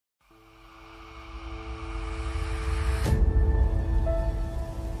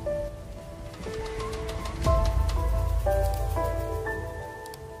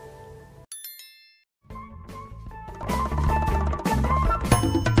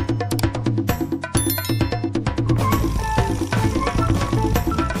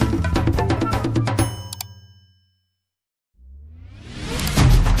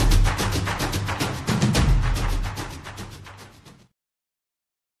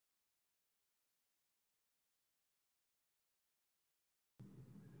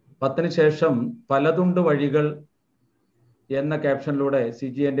10-ന് ശേഷം പലതുണ്ട് വഴികൾ എന്ന ക്യാപ്ഷനിലൂടെ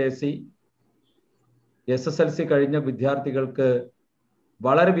CGNSE SSLC കഴിഞ്ഞ വിദ്യാർത്ഥികൾക്ക്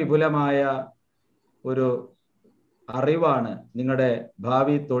വളരെ വിപുലമായ ഒരു അറിവാണ് നിങ്ങളുടെ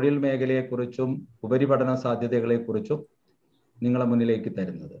ഭാവി തൊഴിൽ മേഖലയെക്കുറിച്ചും ഉപരിപഠന സാധ്യതകളെക്കുറിച്ചും നിങ്ങളുടെ മുന്നിലേക്ക്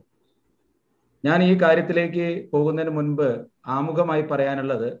തരുന്നത്. ഞാൻ ഈ കാര്യത്തിലേക്ക് പോകുന്നതിന് മുൻപ് ആമുഖമായി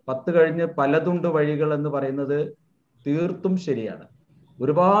പറയാനുള്ളത് 10 കഴിഞ്ഞ് പലതുണ്ട് വഴികൾ എന്ന് പറയുന്നത് തീർത്തും ശരിയാണ്.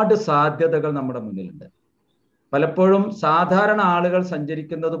 ഒരുപാട് സാധ്യതകൾ നമ്മുടെ മുന്നിലുണ്ട്. പലപ്പോഴും സാധാരണ ആളുകൾ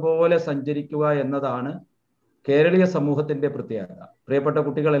സഞ്ചരിക്കുന്നത് പോലെ സഞ്ചരിക്കുക എന്നതാണ് കേരളീയ സമൂഹത്തിന്റെ പ്രത്യേകത. പ്രിയപ്പെട്ട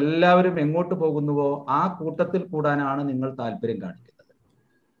കുട്ടികൾ എല്ലാവരും എങ്ങോട്ട് പോകുന്നുവോ ആ കൂട്ടത്തിൽ കൂടാനാണ് നിങ്ങൾ താല്പര്യം കാണിക്കുന്നത്.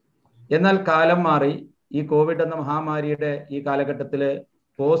 എന്നാൽ കാലം മാറി. ഈ കോവിഡ് എന്ന മഹാമാരിയുടെ ഈ കാലഘട്ടത്തിൽ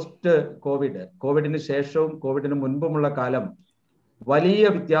പോസ്റ്റ് കോവിഡിന് ശേഷവും കോവിഡിന് മുൻപുമുള്ള കാലം വലിയ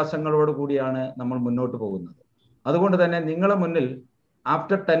വ്യത്യാസങ്ങളോട് കൂടിയാണ് നമ്മൾ മുന്നോട്ട് പോകുന്നത്. അതുകൊണ്ട് തന്നെ നിങ്ങളുടെ മുന്നിൽ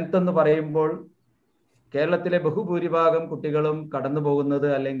ആഫ്റ്റർ 10th എന്ന് പറയുമ്പോൾ കേരളത്തിലെ ബഹുഭൂരിഭാഗം കുട്ടികളും കടന്നു പോകുന്നത്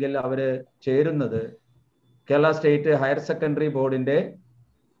അല്ലെങ്കിൽ അവര് ചേരുന്നത് കേരള സ്റ്റേറ്റ് ഹയർ സെക്കൻഡറി ബോർഡിന്റെ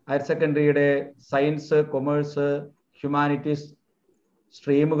ഹയർ സെക്കൻഡറിയുടെ സയൻസ്, കൊമേഴ്സ്, ഹ്യൂമാനിറ്റീസ്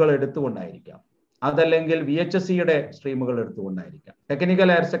സ്ട്രീമുകൾ എടുത്തുകൊണ്ടായിരിക്കാം. അതല്ലെങ്കിൽ VHSCയുടെ സ്ട്രീമുകൾ എടുത്തുകൊണ്ടായിരിക്കാം.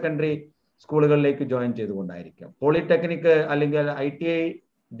 ടെക്നിക്കൽ ഹയർ സെക്കൻഡറി സ്കൂളുകളിലേക്ക് ജോയിൻ ചെയ്തുകൊണ്ടായിരിക്കാം. പോളിടെക്നിക് അല്ലെങ്കിൽ ITI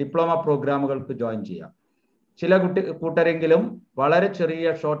ഡിപ്ലോമ പ്രോഗ്രാമുകൾക്ക് ജോയിൻ ചെയ്യാം. ചില കൂട്ടരെങ്കിലും വളരെ ചെറിയ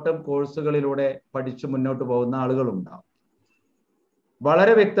ഷോർട്ട് ടേം കോഴ്സുകളിലൂടെ പഠിച്ചു മുന്നോട്ട് പോകുന്ന ആളുകളുണ്ടാവും.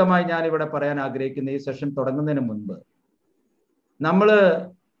 വളരെ വ്യക്തമായി ഞാൻ ഇവിടെ പറയാൻ ആഗ്രഹിക്കുന്ന ഈ സെഷൻ തുടങ്ങുന്നതിന് മുൻപ് നമ്മൾ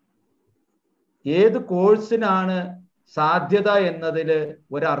ഏത് കോഴ്സിനാണ് സാധ്യത എന്നതിൽ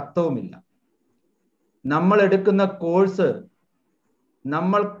ഒരർത്ഥവുമില്ല. നമ്മൾ എടുക്കുന്ന കോഴ്സ്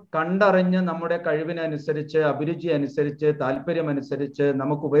നമ്മൾ കണ്ടറിഞ്ഞ് നമ്മുടെ കഴിവിനനുസരിച്ച്, അഭിരുചി അനുസരിച്ച്, താല്പര്യമനുസരിച്ച്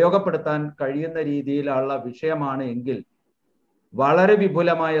നമുക്ക് ഉപയോഗപ്പെടുത്താൻ കഴിയുന്ന രീതിയിലുള്ള വിഷയമാണ് എങ്കിൽ വളരെ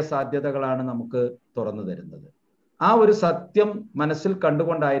വിപുലമായ സാധ്യതകളാണ് നമുക്ക് തുറന്നു തരുന്നത്. ആ ഒരു സത്യം മനസ്സിൽ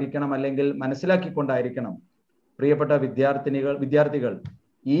കണ്ടുകൊണ്ടായിരിക്കണം അല്ലെങ്കിൽ മനസ്സിലാക്കിക്കൊണ്ടായിരിക്കണം പ്രിയപ്പെട്ട വിദ്യാർത്ഥികൾ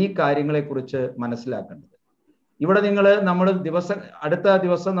ഈ കാര്യങ്ങളെക്കുറിച്ച് മനസ്സിലാക്കേണ്ടത്. ഇവിടെ അടുത്ത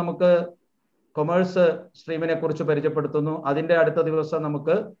ദിവസം നമുക്ക് കൊമേഴ്സ് സ്ട്രീമിനെ കുറിച്ച് പരിചയപ്പെടുത്തുന്നു. അതിൻ്റെ അടുത്ത ദിവസം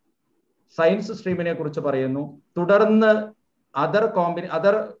നമുക്ക് സയൻസ് സ്ട്രീമിനെ കുറിച്ച് പറയുന്നു. തുടർന്ന്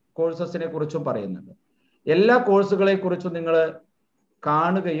അതർ കോഴ്സസിനെ കുറിച്ചും പറയുന്നുണ്ട്. എല്ലാ കോഴ്സുകളെ കുറിച്ചും നിങ്ങൾ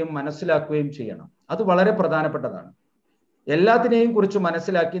കാണുകയും മനസ്സിലാക്കുകയും ചെയ്യണം. അത് വളരെ പ്രധാനപ്പെട്ടതാണ്. എല്ലാത്തിനെയും കുറിച്ച്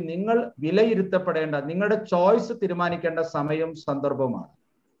മനസ്സിലാക്കി നിങ്ങൾ വിലയിരുത്തപ്പെടേണ്ട, നിങ്ങളുടെ ചോയ്സ് തീരുമാനിക്കേണ്ട സമയവും സന്ദർഭവുമാണ്.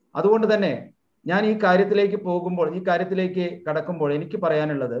 അതുകൊണ്ട് തന്നെ ഞാൻ ഈ കാര്യത്തിലേക്ക് കടക്കുമ്പോൾ എനിക്ക്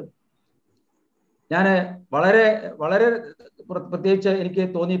പറയാനുള്ളത്, ഞാൻ വളരെ വളരെ പ്രത്യേകിച്ച് എനിക്ക്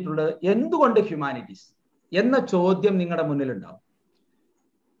തോന്നിയിട്ടുള്ളത്, എന്തുകൊണ്ട് ഹ്യൂമാനിറ്റീസ് എന്ന ചോദ്യം നിങ്ങളുടെ മുന്നിലുണ്ടാവും.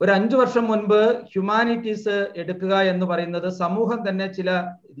 ഒരു 5 വർഷം മുൻപ് ഹ്യൂമാനിറ്റീസ് എടുക്കുക എന്ന് പറയുന്നത് സമൂഹം തന്നെ ചില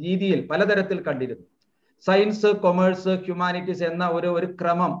രീതിയിൽ പലതരത്തിൽ കണ്ടിരുന്നു. സയൻസ്, കൊമേഴ്സ്, ഹ്യൂമാനിറ്റീസ് എന്ന ഒരു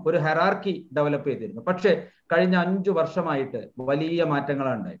ക്രമം, ഒരു ഹെറാർക്കി ഡെവലപ്പ് ചെയ്തിരുന്നു. പക്ഷെ കഴിഞ്ഞ 5 വർഷമായിട്ട് വലിയ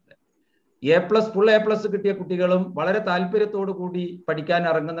മാറ്റങ്ങളാണ് ഉണ്ടായിട്ട്. ഫുൾ എ പ്ലസ് കിട്ടിയ കുട്ടികളും വളരെ താല്പര്യത്തോടു കൂടി പഠിക്കാൻ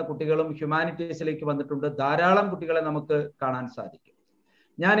ഇറങ്ങുന്ന കുട്ടികളും ഹ്യൂമാനിറ്റീസിലേക്ക് വന്നിട്ടുണ്ട്. ധാരാളം കുട്ടികളെ നമുക്ക് കാണാൻ സാധിക്കും.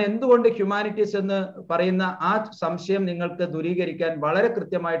 ഞാൻ എന്തുകൊണ്ട് ഹ്യൂമാനിറ്റീസ് എന്ന് പറയുന്ന ആ സംശയം നിങ്ങൾക്ക് ദൂരീകരിക്കാൻ വളരെ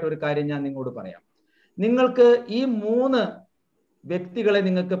കൃത്യമായിട്ട് ഒരു കാര്യം ഞാൻ നിങ്ങളോട് പറയാം. നിങ്ങൾക്ക് ഈ 3 വ്യക്തികളെ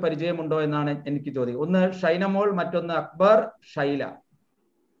നിങ്ങൾക്ക് പരിചയമുണ്ടോ എന്നാണ് എനിക്ക് ചോദ്യം. ഒന്ന് ഷൈനമോൾ, മറ്റൊന്ന് അക്ബർ, ഷൈല.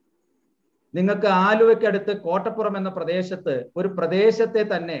 നിങ്ങൾക്ക് ആലുവയ്ക്ക് അടുത്ത് കോട്ടപ്പുറം എന്ന ഒരു പ്രദേശത്തെ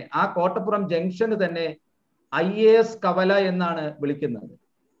തന്നെ, ആ കോട്ടപ്പുറം ജംഗ്ഷന് തന്നെ IAS കവല എന്നാണ് വിളിക്കുന്നത്.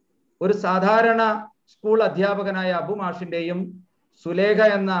 ഒരു സാധാരണ സ്കൂൾ അധ്യാപകനായ അബു മാഷിന്റെയും സുലേഖ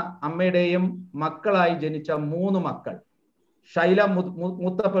എന്ന അമ്മയുടെയും മക്കളായി ജനിച്ച 3 മക്കൾ. ഷൈല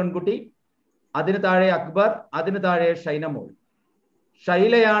മൂത്ത പെൺകുട്ടി, അതിന് താഴെ അക്ബർ, അതിന് താഴെ ഷൈനമോൾ.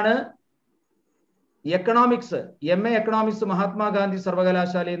 ഷൈലയാണ് MA എക്കണോമിക്സ് മഹാത്മാഗാന്ധി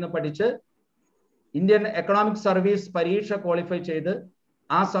സർവകലാശാലയിൽ നിന്ന് പഠിച്ച് ഇന്ത്യൻ എക്കണോമിക് സർവീസ് പരീക്ഷ ക്വാളിഫൈ ചെയ്ത്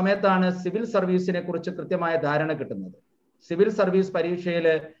ആ സമയത്താണ് സിവിൽ സർവീസിനെ കുറിച്ച് കൃത്യമായ ധാരണ കിട്ടുന്നത്. സിവിൽ സർവീസ് പരീക്ഷയിൽ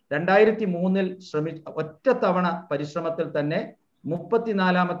 2003 ഒറ്റ തവണ പരിശ്രമത്തിൽ തന്നെ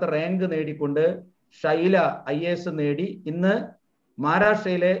 34ാമത്തെ റാങ്ക് നേടിക്കൊണ്ട് ഷൈല IAS നേടി ഇന്ന്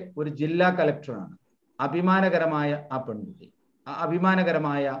മഹാരാഷ്ട്രയിലെ ഒരു ജില്ലാ കളക്ടറാണ്. അഭിമാനകരമായ ആ പെൺകുട്ടി,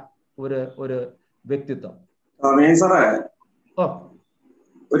 അഭിമാനകരമായ ഒരു വ്യക്തിത്വം.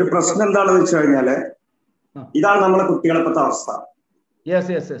 ഒരു പ്രശ്നം എന്താണെന്ന് വെച്ച് കഴിഞ്ഞാല്, ഇതാണ് നമ്മളെ കുട്ടികളെ പറ്റ അവസ്ഥ.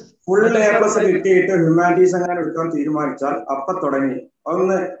 ഫുൾ A+ കിട്ടിയിട്ട് ഹ്യൂമാനിറ്റീസ് എങ്ങനെ എടുക്കാൻ തീരുമാനിച്ചാൽ അപ്പൊ തുടങ്ങി.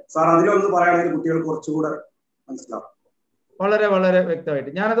 അതൊന്ന് സാർ അതിലൊന്ന് പറയുകയാണെങ്കിൽ കുട്ടികൾ കുറച്ചുകൂടെ മനസ്സിലാവും. വളരെ വളരെ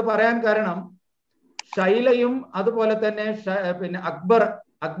വ്യക്തമായിട്ട് ഞാനത് പറയാൻ കാരണം, ഷൈലയും അതുപോലെ തന്നെ പിന്നെ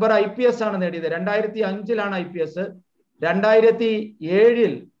അക്ബർ IPS ആണ് നേടിയത്. 2005-ലാണ് IPS.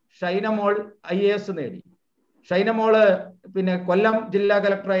 2007 ഷൈനമോൾ IAS നേടി. ഷൈനമോള് പിന്നെ കൊല്ലം ജില്ലാ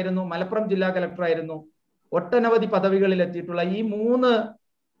കലക്ടറായിരുന്നു, മലപ്പുറം ജില്ലാ കലക്ടറായിരുന്നു, ഒട്ടനവധി പദവികളിൽ എത്തിയിട്ടുള്ള ഈ 3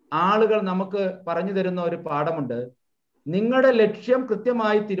 ആളുകൾ നമുക്ക് പറഞ്ഞു തരുന്ന ഒരു പാഠമുണ്ട്. നിങ്ങളുടെ ലക്ഷ്യം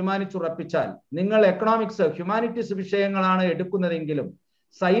കൃത്യമായി തീരുമാനിച്ചുറപ്പിച്ചാൽ, നിങ്ങൾ എക്കണോമിക്സ്, ഹ്യൂമാനിറ്റീസ് വിഷയങ്ങളാണ് എടുക്കുന്നതെങ്കിലും,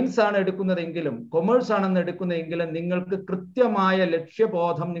 സയൻസ് ആണ് എടുക്കുന്നതെങ്കിലും, കൊമേഴ്സ് ആണെന്ന് എടുക്കുന്നതെങ്കിലും, നിങ്ങൾക്ക് കൃത്യമായ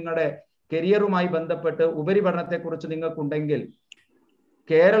ലക്ഷ്യബോധം നിങ്ങളുടെ കരിയറുമായി ബന്ധപ്പെട്ട് ഉപരിപഠനത്തെക്കുറിച്ച് നിങ്ങൾക്കുണ്ടെങ്കിൽ,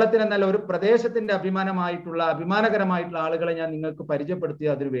 കേരളത്തിനെന്നല്ല ഒരു പ്രദേശത്തിന്റെ അഭിമാനകരമായിട്ടുള്ള ആളുകളെ ഞാൻ നിങ്ങൾക്ക്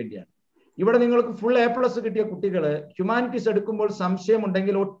പരിചയപ്പെടുത്തിയത് അതിനു വേണ്ടിയാണ്. ഇവിടെ നിങ്ങൾക്ക് ഫുൾ A+ കിട്ടിയ കുട്ടികൾ ഹ്യൂമാനിറ്റീസ് എടുക്കുമ്പോൾ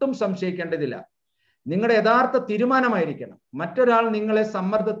സംശയമുണ്ടെങ്കിൽ ഒട്ടും സംശയിക്കേണ്ടതില്ല. നിങ്ങളുടെ യഥാർത്ഥ തീരുമാനമായിരിക്കണം. മറ്റൊരാൾ നിങ്ങളെ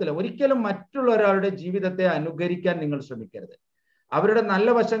സമ്മർദ്ദത്തിൽ, ഒരിക്കലും മറ്റുള്ള ഒരാളുടെ ജീവിതത്തെ അനുകരിക്കാൻ നിങ്ങൾ ശ്രമിക്കരുത്. അവരുടെ നല്ല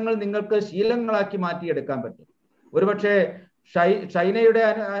വശങ്ങൾ നിങ്ങൾക്ക് ശീലങ്ങളാക്കി മാറ്റിയെടുക്കാൻ പറ്റും. ഒരുപക്ഷെ ഷൈനയുടെ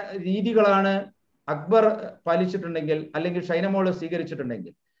രീതികളാണ് അക്ബർ പാലിച്ചിട്ടുണ്ടെങ്കിൽ, അല്ലെങ്കിൽ ഷൈനമോള്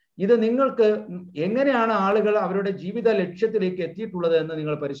സ്വീകരിച്ചിട്ടുണ്ടെങ്കിൽ, ഇത് നിങ്ങൾക്ക് എങ്ങനെയാണ് ആളുകൾ അവരുടെ ജീവിത ലക്ഷ്യത്തിലേക്ക് എത്തിയിട്ടുള്ളത് എന്ന്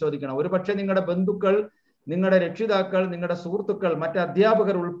നിങ്ങൾ പരിശോധിക്കണം. ഒരുപക്ഷെ നിങ്ങളുടെ ബന്ധുക്കൾ, നിങ്ങളുടെ രക്ഷിതാക്കൾ, നിങ്ങളുടെ സുഹൃത്തുക്കൾ, മറ്റ്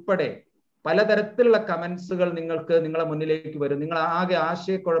അധ്യാപകർ ഉൾപ്പെടെ പലതരത്തിലുള്ള കമന്റ്സുകൾ നിങ്ങളെ മുന്നിലേക്ക് വരും. നിങ്ങൾ ആകെ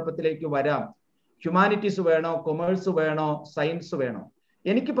ആശയക്കുഴപ്പത്തിലേക്ക് വരാം. ഹ്യൂമാനിറ്റീസ് വേണോ, കൊമേഴ്സ് വേണോ, സയൻസ് വേണോ?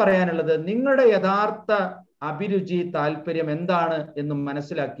 എനിക്ക് പറയാനുള്ളത്, നിങ്ങളുടെ യഥാർത്ഥ അഭിരുചി, താല്പര്യം എന്താണ് എന്ന്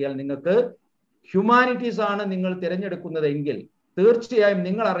മനസ്സിലാക്കിയാൽ, നിങ്ങൾക്ക് ഹ്യൂമാനിറ്റീസ് ആണ് നിങ്ങൾ തിരഞ്ഞെടുക്കുന്നതെങ്കിൽ തീർച്ചയായും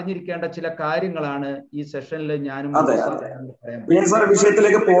നിങ്ങൾ അറിഞ്ഞിരിക്കേണ്ട ചില കാര്യങ്ങളാണ് ഈ സെഷനിൽ ഞാനും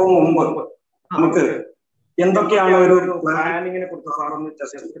വിഷയത്തിലേക്ക് പോകും മുമ്പ് നമുക്ക് എന്തൊക്കെയാണ് ഒരു പ്ലാനിങ്ങിനെ കുറിച്ച് സാറൊന്ന്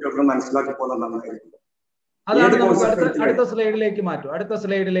ജസ്റ്റ് മനസ്സിലാക്കി പോകുന്നത്. അതാണ് നമുക്ക് അടുത്ത സ്ലൈഡിലേക്ക്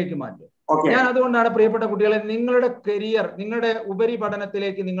മാറ്റും. ഞാൻ അതുകൊണ്ടാണ് പ്രിയപ്പെട്ട കുട്ടികളെ, നിങ്ങളുടെ കരിയർ, നിങ്ങളുടെ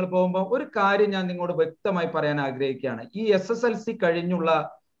ഉപരിപഠനത്തിലേക്ക് നിങ്ങൾ പോകുമ്പോൾ ഒരു കാര്യം ഞാൻ നിങ്ങളോട് വ്യക്തമായി പറയാൻ ആഗ്രഹിക്കുകയാണ്. ഈ SSLC കഴിഞ്ഞുള്ള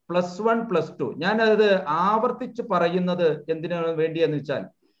 +1 +2, ഞാനത് ആവർത്തിച്ച് പറയുന്നത് എന്തിനാണ് വേണ്ടിയെന്ന് വെച്ചാൽ,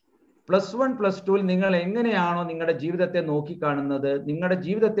 +1 +2 നിങ്ങൾ എങ്ങനെയാണോ നിങ്ങളുടെ ജീവിതത്തെ നോക്കിക്കാണുന്നത്, നിങ്ങളുടെ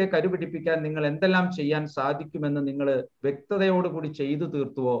ജീവിതത്തെ കരുപിടിപ്പിക്കാൻ നിങ്ങൾ എന്തെല്ലാം ചെയ്യാൻ സാധിക്കുമെന്ന് നിങ്ങൾ വ്യക്തതയോടുകൂടി ചെയ്തു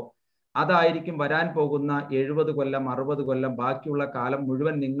തീർത്തുവോ, അതായിരിക്കും വരാൻ പോകുന്ന 70 കൊല്ലം 60 കൊല്ലം ബാക്കിയുള്ള കാലം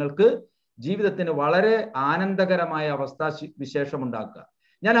മുഴുവൻ നിങ്ങൾക്ക് ജീവിതത്തിന് വളരെ ആനന്ദകരമായ അവസ്ഥാവിശേഷം ഉണ്ടാക്കുക.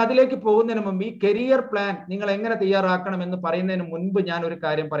 ഞാൻ അതിലേക്ക് പോകുന്നതിന് മുമ്പ് ഈ കരിയർ പ്ലാൻ നിങ്ങൾ എങ്ങനെ തയ്യാറാക്കണം എന്ന് പറയുന്നതിന് മുൻപ് ഞാൻ ഒരു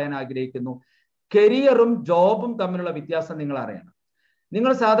കാര്യം പറയാൻ ആഗ്രഹിക്കുന്നു. കരിയറും ജോബും തമ്മിലുള്ള വ്യത്യാസം നിങ്ങൾ അറിയണം.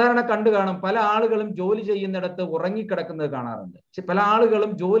 നിങ്ങൾ സാധാരണ കണ്ടു കാണും, പല ആളുകളും ജോലി ചെയ്യുന്നിടത്ത് ഉറങ്ങിക്കിടക്കുന്നത് കാണാറുണ്ട്. പല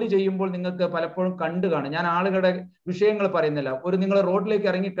ആളുകളും ജോലി ചെയ്യുമ്പോൾ നിങ്ങൾക്ക് പലപ്പോഴും കണ്ടു കാണും. ഞാൻ ആളുകളുടെ വിഷയങ്ങൾ പറയുന്നില്ല. നിങ്ങൾ റോഡിലേക്ക്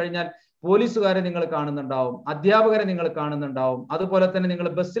ഇറങ്ങിക്കഴിഞ്ഞാൽ പോലീസുകാരെ നിങ്ങൾ കാണുന്നുണ്ടാവും, അധ്യാപകരെ നിങ്ങൾ കാണുന്നുണ്ടാവും, അതുപോലെ തന്നെ നിങ്ങൾ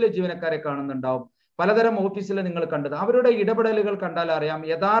ബസ്സിലെ ജീവനക്കാരെ കാണുന്നുണ്ടാവും, പലതരം ഓഫീസിൽ നിങ്ങൾ കണ്ടത്. അവരുടെ ഇടപെടലുകൾ കണ്ടാൽ അറിയാം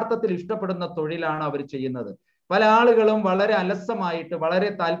യഥാർത്ഥത്തിൽ ഇഷ്ടപ്പെടുന്ന തൊഴിലാണ് അവർ ചെയ്യുന്നത്. പല ആളുകളും വളരെ അലസമായിട്ട്, വളരെ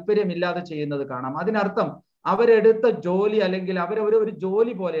താല്പര്യമില്ലാതെ ചെയ്യുന്നത് കാണാം. അതിനർത്ഥം അവരെടുത്ത ജോലി, അല്ലെങ്കിൽ ഒരു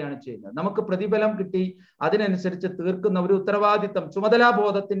ജോലി പോലെയാണ് ചെയ്യുന്നത്. നമുക്ക് പ്രതിഫലം കിട്ടി അതിനനുസരിച്ച് തീർക്കുന്ന ഒരു ഉത്തരവാദിത്തം,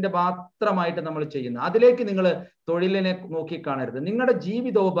 ചുമതലാബോധത്തിന്റെ മാത്രമായിട്ട് നമ്മൾ ചെയ്യുന്നത്. അതിലേക്ക് നിങ്ങൾ തൊഴിലിനെ നോക്കിക്കാണരുത്. നിങ്ങളുടെ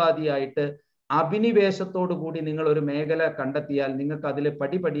ജീവിതോപാധിയായിട്ട് അഭിനിവേശത്തോടു കൂടി നിങ്ങൾ ഒരു മേഖല കണ്ടെത്തിയാൽ നിങ്ങൾക്ക് അതിൽ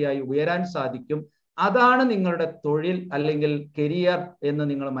പടിപടിയായി ഉയരാൻ സാധിക്കും. അതാണ് നിങ്ങളുടെ തൊഴിൽ അല്ലെങ്കിൽ കരിയർ എന്ന്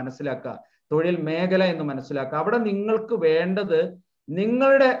നിങ്ങൾ മനസ്സിലാക്കുക, തൊഴിൽ മേഖല എന്ന് മനസ്സിലാക്കുക. അവിടെ നിങ്ങൾക്ക് വേണ്ടത്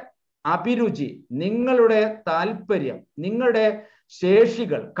നിങ്ങളുടെ അഭിരുചി, നിങ്ങളുടെ താല്പര്യം, നിങ്ങളുടെ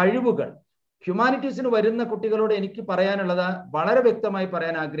ശേഷികൾ, കഴിവുകൾ. ഹ്യൂമാനിറ്റീസിന് വരുന്ന കുട്ടികളോട് എനിക്ക് പറയാനുള്ളത്, വളരെ വ്യക്തമായി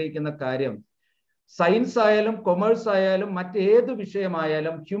പറയാൻ ആഗ്രഹിക്കുന്ന കാര്യം, സയൻസ് ആയാലും കൊമേഴ്സ് ആയാലും മറ്റേത്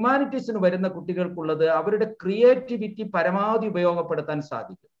വിഷയമായാലും ഹ്യൂമാനിറ്റീസിന് വരുന്ന കുട്ടികൾക്കുള്ളത് അവരുടെ ക്രിയേറ്റിവിറ്റി പരമാവധി ഉപയോഗപ്പെടുത്താൻ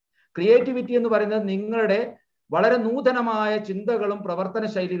സാധിക്കും. ക്രിയേറ്റിവിറ്റി എന്ന് പറയുന്നത് നിങ്ങളുടെ വളരെ നൂതനമായ ചിന്തകളും പ്രവർത്തന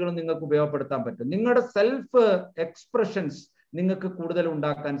ശൈലികളും നിങ്ങൾക്ക് ഉപയോഗപ്പെടുത്താൻ പറ്റും. നിങ്ങളുടെ സെൽഫ് എക്സ്പ്രഷൻസ് നിങ്ങൾക്ക് കൂടുതൽ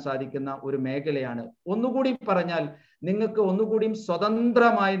ഉണ്ടാക്കാൻ സാധിക്കുന്ന ഒരു മേഖലയാണ്. ഒന്നുകൂടി പറഞ്ഞാൽ, നിങ്ങൾക്ക് ഒന്നുകൂടിയും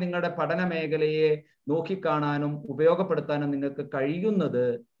സ്വതന്ത്രമായി നിങ്ങളുടെ പഠന മേഖലയെ നോക്കിക്കാണാനും ഉപയോഗപ്പെടുത്താനും നിങ്ങൾക്ക് കഴിയുന്നത്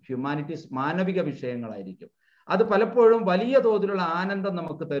ഹ്യൂമാനിറ്റീസ്, മാനവിക വിഷയങ്ങളായിരിക്കും. അത് പലപ്പോഴും വലിയ തോതിലുള്ള ആനന്ദം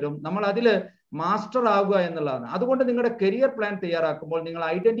നമുക്ക് തരും. നമ്മൾ അതിൽ മാസ്റ്റർ ആകുക എന്നുള്ളതാണ്. അതുകൊണ്ട് നിങ്ങളുടെ കരിയർ പ്ലാൻ തയ്യാറാക്കുമ്പോൾ നിങ്ങൾ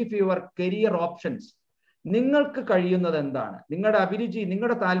ഐഡന്റിഫൈ യുവർ കരിയർ ഓപ്ഷൻസ്. നിങ്ങൾക്ക് കഴിയുന്നത് എന്താണ്, നിങ്ങളുടെ അഭിരുചി,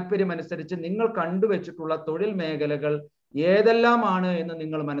 നിങ്ങളുടെ താല്പര്യം അനുസരിച്ച് നിങ്ങൾ കണ്ടുവച്ചിട്ടുള്ള തൊഴിൽ മേഖലകൾ ഏതെല്ലാമാണ് എന്ന്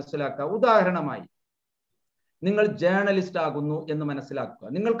നിങ്ങൾ മനസ്സിലാക്കുക. ഉദാഹരണമായി, നിങ്ങൾ ജേർണലിസ്റ്റ് ആകുന്നു എന്ന് മനസ്സിലാക്കുക.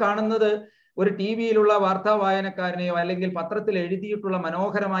 നിങ്ങൾ കാണുന്നത് ഒരു ടിവിയിലുള്ള വാർത്താ വായനക്കാരനെയോ അല്ലെങ്കിൽ പത്രത്തിൽ എഴുതിയിട്ടുള്ള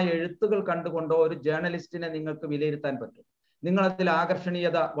മനോഹരമായ എഴുത്തുകൾ കണ്ടുകൊണ്ടോ ഒരു ജേർണലിസ്റ്റിനെ നിങ്ങൾക്ക് വിലയിരുത്താൻ പറ്റും. നിങ്ങൾ അതിൽ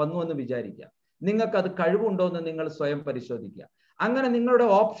ആകർഷണീയത വന്നു എന്ന് വിചാരിക്കുക. നിങ്ങൾക്ക് അത് കഴിവുണ്ടോ എന്ന് നിങ്ങൾ സ്വയം പരിശോധിക്കുക. അങ്ങനെ നിങ്ങളുടെ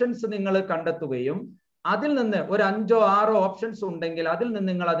ഓപ്ഷൻസ് നിങ്ങൾ കണ്ടെത്തുകയും അതിൽ നിന്ന് ഒരു 5 or 6 ഓപ്ഷൻസ് ഉണ്ടെങ്കിൽ അതിൽ നിന്ന്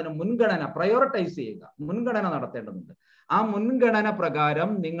നിങ്ങൾ അതിന് മുൻഗണന, പ്രയോറിറ്റൈസ് ചെയ്യുക, മുൻഗണന നടത്തേണ്ടതുണ്ട്. ആ മുൻഗണന പ്രകാരം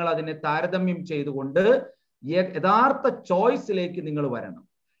നിങ്ങൾ അതിനെ താരതമ്യം ചെയ്തുകൊണ്ട് യഥാർത്ഥ ചോയ്സിലേക്ക് നിങ്ങൾ വരണം.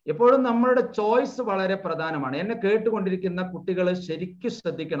 എപ്പോഴും നമ്മളുടെ ചോയ്സ് വളരെ പ്രധാനമാണ്. എന്നെ കേട്ടുകൊണ്ടിരിക്കുന്ന കുട്ടികൾ ശരിക്കും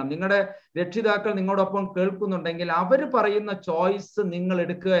ശ്രദ്ധിക്കണം. നിങ്ങളുടെ രക്ഷിതാക്കൾ നിങ്ങളോടൊപ്പം കേൾക്കുന്നുണ്ടെങ്കിൽ അവർ പറയുന്ന ചോയ്സ് നിങ്ങൾ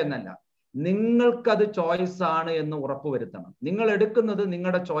എടുക്കുക എന്നല്ല, നിങ്ങൾക്കത് ചോയ്സ് ആണ് എന്ന് ഉറപ്പുവരുത്തണം. നിങ്ങൾ എടുക്കുന്നത്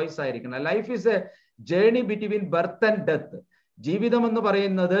നിങ്ങളുടെ ചോയ്സ് ആയിരിക്കണം. Life is A journey between birth and death. ജീവിതം എന്ന്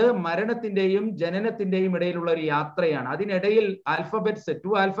പറയുന്നത് മരണത്തിന്റെയും ജനനത്തിന്റെയും ഇടയിലുള്ള ഒരു യാത്രയാണ്. അതിനിടയിൽ ആൽഫബറ്റ്സ്,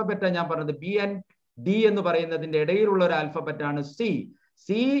 2 ആൽഫബറ്റാണ് ഞാൻ പറഞ്ഞത്, ബി ആൻഡ് ഡി എന്ന് പറയുന്നതിന്റെ ഇടയിലുള്ള ഒരു ആൽഫബറ്റാണ് സി.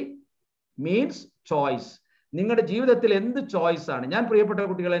 C means choice. നിങ്ങളുടെ ജീവിതത്തിൽ എന്ത് ചോയ്സ് ആണ്? ഞാൻ പ്രിയപ്പെട്ട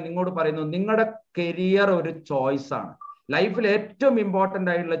കുട്ടികളെ നിങ്ങളോട് പറയുന്നു, നിങ്ങളുടെ കരിയർ ഒരു ചോയ്സ് ആണ്. ലൈഫിൽ ഏറ്റവും ഇമ്പോർട്ടന്റ്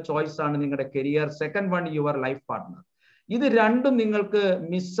ആയിട്ടുള്ള ചോയ്സ് ആണ് നിങ്ങളുടെ career. Second one your life partner. ഇത് രണ്ടും നിങ്ങൾക്ക്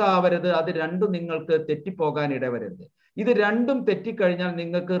മിസ്സാവരുത്. അത് രണ്ടും നിങ്ങൾക്ക് തെറ്റിപ്പോകാൻ ഇടവരരുത്. ഇത് രണ്ടും തെറ്റിക്കഴിഞ്ഞാൽ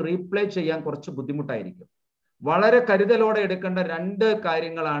നിങ്ങൾക്ക് റീപ്ലേ ചെയ്യാൻ കുറച്ച് ബുദ്ധിമുട്ടായിരിക്കും. വളരെ കരുതലോടെ എടുക്കേണ്ട 2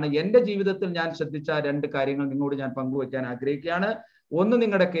 കാര്യങ്ങളാണ്. എൻ്റെ ജീവിതത്തിൽ ഞാൻ ശ്രദ്ധിച്ച 2 കാര്യങ്ങൾ നിങ്ങളോട് ഞാൻ പങ്കുവയ്ക്കാൻ ആഗ്രഹിക്കുകയാണ്. 1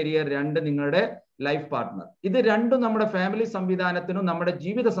 നിങ്ങളുടെ കരിയർ, 2 നിങ്ങളുടെ ലൈഫ് പാർട്ട്ണർ. ഇത് രണ്ടും നമ്മുടെ ഫാമിലി സംവിധാനത്തിനും നമ്മുടെ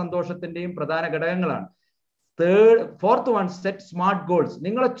ജീവിത സന്തോഷത്തിന്റെയും പ്രധാന ഘടകങ്ങളാണ്. Fourth one, set smart goals.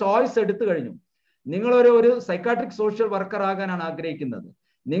 നിങ്ങളെ ചോയ്സ് എടുത്തു കഴിഞ്ഞു. നിങ്ങളൊരു സൈക്കാട്രിക് സോഷ്യൽ വർക്കർ ആകാനാണ് ആഗ്രഹിക്കുന്നത്,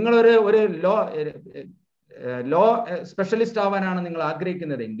 നിങ്ങളൊരു ലോ സ്പെഷ്യലിസ്റ്റ് ആവാനാണ് നിങ്ങൾ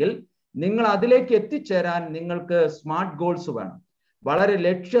ആഗ്രഹിക്കുന്നതെങ്കിൽ നിങ്ങൾ അതിലേക്ക് എത്തിച്ചേരാൻ നിങ്ങൾക്ക് സ്മാർട്ട് ഗോൾസ് വേണം. വളരെ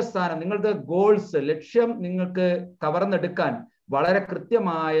ലക്ഷ്യസ്ഥാനം, നിങ്ങളുടെ ഗോൾസ്, ലക്ഷ്യം നിങ്ങൾക്ക് കവർന്നെടുക്കാൻ വളരെ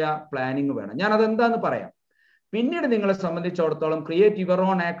കൃത്യമായ പ്ലാനിങ് വേണം. ഞാൻ അതെന്താന്ന് പറയാം. പിന്നീട് നിങ്ങളെ സംബന്ധിച്ചിടത്തോളം create your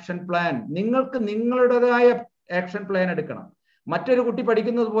own action plan. നിങ്ങൾക്ക് നിങ്ങളുടേതായ ആക്ഷൻ പ്ലാൻ എടുക്കണം. മറ്റൊരു കുട്ടി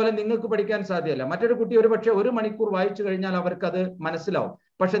പഠിക്കുന്നത് പോലെ നിങ്ങൾക്ക് പഠിക്കാൻ സാധ്യമല്ല. മറ്റൊരു കുട്ടി ഒരു പക്ഷേ 1 മണിക്കൂർ വായിച്ചു കഴിഞ്ഞാൽ അവർക്ക് അത് മനസ്സിലാവും.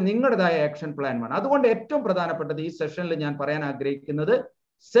 പക്ഷെ നിങ്ങളുടേതായ ആക്ഷൻ പ്ലാൻ വേണം. അതുകൊണ്ട് ഏറ്റവും പ്രധാനപ്പെട്ടത് ഈ സെഷനിൽ ഞാൻ പറയാൻ ആഗ്രഹിക്കുന്നത്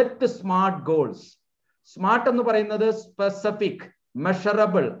സെറ്റ് സ്മാർട്ട് ഗോൾസ്. സ്മാർട്ട് എന്ന് പറയുന്നത് specific,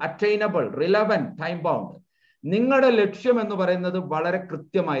 measurable, attainable, relevant, time bound. നിങ്ങളുടെ ലക്ഷ്യം എന്ന് പറയുന്നത് വളരെ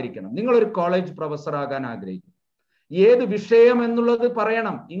കൃത്യമായിരിക്കണം. നിങ്ങളൊരു കോളേജ് പ്രൊഫസർ ആകാൻ ആഗ്രഹിക്കുന്നു. ഏത് വിഷയം എന്നുള്ളത്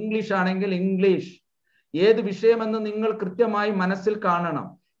പറയണം. ഇംഗ്ലീഷ് ആണെങ്കിൽ ഇംഗ്ലീഷ്. ഏത് വിഷയമെന്ന് നിങ്ങൾ കൃത്യമായി മനസ്സിൽ കാണണം.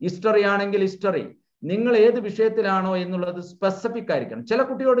 ഹിസ്റ്ററി ആണെങ്കിൽ ഹിസ്റ്ററി. നിങ്ങൾ ഏത് വിഷയത്തിലാണോ എന്നുള്ളത് സ്പെസിഫിക് ആയിരിക്കണം. ചില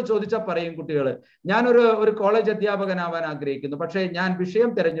കുട്ടിയോട് ചോദിച്ചാൽ പറയും കുട്ടികൾ, ഞാനൊരു കോളേജ് അധ്യാപകനാവാൻ ആഗ്രഹിക്കുന്നു, പക്ഷേ ഞാൻ വിഷയം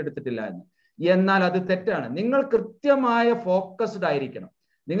തിരഞ്ഞെടുത്തിട്ടില്ല എന്ന്. എന്നാൽ അത് തെറ്റാണ്. നിങ്ങൾ കൃത്യമായ ഫോക്കസ്ഡ് ആയിരിക്കണം.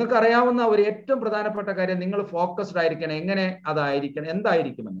 നിങ്ങൾക്ക് അറിയാവുന്ന ഒരു ഏറ്റവും പ്രധാനപ്പെട്ട കാര്യം, നിങ്ങൾ ഫോക്കസ്ഡ് ആയിരിക്കണം. എങ്ങനെ അതായിരിക്കണം,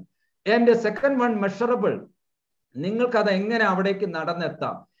 എന്തായിരിക്കുമെന്ന്. And second one, measurable. നിങ്ങൾക്കത് എങ്ങനെ അവിടേക്ക്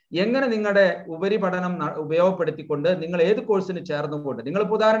നടന്നെത്താം, എങ്ങനെ നിങ്ങളുടെ ഉപരിപഠനം ഉപയോഗപ്പെടുത്തിക്കൊണ്ട് നിങ്ങൾ ഏത് കോഴ്സിന് ചേർന്നുകൊണ്ട്. നിങ്ങൾ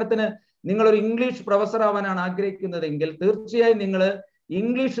ഉദാഹരണത്തിന് നിങ്ങളൊരു ഇംഗ്ലീഷ് പ്രൊഫസർ ആവാനാണ് ആഗ്രഹിക്കുന്നതെങ്കിൽ തീർച്ചയായും നിങ്ങൾ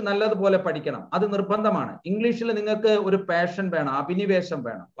ഇംഗ്ലീഷ് നല്ലതുപോലെ പഠിക്കണം. അത് നിർബന്ധമാണ്. ഇംഗ്ലീഷിൽ നിങ്ങൾക്ക് ഒരു പാഷൻ വേണം, അഭിനിവേശം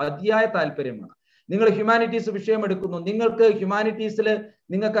വേണം, അതിയായ താല്പര്യം വേണം. നിങ്ങൾ ഹ്യൂമാനിറ്റീസ് വിഷയം എടുക്കുന്നു, നിങ്ങൾക്ക് ഹ്യൂമാനിറ്റീസിൽ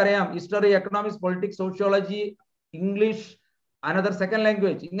നിങ്ങൾക്കറിയാം history, economics, politics, sociology, English, another second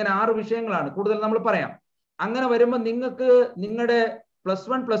language, ഇങ്ങനെ 6 വിഷയങ്ങളാണ് കൂടുതൽ നമ്മൾ പറയാം. അങ്ങനെ വരുമ്പോൾ നിങ്ങൾക്ക് നിങ്ങളുടെ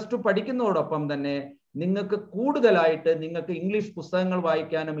 +1 +2 പഠിക്കുന്നതോടൊപ്പം തന്നെ നിങ്ങൾക്ക് കൂടുതലായിട്ട് നിങ്ങൾക്ക് ഇംഗ്ലീഷ് പുസ്തകങ്ങൾ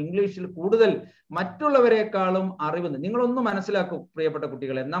വായിക്കാനും ഇംഗ്ലീഷിൽ കൂടുതൽ മറ്റുള്ളവരെക്കാളും അറിവ്. നിങ്ങളൊന്ന് മനസ്സിലാക്കും പ്രിയപ്പെട്ട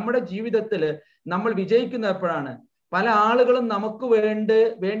കുട്ടികളെ, നമ്മുടെ ജീവിതത്തിൽ നമ്മൾ വിജയിക്കുന്ന എപ്പോഴാണ്? പല ആളുകളും നമുക്ക്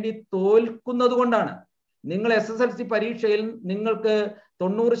വേണ്ടി തോൽക്കുന്നത് കൊണ്ടാണ്. നിങ്ങൾ SSLC പരീക്ഷയിൽ നിങ്ങൾക്ക്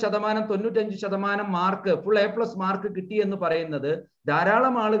 90%, 95% മാർക്ക്, ഫുൾ A+ മാർക്ക് കിട്ടി എന്ന് പറയുന്നത്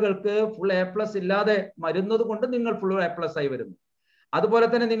ധാരാളം ആളുകൾക്ക് ഫുൾ A+ ഇല്ലാതെ വരുന്നത് കൊണ്ട് നിങ്ങൾ ഫുൾ A+ ആയി വരുന്നു. അതുപോലെ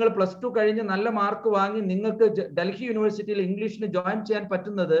തന്നെ നിങ്ങൾ +2 കഴിഞ്ഞ് നല്ല മാർക്ക് വാങ്ങി നിങ്ങൾക്ക് ഡൽഹി യൂണിവേഴ്സിറ്റിയിൽ ഇംഗ്ലീഷിന് ജോയിൻ ചെയ്യാൻ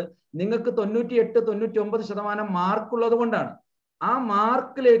പറ്റുന്നത് നിങ്ങൾക്ക് 98, 99% മാർക്കുള്ളത് കൊണ്ടാണ്. ആ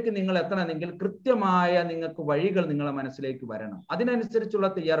മാർക്കിലേക്ക് നിങ്ങൾ എത്തണമെങ്കിൽ കൃത്യമായ നിങ്ങൾക്ക് വഴികൾ നിങ്ങളുടെ മനസ്സിലേക്ക് വരണം. അതിനനുസരിച്ചുള്ള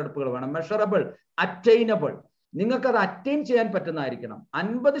തയ്യാറെടുപ്പുകൾ വേണം. Measurable, attainable. നിങ്ങൾക്കത് അറ്റൈൻ ചെയ്യാൻ പറ്റുന്നതായിരിക്കണം.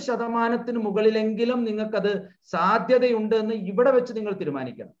 50% മുകളിലെങ്കിലും നിങ്ങൾക്കത് സാധ്യതയുണ്ട് എന്ന് ഇവിടെ വെച്ച് നിങ്ങൾ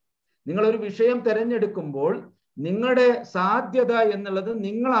തീരുമാനിക്കണം. നിങ്ങളൊരു വിഷയം തിരഞ്ഞെടുക്കുമ്പോൾ നിങ്ങളുടെ സാധ്യത എന്നുള്ളത്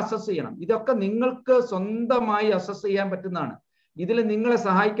നിങ്ങൾ അസസ് ചെയ്യണം. ഇതൊക്കെ നിങ്ങൾക്ക് സ്വന്തമായി അസസ് ചെയ്യാൻ പറ്റുന്നതാണ്. ഇതിൽ നിങ്ങളെ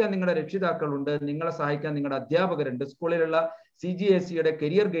സഹായിക്കാൻ നിങ്ങളുടെ രക്ഷിതാക്കളുണ്ട്, നിങ്ങളെ സഹായിക്കാൻ നിങ്ങളുടെ അധ്യാപകരുണ്ട്, സ്കൂളിലുള്ള CGSEയുടെ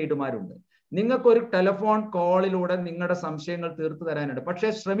കരിയർ ഗൈഡുമാരുണ്ട്. നിങ്ങൾക്കൊരു ടെലിഫോൺ കോളിലൂടെ നിങ്ങളുടെ സംശയങ്ങൾ തീർത്തു തരാനുണ്ട്. പക്ഷേ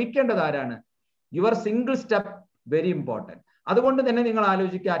ശ്രമിക്കേണ്ടത് ആരാണ്? Your single step very important. അതുകൊണ്ട് തന്നെ നിങ്ങൾ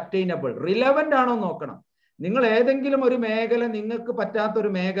ആലോചിക്കുക, അറ്റൈനബിൾ, റിലവന്റ് ആണോ നോക്കണം. നിങ്ങൾ ഏതെങ്കിലും ഒരു മേഖല, നിങ്ങൾക്ക് പറ്റാത്തൊരു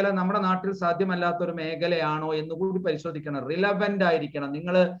മേഖല, നമ്മുടെ നാട്ടിൽ സാധ്യമല്ലാത്തൊരു മേഖലയാണോ എന്ന് കൂടി പരിശോധിക്കണം. റിലവന്റ് ആയിരിക്കണം.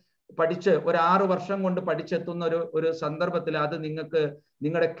 നിങ്ങൾ പഠിച്ച് ഒരു 6 വർഷം കൊണ്ട് പഠിച്ചെത്തുന്ന ഒരു സന്ദർഭത്തിൽ അത് നിങ്ങൾക്ക്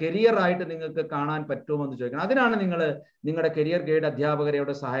നിങ്ങളുടെ കരിയർ ആയിട്ട് നിങ്ങൾക്ക് കാണാൻ പറ്റുമോ എന്ന് ചോദിക്കണം. അതിനാണ് നിങ്ങൾ നിങ്ങളുടെ കരിയർ ഗൈഡ്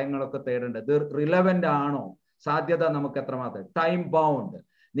അധ്യാപകരുടെ സഹായങ്ങളൊക്കെ തേടേണ്ടത്. റിലവന്റ് ആണോ, സാധ്യത നമുക്ക് എത്രമാത്രം, ടൈം ബൗണ്ട്.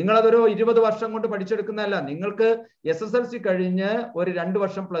 നിങ്ങളതൊരു 20 വർഷം കൊണ്ട് പഠിച്ചെടുക്കുന്നതല്ല. നിങ്ങൾക്ക് SSLC കഴിഞ്ഞ് ഒരു 2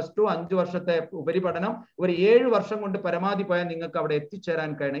 വർഷം +2, 5 വർഷത്തെ ഉപരിപഠനം, ഒരു 7 വർഷം കൊണ്ട് പരമാവധി പോയാൽ നിങ്ങൾക്ക് അവിടെ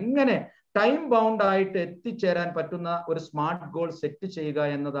എത്തിച്ചേരാൻ കഴിയണം. ഇങ്ങനെ ടൈം ബൗണ്ട് ആയിട്ട് എത്തിച്ചേരാൻ പറ്റുന്ന ഒരു സ്മാർട്ട് ഗോൾ സെറ്റ് ചെയ്യുക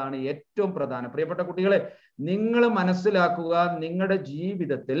എന്നതാണ് ഏറ്റവും പ്രധാനം. പ്രിയപ്പെട്ട കുട്ടികളെ, നിങ്ങൾ മനസ്സിലാക്കുക, നിങ്ങളുടെ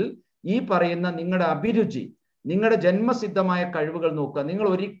ജീവിതത്തിൽ ഈ പറയുന്ന നിങ്ങളുടെ അഭിരുചി, നിങ്ങളുടെ ജന്മസിദ്ധമായ കഴിവുകൾ നോക്കുക. നിങ്ങൾ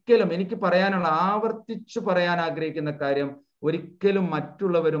ഒരിക്കലും, എനിക്ക് പറയാനുള്ള, ആവർത്തിച്ചു പറയാൻ ആഗ്രഹിക്കുന്ന കാര്യം, ഒരിക്കലും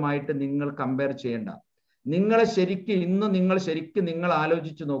മറ്റുള്ളവരുമായിട്ട് നിങ്ങൾ കമ്പയർ ചെയ്യേണ്ട. നിങ്ങളെ ശരിക്കും നിങ്ങൾ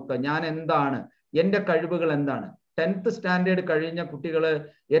ആലോചിച്ച് നോക്കുക, ഞാൻ എന്താണ്, എൻ്റെ കഴിവുകൾ എന്താണ്. 10th സ്റ്റാൻഡേർഡ് കഴിഞ്ഞ കുട്ടികൾ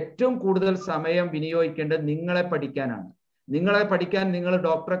ഏറ്റവും കൂടുതൽ സമയം വിനിയോഗിക്കേണ്ടത് നിങ്ങളെ പഠിക്കാനാണ്. നിങ്ങളെ പഠിക്കാൻ നിങ്ങൾ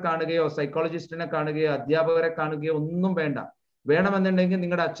ഡോക്ടറെ കാണുകയോ സൈക്കോളജിസ്റ്റിനെ കാണുകയോ അധ്യാപകരെ കാണുകയോ ഒന്നും വേണ്ട. വേണമെന്നുണ്ടെങ്കിൽ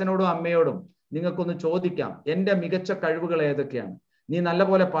നിങ്ങളുടെ അച്ഛനോടും അമ്മയോടും നിങ്ങൾക്കൊന്ന് ചോദിക്കാം, എൻ്റെ മികച്ച കഴിവുകൾ ഏതൊക്കെയാണ്? നീ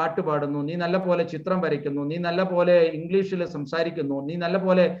നല്ലപോലെ പാട്ട് പാടുന്നു, നീ നല്ലപോലെ ചിത്രം വരയ്ക്കുന്നു, നീ നല്ലപോലെ ഇംഗ്ലീഷിൽ സംസാരിക്കുന്നു, നീ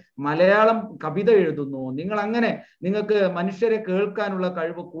നല്ലപോലെ മലയാളം കവിത എഴുതുന്നു, നിങ്ങൾക്ക് മനുഷ്യരെ കേൾക്കാനുള്ള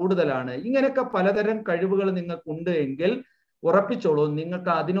കഴിവ് കൂടുതലാണ്. ഇങ്ങനെയൊക്കെ പലതരം കഴിവുകൾ നിങ്ങൾക്കുണ്ട് എങ്കിൽ ഉറപ്പിച്ചോളൂ,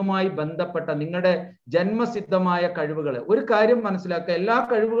 നിങ്ങൾക്ക് അതിനുമായി ബന്ധപ്പെട്ട നിങ്ങളുടെ ജന്മസിദ്ധമായ കഴിവുകൾ. ഒരു കാര്യം മനസ്സിലാക്കുക, എല്ലാ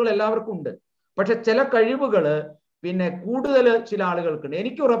കഴിവുകളും എല്ലാവർക്കും ഉണ്ട്. പക്ഷെ ചില കഴിവുകൾ പിന്നെ കൂടുതൽ ചില ആളുകൾക്കുണ്ട്.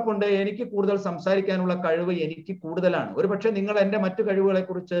 എനിക്ക് ഉറപ്പുണ്ട്, എനിക്ക് കൂടുതൽ സംസാരിക്കാനുള്ള കഴിവ് എനിക്ക് കൂടുതലാണ്. ഒരു പക്ഷെ നിങ്ങൾ എൻ്റെ മറ്റു കഴിവുകളെ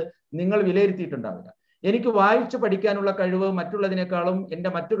കുറിച്ച് നിങ്ങൾ വിലയിരുത്തിയിട്ടുണ്ടാവില്ല. എനിക്ക് വായിച്ചു പഠിക്കാനുള്ള കഴിവ് മറ്റുള്ളതിനേക്കാളും,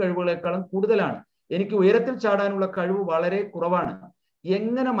 എൻ്റെ മറ്റു കഴിവുകളെക്കാളും കൂടുതലാണ്. എനിക്ക് ഉയരത്തിൽ ചാടാനുള്ള കഴിവ് വളരെ കുറവാണ്.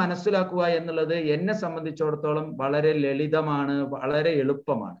 എങ്ങനെ മനസ്സിലാക്കുക എന്നുള്ളത് എന്നെ സംബന്ധിച്ചിടത്തോളം വളരെ ലളിതമാണ്, വളരെ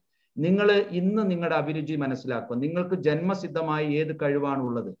എളുപ്പമാണ്. നിങ്ങൾ ഇന്ന് നിങ്ങളുടെ അഭിരുചി മനസ്സിലാക്കുക. നിങ്ങൾക്ക് ജന്മസിദ്ധമായി ഏത്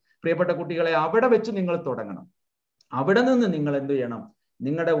കഴിവാണുള്ളത്, പ്രിയപ്പെട്ട കുട്ടികളെ, അവിടെ വെച്ച് നിങ്ങൾ തുടങ്ങണം. അവിടെ നിന്ന് നിങ്ങൾ എന്ത് ചെയ്യണം?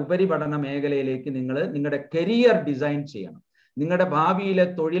 നിങ്ങളുടെ ഉപരിപഠന മേഖലയിലേക്ക് നിങ്ങളുടെ കരിയർ ഡിസൈൻ ചെയ്യണം. നിങ്ങളുടെ ഭാവിയിലെ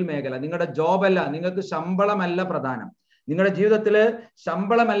തൊഴിൽ മേഖല, നിങ്ങളുടെ ജോബല്ല, നിങ്ങൾക്ക് ശമ്പളമല്ല പ്രധാനം. നിങ്ങളുടെ ജീവിതത്തില്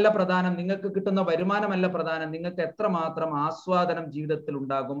ശമ്പളമല്ല പ്രധാനം, നിങ്ങൾക്ക് കിട്ടുന്ന വരുമാനമല്ല പ്രധാനം. നിങ്ങൾക്ക് എത്രമാത്രം ആസ്വാദനം ജീവിതത്തിൽ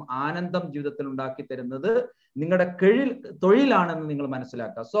ഉണ്ടാകും, ആനന്ദം ജീവിതത്തിൽ ഉണ്ടാക്കി തരുന്നത് നിങ്ങളുടെ തൊഴിലാണെന്ന് നിങ്ങൾ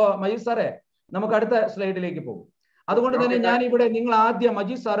മനസ്സിലാക്കുക. സോ മജീദ് സാറേ, നമുക്ക് അടുത്ത സ്ലൈഡിലേക്ക് പോകും. അതുകൊണ്ട് തന്നെ ഞാൻ ഇവിടെ ആദ്യം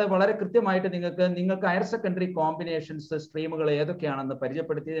മജീദ് സാറ് വളരെ കൃത്യമായിട്ട് നിങ്ങൾക്ക് ഹയർ സെക്കൻഡറി കോമ്പിനേഷൻസ് സ്ട്രീമുകൾ ഏതൊക്കെയാണെന്ന്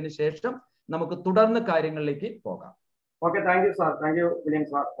പരിചയപ്പെടുത്തിയതിനു ശേഷം നമുക്ക് തുടർന്ന് കാര്യങ്ങളിലേക്ക് പോകാം. Okay, thank you sir, thank you William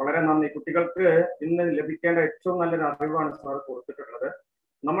sir, വളരെ നന്ദി. കുട്ടികൾക്ക് ഇന്ന് ലഭിക്കേണ്ട ഏറ്റവും നല്ലൊരു അറിവാണ് സാർ കൊടുത്തിട്ടുള്ളത്.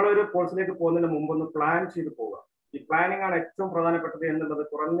 നമ്മളൊരു കോഴ്സിലേക്ക് പോകുന്നതിന് മുമ്പൊന്ന് പ്ലാൻ ചെയ്ത് പോവുക. ഈ പ്ലാനിംഗ് ആണ് ഏറ്റവും പ്രധാനപ്പെട്ടത് എന്നുള്ളത്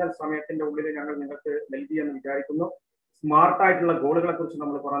കുറഞ്ഞ സമയത്തിന്റെ ഉള്ളിൽ ഞങ്ങൾ നിങ്ങൾക്ക് നൽകിയെന്ന് വിചാരിക്കുന്നു. സ്മാർട്ടായിട്ടുള്ള ഗോളുകളെ കുറിച്ച്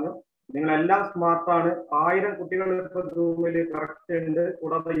നമ്മൾ പറഞ്ഞു. നിങ്ങളെല്ലാം സ്മാർട്ടാണ്. 1000 കുട്ടികൾ ഇപ്പോൾ സൂമിൽ കറക്റ്റ് ഉണ്ട്,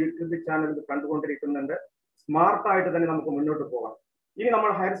 കൂടാതെ യൂട്യൂബ് ചാനൽ കണ്ടുകൊണ്ടിരിക്കുന്നുണ്ട്. സ്മാർട്ടായിട്ട് തന്നെ നമുക്ക് മുന്നോട്ട് പോകാം. ഇനി നമ്മൾ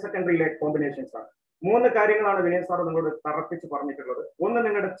ഹയർ സെക്കൻഡറിയിലെ കോമ്പിനേഷൻസ് ആണ്. 3 കാര്യങ്ങളാണ് വിനയ് സാർ നിങ്ങളോട് തറപ്പിച്ച് പറഞ്ഞിട്ടുള്ളത്. ഒന്ന്,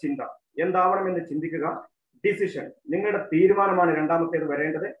 നിങ്ങളുടെ ചിന്ത എന്താവണമെന്ന് ചിന്തിക്കുക. ഡിസിഷൻ, നിങ്ങളുടെ തീരുമാനമാണ് രണ്ടാമത്തേത്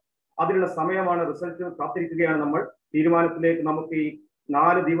വരേണ്ടത്. അതിനുള്ള സമയമാണ്, റിസൾട്ട് കാത്തിരിക്കുകയാണ് നമ്മൾ. തീരുമാനത്തിലേക്ക് നമുക്ക് ഈ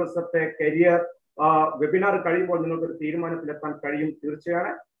 4 ദിവസത്തെ കരിയർ വെബിനാർ കഴിയുമ്പോൾ നിങ്ങൾക്കൊരു തീരുമാനത്തിലെത്താൻ കഴിയും,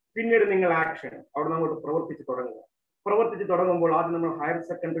 തീർച്ചയാണ്. പിന്നീട് നിങ്ങൾ ആക്ഷൻ, അവിടെ നമ്മോട് പ്രവർത്തിച്ച് തുടങ്ങുമ്പോൾ ആദ്യം നമ്മൾ ഹയർ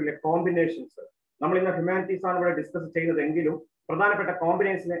സെക്കൻഡറിയിലെ കോമ്പിനേഷൻസ്, നമ്മൾ ഇന്ന് ഹ്യൂമാനിറ്റീസ് ആണ് ഇവിടെ ഡിസ്കസ് ചെയ്യുന്നതെങ്കിലും പ്രധാനപ്പെട്ട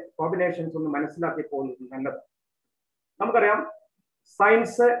കോമ്പിനേഷൻസ് ഒന്ന് മനസ്സിലാക്കി പോകുന്നത് നല്ലത്. നമുക്കറിയാം,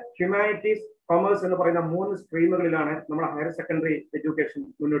 സയൻസ്, ഹ്യൂമാനിറ്റീസ്, കൊമേഴ്സ് എന്ന് പറയുന്ന 3 സ്ട്രീമുകളിലാണ് നമ്മൾ ഹയർ സെക്കൻഡറി എഡ്യൂക്കേഷൻ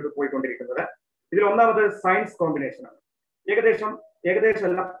മുന്നോട്ട് പോയിക്കൊണ്ടിരിക്കുന്നത്. ഇതിൽ ഒന്നാമത് സയൻസ് കോമ്പിനേഷൻ ആണ്. ഏകദേശം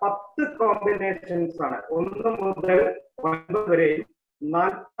 10 കോമ്പിനേഷൻസ് ആണ്. 1 മുതൽ 9 വരെയും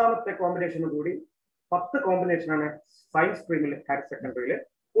 4ാമത്തെ കോമ്പിനേഷനും കൂടി 10 കോമ്പിനേഷനാണ് സയൻസ് സ്ട്രീമിൽ ഹയർ സെക്കൻഡറിയിൽ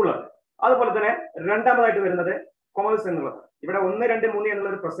ഉള്ളത്. അതുപോലെ തന്നെ രണ്ടാമതായിട്ട് വരുന്നത് കൊമേഴ്സ് എന്നുള്ളത്. ഇവിടെ 1, 2, 3 എന്നുള്ള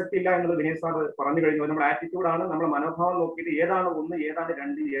ഒരു പ്രസക്തി ഇല്ല എന്നുള്ളത് വിനയ് സാർ പറഞ്ഞു കഴിഞ്ഞു. നമ്മുടെ ആറ്റിറ്റ്യൂഡാണ്, നമ്മുടെ മനോഭാവം നോക്കിയിട്ട് ഏതാണ് 1, ഏതാണ്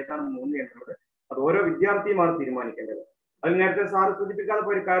 2, ഏതാണ് 3 എന്നുള്ളത് അത് ഓരോ വിദ്യാർത്ഥിയുമാണ് തീരുമാനിക്കേണ്ടത്. അതിൽ നേരത്തെ സാർ സൂചിപ്പിക്കാതെ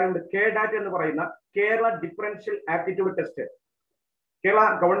പോയൊരു കാര്യമുണ്ട്. KDAT എന്ന് പറയുന്ന Kerala differential aptitude test, Kerala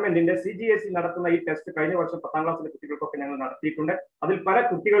ഗവൺമെന്റിന്റെ CGSE നടത്തുന്ന ഈ ടെസ്റ്റ് കഴിഞ്ഞ വർഷം 10ാം ക്ലാസ്സിലെ കുട്ടികൾക്കൊക്കെ ഞങ്ങൾ നടത്തിയിട്ടുണ്ട്. അതിൽ പല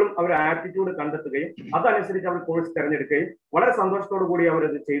കുട്ടികളും അവർ ആപ്റ്റിറ്റ്യൂഡ് കണ്ടെത്തുകയും അതനുസരിച്ച് അവർ കോഴ്സ് തിരഞ്ഞെടുക്കുകയും വളരെ സന്തോഷത്തോടു കൂടി അവർ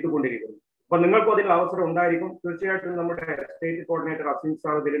ഇത് ചെയ്തുകൊണ്ടിരിക്കുന്നു. അപ്പൊ നിങ്ങൾക്കും അതിനുള്ള അവസരം ഉണ്ടായിരിക്കും. തീർച്ചയായിട്ടും നമ്മുടെ സ്റ്റേറ്റ് കോർഡിനേറ്റർ അസീം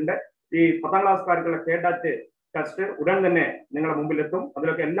സാർ ഇതിലുണ്ട്. ഈ 10ാം ക്ലാസ്സുകാർക്കുള്ള KDAT ടെസ്റ്റ് ഉടൻ തന്നെ നിങ്ങളുടെ മുമ്പിലെത്തും.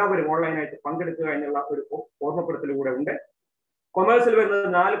 അതിലൊക്കെ എല്ലാവരും ഓൺലൈനായിട്ട് പങ്കെടുക്കുക എന്നുള്ള ഒരു ഓർമ്മപ്പെടുത്തലുകൂടെ ഉണ്ട്. കൊമേഴ്സിൽ വരുന്നത്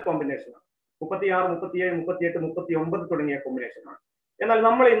 4 കോമ്പിനേഷനാണ്. 36, 37, 38, 39 തുടങ്ങിയ കോമ്പിനേഷനാണ്. എന്നാൽ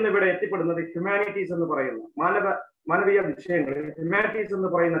നമ്മൾ ഇന്ന് ഇവിടെ എത്തിപ്പെടുന്നത് ഹ്യൂമാനിറ്റീസ് എന്ന് പറയുന്ന മാനവീയ വിഷയങ്ങളിൽ ഹ്യൂമാനിറ്റീസ് എന്ന്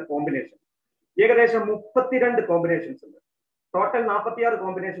പറയുന്ന കോമ്പിനേഷൻ. ഏകദേശം 32 കോമ്പിനേഷൻസ് ഉണ്ട്. ടോട്ടൽ 46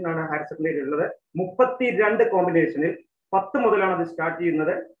 കോമ്പിനേഷൻ ആണ് ഹയർ സെക്കൻഡറിയിൽ ഉള്ളത്. 32 കോമ്പിനേഷനിൽ 10 മുതലാണ് അത് സ്റ്റാർട്ട്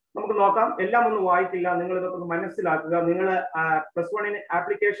ചെയ്യുന്നത്. നമുക്ക് നോക്കാം, എല്ലാം ഒന്നും വായിക്കില്ല, നിങ്ങൾ ഇതൊക്കെ ഒന്ന് മനസ്സിലാക്കുക. നിങ്ങൾ +1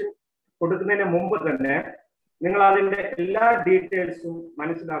 ആപ്ലിക്കേഷൻ കൊടുക്കുന്നതിന് മുമ്പ് തന്നെ നിങ്ങൾ അതിന്റെ എല്ലാ ഡീറ്റെയിൽസും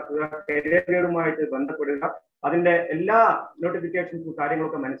മനസ്സിലാക്കുക, കരിയർ ഗൈഡുമായിട്ട് ബന്ധപ്പെടുക, അതിന്റെ എല്ലാ നോട്ടിഫിക്കേഷൻസും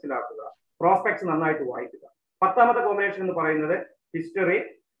കാര്യങ്ങളൊക്കെ മനസ്സിലാക്കുക, പ്രോസ്പെക്ട്സ് നന്നായിട്ട് വായിക്കുക. 10ാമത്തെ കോമ്പിനേഷൻ എന്ന് പറയുന്നത് history,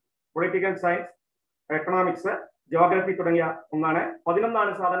 political science, economics, geography തുടങ്ങിയ ഒന്നാണ്.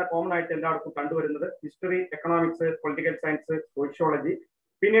 11 സാധാരണ കോമൺ ആയിട്ട് എല്ലാവർക്കും കണ്ടുവരുന്നത്. History, economics, political science, sociology,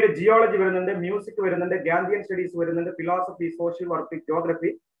 പിന്നീട് ജിയോളജി വരുന്നുണ്ട്, മ്യൂസിക് വരുന്നുണ്ട്, ഗാന്ധിയൻ സ്റ്റഡീസ് വരുന്നുണ്ട്, ഫിലോസഫി, സോഷ്യൽ വർക്ക്,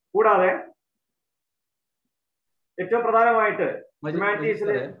 ജോഗ്രഫി. കൂടാതെ ഏറ്റവും പ്രധാനമായിട്ട് ഹ്യൂമാനിറ്റീസിൽ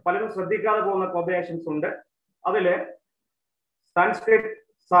പലരും ശ്രദ്ധിക്കാതെ പോകുന്ന കോമ്പിനേഷൻസ് ഉണ്ട്. അതില് സാൻസ്ക്രിറ്റ്,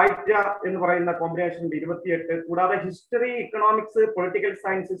 സാഹിത്യ എന്ന് പറയുന്ന കോമ്പിനേഷൻ 28. കൂടാതെ history, economics, political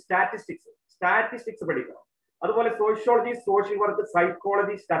science, statistics പഠിക്കണം. അതുപോലെ sociology, social work,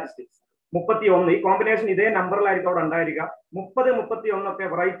 psychology, statistics 31. ഈ കോമ്പിനേഷൻ ഇതേ നമ്പറിലായിരിക്കും അവിടെ ഉണ്ടായിരിക്കുക. 30, 31 ഒക്കെ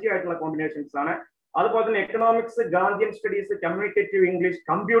വെറൈറ്റി ആയിട്ടുള്ള കോമ്പിനേഷൻസ് ആണ്. അതുപോലെ തന്നെ economics, Gandhian studies, communicative English,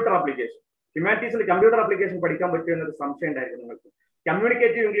 computer application. ഹ്യൂമാനിറ്റീസിൽ computer application പഠിക്കാൻ പറ്റും എന്നൊരു സംശയം ഉണ്ടായിരിക്കും നിങ്ങൾക്ക്.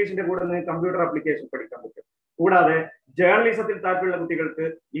 കമ്മ്യൂണിക്കേറ്റീവ് ഇംഗ്ലീഷിന്റെ കൂടെ നിങ്ങൾക്ക് കമ്പ്യൂട്ടർ ആപ്ലിക്കേഷൻ പഠിക്കാൻ പറ്റും. കൂടാതെ ജേർണലിസത്തിൽ താല്പര്യമുള്ള കുട്ടികൾക്ക്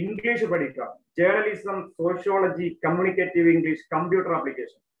ഇംഗ്ലീഷ് പഠിക്കാം. Journalism, sociology, communicative English, computer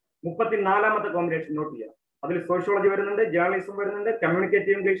application. 34ാമത്തെ combination not ചെയ്യാം. അതിൽ സോഷ്യോളജി വരുന്നുണ്ട്, ജേർണലിസം വരുന്നുണ്ട്,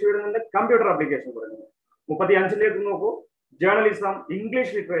 കമ്മ്യൂണിക്കേറ്റീവ് ഇംഗ്ലീഷ് വരുന്നുണ്ട്, കമ്പ്യൂട്ടർ ആപ്ലിക്കേഷൻ വരുന്നുണ്ട്. 35ലേക്ക് നോക്കൂ. Journalism,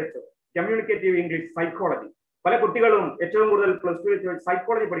 English literature, communicative English, psychology. പല കുട്ടികളും ഏറ്റവും കൂടുതൽ +2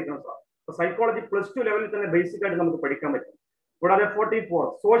 സൈക്കോളജി പഠിക്കണം സാർ. അപ്പൊ സൈക്കോളജി +2 ലെവലിൽ തന്നെ ബേസിക് ആയിട്ട് നമുക്ക് പഠിക്കാൻ പറ്റും. കൂടാതെ 44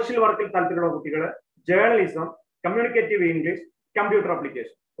 സോഷ്യൽ വർക്കിൽ താല്പര്യമുള്ള കുട്ടികൾ journalism, communicative English, computer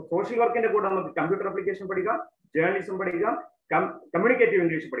application. Social വർക്കിന്റെ കൂടെ നമുക്ക് കമ്പ്യൂട്ടർ ആപ്ലിക്കേഷൻ പഠിക്കാം, ജേർണലിസം പഠിക്കാം, കമ്മ്യൂണിക്കേറ്റീവ്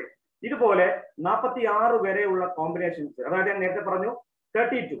ഇംഗ്ലീഷ് പഠിക്കാം. ഇതുപോലെ 46 വരെയുള്ള കോമ്പിനേഷൻസ്, അതായത് ഞാൻ നേരത്തെ പറഞ്ഞു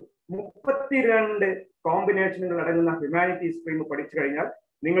 32 കോമ്പിനേഷനുകൾ അടങ്ങുന്ന ഹ്യൂമാനിറ്റീസ് സ്ട്രീം പഠിച്ചു കഴിഞ്ഞാൽ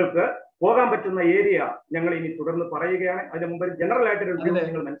നിങ്ങൾക്ക് പോകാൻ പറ്റുന്ന ഏരിയ ഞങ്ങൾ ഇനി തുടർന്ന് പറയുകയാണ്. അതിന് മുമ്പ് ജനറൽ ആയിട്ടൊരു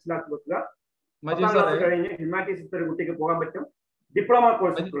നിങ്ങൾ മനസ്സിലാക്കി വെക്കുക. കഴിഞ്ഞ് ഹ്യൂമാനിറ്റീസ് ഒരു കുട്ടിക്ക് പോകാൻ പറ്റും. ഡിപ്ലോമ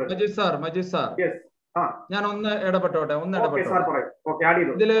കോഴ്സ് ഞാൻ ഒന്ന് ഇടപെട്ടോട്ടെ.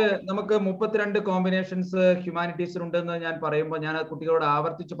 ഇതില് നമുക്ക് 32 കോമ്പിനേഷൻസ് ഹ്യൂമാനിറ്റീസിലുണ്ടെന്ന് ഞാൻ പറയുമ്പോൾ ഞാൻ കുട്ടികളോട്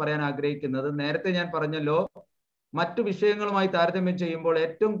ആവർത്തിച്ച് പറയാൻ ആഗ്രഹിക്കുന്നത്, നേരത്തെ ഞാൻ പറഞ്ഞല്ലോ, മറ്റു വിഷയങ്ങളുമായി താരതമ്യം ചെയ്യുമ്പോൾ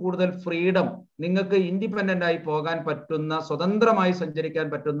ഏറ്റവും കൂടുതൽ ഫ്രീഡം നിങ്ങൾക്ക് ഇൻഡിപെൻഡന്റ് ആയി പോകാൻ പറ്റുന്ന, സ്വതന്ത്രമായി സഞ്ചരിക്കാൻ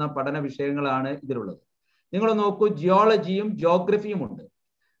പറ്റുന്ന പഠന വിഷയങ്ങളാണ് ഇതിലുള്ളത്. നിങ്ങൾ നോക്കൂ, ജിയോളജിയും ജോഗ്രഫിയും ഉണ്ട്.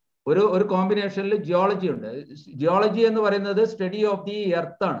 ഒരു കോമ്പിനേഷനിൽ ജിയോളജി ഉണ്ട്. ജിയോളജി എന്ന് പറയുന്നത് സ്റ്റഡി ഓഫ് ദി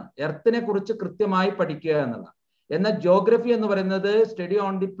എർത്ത് ആണ്, എർത്തിനെ കുറിച്ച് കൃത്യമായി പഠിക്കുക എന്നുള്ള. എന്നാൽ ജോഗ്രഫി എന്ന് പറയുന്നത് study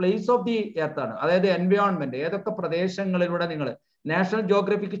on the place of the earth ആണ്, അതായത് എൻവയോൺമെന്റ്, ഏതൊക്കെ പ്രദേശങ്ങളിലൂടെ നിങ്ങൾ നാഷണൽ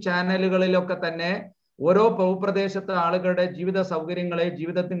ജോഗ്രഫിക് ചാനലുകളിലൊക്കെ തന്നെ ഓരോ ഭൂപ്രദേശത്തെ ആളുകളുടെ ജീവിത സൗകര്യങ്ങളെ,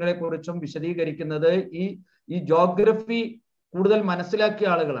 ജീവിതത്തിനെ കുറിച്ചും വിശദീകരിക്കുന്നത് ഈ ജോഗ്രഫി കൂടുതൽ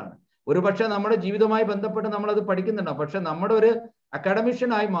മനസ്സിലാക്കിയ ആളുകളാണ്. ഒരുപക്ഷെ നമ്മുടെ ജീവിതവുമായി ബന്ധപ്പെട്ട് നമ്മളത് പഠിക്കുന്നുണ്ടാവും, പക്ഷെ നമ്മുടെ ഒരു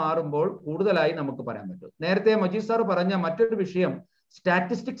അക്കാഡമിഷ്യനായി മാറുമ്പോൾ കൂടുതലായി നമുക്ക് പറയാൻ പറ്റും. നേരത്തെ മജീദ് സാർ പറഞ്ഞ മറ്റൊരു വിഷയം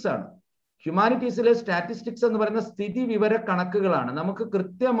സ്റ്റാറ്റിസ്റ്റിക്സ് ആണ്. ഹ്യൂമാനിറ്റീസിലെ സ്റ്റാറ്റിസ്റ്റിക്സ് എന്ന് പറയുന്ന സ്ഥിതി വിവര കണക്കുകളാണ്. നമുക്ക്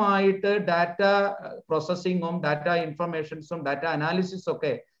കൃത്യമായിട്ട് ഡാറ്റ പ്രോസസ്സിങ്ങും ഡാറ്റ ഇൻഫർമേഷൻസും ഡാറ്റ അനാലിസിസും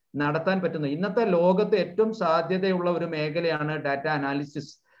ഒക്കെ നടത്താൻ പറ്റുന്നു. ഇന്നത്തെ ലോകത്ത് ഏറ്റവും സാധ്യതയുള്ള ഒരു മേഖലയാണ് data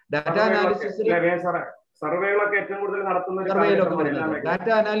analysis. Data അനാലിസിസിൽ data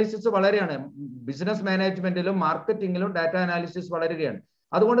analysis വളരെയാണ്. Business മാനേജ്മെന്റിലും മാർക്കറ്റിംഗിലും data analysis വളരുകയാണ്.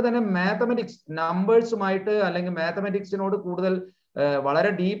 അതുകൊണ്ട് തന്നെ മാത്തമെറ്റിക്സ്, നമ്പേഴ്സുമായിട്ട് അല്ലെങ്കിൽ മാത്തമെറ്റിക്സിനോട് കൂടുതൽ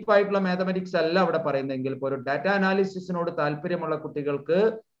വളരെ ഡീപ്പായിട്ടുള്ള മാത്തമെറ്റിക്സ് അല്ല അവിടെ പറയുന്നതെങ്കിൽ ഇപ്പോൾ ഒരു ഡാറ്റ അനാലിസിസിനോട് താല്പര്യമുള്ള കുട്ടികൾക്ക്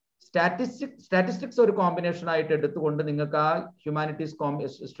സ്റ്റാറ്റിസ്റ്റിക്സ് ഒരു കോമ്പിനേഷൻ ആയിട്ട് എടുത്തുകൊണ്ട് നിങ്ങൾക്ക് ആ ഹ്യൂമാനിറ്റീസ്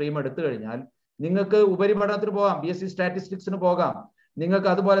സ്ട്രീം എടുത്തു കഴിഞ്ഞാൽ നിങ്ങൾക്ക് ഉപരിപഠനത്തിന് പോകാം, BSc സ്റ്റാറ്റിസ്റ്റിക്സിന് പോകാം. നിങ്ങൾക്ക്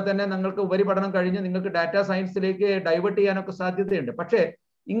അതുപോലെ തന്നെ നിങ്ങൾക്ക് ഉപരിപഠനം കഴിഞ്ഞ് നിങ്ങൾക്ക് ഡാറ്റ സയൻസിലേക്ക് ഡൈവേർട്ട് ചെയ്യാനൊക്കെ സാധ്യതയുണ്ട്. പക്ഷേ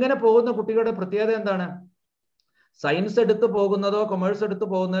ഇങ്ങനെ പോകുന്ന കുട്ടികളുടെ പ്രത്യേകത എന്താണ്? സയൻസ് എടുത്തു പോകുന്നതോ കൊമേഴ്സ് എടുത്തു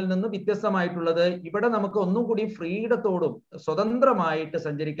പോകുന്നതിൽ നിന്ന് വ്യത്യസ്തമായിട്ടുള്ളത്, ഇവിടെ നമുക്ക് ഒന്നും കൂടി ഫ്രീഡത്തോടും സ്വതന്ത്രമായിട്ട്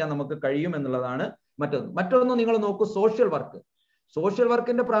സഞ്ചരിക്കാൻ നമുക്ക് കഴിയും എന്നുള്ളതാണ് മറ്റൊന്ന്. നിങ്ങൾ നോക്കൂ, സോഷ്യൽ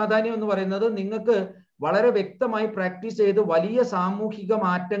വർക്കിന്റെ പ്രാധാന്യം എന്ന് പറയുന്നത് നിങ്ങൾക്ക് വളരെ വ്യക്തമായി പ്രാക്ടീസ് ചെയ്ത് വലിയ സാമൂഹിക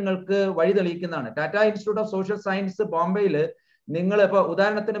മാറ്റങ്ങൾക്ക് വഴി തെളിയിക്കുന്നതാണ്. Tata institute of social science ബോംബെയിൽ നിങ്ങൾ ഇപ്പോൾ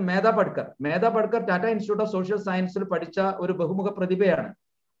ഉദാഹരണത്തിന് മേധാ Patkar Tata institute of social സയൻസിൽ പഠിച്ച ഒരു ബഹുമുഖ പ്രതിഭയാണ്.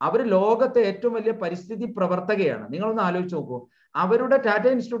 അവർ ലോകത്തെ ഏറ്റവും വലിയ പരിസ്ഥിതി പ്രവർത്തകയാണ്. നിങ്ങളൊന്ന് ആലോചിച്ച് നോക്കൂ, അവരുടെ ടാറ്റ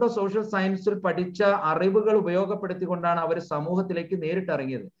ഇൻസ്റ്റിറ്റ്യൂട്ട് ഓഫ് സോഷ്യൽ സയൻസിൽ പഠിച്ച അറിവുകൾ ഉപയോഗപ്പെടുത്തിക്കൊണ്ടാണ് അവർ സമൂഹത്തിലേക്ക്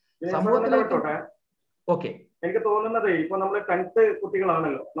നേരിട്ടിറങ്ങിയത്. ഓക്കെ, എനിക്ക് തോന്നുന്നത് ഇപ്പൊ നമ്മൾ 10th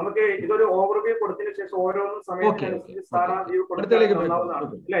കുട്ടികളാണല്ലോ, നമുക്ക് ഇതൊരു ഓവർവ്യൂ കൊടുത്തതിന് ശേഷം ഓരോന്നും സമയത്ത്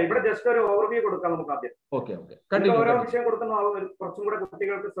ഇവിടെ ജസ്റ്റ് ഒരു ഓവർവ്യൂ കൊടുക്കാം നമുക്ക് ആദ്യം. ഓരോ വിഷയം കൊടുക്കുന്ന കുറച്ചും കൂടെ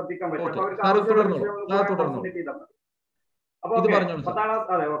കുട്ടികൾക്ക് ശ്രദ്ധിക്കാൻ പറ്റും. അപ്പൊ 10ാം ക്ലാസ്,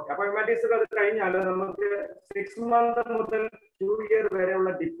 അതെ, ഓക്കെ. അപ്പൊ ഹ്യൂമാനിറ്റീസ് അത് കഴിഞ്ഞാൽ നമുക്ക് 6 month മുതൽ 2 year വരെയുള്ള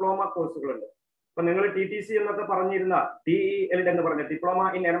ഡിപ്ലോമ കോഴ്സുകളുണ്ട്. ഇപ്പൊ നിങ്ങൾ TTC എന്നൊക്കെ പറഞ്ഞിരുന്ന DEL എന്ന് പറഞ്ഞ diploma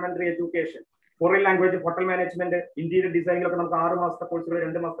in elementary education, foreign language, hotel management, interior ഡിസൈനിലൊക്കെ നമുക്ക് 6 മാസത്തെ കോഴ്സുകൾ,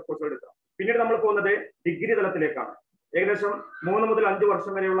 2 മാസത്തെ കോഴ്സുകൾ എടുക്കാം. പിന്നീട് നമ്മൾ പോകുന്നത് ഡിഗ്രി തലത്തിലേക്കാണ്. ഏകദേശം 3 മുതൽ 5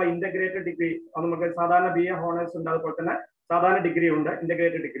 വർഷം വരെയുള്ള ഇന്റഗ്രേറ്റഡ് ഡിഗ്രി. അത് നമുക്ക് സാധാരണ BA ഹോണേഴ്സ് ഉണ്ട്, അതുപോലെ തന്നെ സാധാരണ ഡിഗ്രി ഉണ്ട്,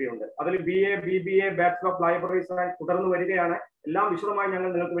 ഇന്റഗ്രേറ്റഡ് ഡിഗ്രി ഉണ്ട്. അതിൽ BA, BBA, bachelor of library science തുടർന്ന് വരികയാണ്. എല്ലാം വിശദമായി ഞങ്ങൾ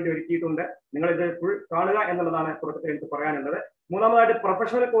നിങ്ങൾക്ക് വേണ്ടി ഒരുക്കിയിട്ടുണ്ട്. നിങ്ങൾ ഇത് ഫുൾ കാണുക എന്നുള്ളതാണ് തുടക്കത്തിൽ എനിക്ക് പറയാനുള്ളത്. മൂന്നാമതായിട്ട്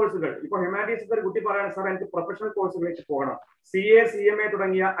പ്രൊഫഷണൽ കോഴ്സുകൾ. ഇപ്പൊ ഹ്യൂമാനിറ്റീസ് ഒരു കുട്ടി പറയാണ്, സാർ എനിക്ക് പ്രൊഫഷണൽ കോഴ്സുകളിലേക്ക് പോകണം. CA, CMA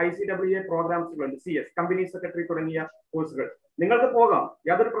തുടങ്ങിയ ICWA പ്രോഗ്രാംസുകളുണ്ട്. CS, കമ്പനി സെക്രട്ടറി തുടങ്ങിയ കോഴ്സുകൾ നിങ്ങൾക്ക് പോകാം,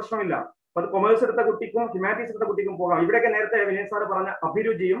 യാതൊരു പ്രശ്നമില്ല. അത് കൊമേഴ്സ് എടുത്ത കുട്ടിക്കും ഹ്യൂമാനിറ്റീസ് എടുത്ത കുട്ടിക്കും പോകാം. ഇവിടെയൊക്കെ നേരത്തെ വിനയ് സാർ പറഞ്ഞ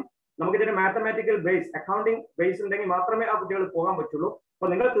അഭിരുചിയും നമുക്കിതിന്റെ മാത്തമാറ്റിക്കൽ ബേസ്, അക്കൗണ്ടിംഗ് ബേസ് ഉണ്ടെങ്കിൽ മാത്രമേ ആ കുട്ടികൾ പോകാൻ പറ്റുള്ളൂ. അപ്പൊ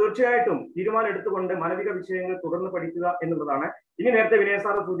നിങ്ങൾ തീർച്ചയായിട്ടും തീരുമാനം എടുത്തുകൊണ്ട് മാനവിക വിഷയങ്ങൾ തുടർന്ന് പഠിക്കുക എന്നുള്ളതാണ്. ഇനി നേരത്തെ വിനയ്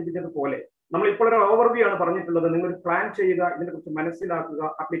സാർ സൂചിപ്പിച്ചതുപോലെ നമ്മൾ ഇപ്പോൾ ഒരു ഓവർവ്യൂ ആണ് പറഞ്ഞിട്ടുള്ളത്. നിങ്ങൾ പ്ലാൻ ചെയ്യുക, ഇതിനെ കുറിച്ച് മനസ്സിലാക്കുക,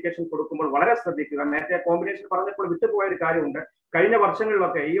 ആപ്ലിക്കേഷൻ കൊടുക്കുമ്പോൾ വളരെ ശ്രദ്ധിക്കുക. നേരത്തെ കോമ്പിനേഷൻ പറഞ്ഞപ്പോൾ വിട്ടുപോയ ഒരു കാര്യമുണ്ട്. കഴിഞ്ഞ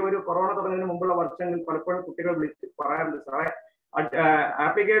വർഷങ്ങളിലൊക്കെ ഈ ഒരു കൊറോണ തുടങ്ങുന്നതിന് മുമ്പുള്ള വർഷങ്ങളിൽ പലപ്പോഴും കുട്ടികൾ വിളിച്ച് പറയാറുണ്ട്, സാറേ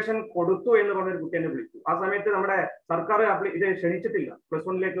ആപ്ലിക്കേഷൻ കൊടുത്തു എന്ന് പറഞ്ഞൊരു കുട്ടി എന്നെ വിളിച്ചു. ആ സമയത്ത് നമ്മുടെ സർക്കാർ ഇത് ക്ഷണിച്ചിട്ടില്ല,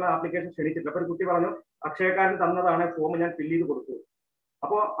 +1 ആപ്ലിക്കേഷൻ ക്ഷണിച്ചിട്ടില്ല. അപ്പൊ ഒരു കുട്ടി പറഞ്ഞു, അക്ഷയക്കാരൻ തന്നതാണ് ഫോം, ഞാൻ ഫില്ല് ചെയ്ത് കൊടുത്തു.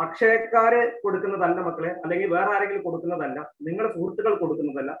 അപ്പോ അക്ഷയക്കാര് കൊടുക്കുന്നതല്ല മക്കളെ, അല്ലെങ്കിൽ വേറെ ആരെങ്കിലും കൊടുക്കുന്നതല്ല, നിങ്ങളുടെ സുഹൃത്തുക്കൾ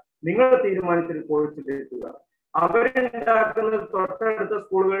കൊടുക്കുന്നതല്ല. നിങ്ങൾ തീരുമാനിച്ചൊരു കോഴ്സ് എടുക്കുക. അവരുണ്ടാക്കുന്ന തൊട്ടടുത്ത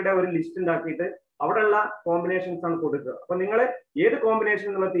സ്കൂളുകളുടെ ഒരു ലിസ്റ്റ് ഉണ്ടാക്കിയിട്ട് അവിടെയുള്ള കോമ്പിനേഷൻസ് ആണ് കൊടുക്കുക. അപ്പൊ നിങ്ങൾ ഏത് കോമ്പിനേഷൻ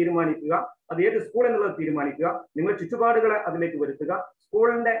എന്നുള്ളത് തീരുമാനിക്കുക, അത് ഏത് സ്കൂൾ എന്നുള്ളത് തീരുമാനിക്കുക, നിങ്ങൾ ചുറ്റുപാടുകളെ അതിലേക്ക് വരുത്തുക,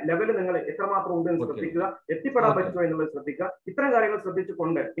 സ്കൂളിന്റെ ലെവൽ നിങ്ങൾ എത്രമാത്രം ഉണ്ട് എന്ന് ശ്രദ്ധിക്കുക, എത്തിപ്പെടാൻ പറ്റുമോ എന്നുള്ളത് ശ്രദ്ധിക്കുക. ഇത്തരം കാര്യങ്ങൾ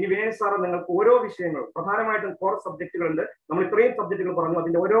ശ്രദ്ധിച്ചുകൊണ്ട് ഇനി വിനയ് സാർ നിങ്ങൾക്ക് ഓരോ വിഷയങ്ങളും, പ്രധാനമായിട്ടും കോർ സബ്ജക്റ്റുകളുണ്ട്. നമ്മൾ ഇത്രയും സബ്ജക്റ്റുകൾ പറഞ്ഞു,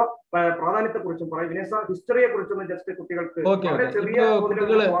 അതിന്റെ ഓരോ പ്രാധാന്യത്തെ കുറിച്ചും പറയും. വിനയ് സാർ ഹിസ്റ്ററിയെ കുറിച്ചൊന്നും ജസ്റ്റ് കുട്ടികൾക്ക് വളരെ ചെറിയ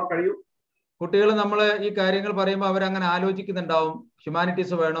പോകാൻ കഴിയും. കുട്ടികൾ നമ്മൾ ഈ കാര്യങ്ങൾ പറയുമ്പോൾ അവരങ്ങനെ ആലോചിക്കുന്നുണ്ടാവും,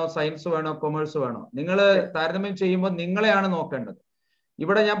 ഹ്യൂമാനിറ്റീസ് വേണോ, സയൻസ് വേണോ, കൊമേഴ്സ് വേണോ. നിങ്ങൾ താരതമ്യം ചെയ്യുമ്പോൾ നിങ്ങളെയാണ് നോക്കേണ്ടത്.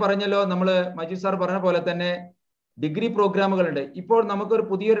 ഇവിടെ ഞാൻ പറഞ്ഞല്ലോ, നമ്മൾ മജീദ് സാർ പറഞ്ഞ പോലെ തന്നെ ഡിഗ്രി പ്രോഗ്രാമുകളുണ്ട്. ഇപ്പോൾ നമുക്കൊരു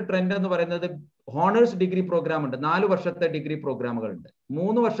പുതിയൊരു ട്രെൻഡ് എന്ന് പറയുന്നത് ഹോണേഴ്സ് ഡിഗ്രി പ്രോഗ്രാം ഉണ്ട്. 4 വർഷത്തെ ഡിഗ്രി പ്രോഗ്രാമുകളുണ്ട്.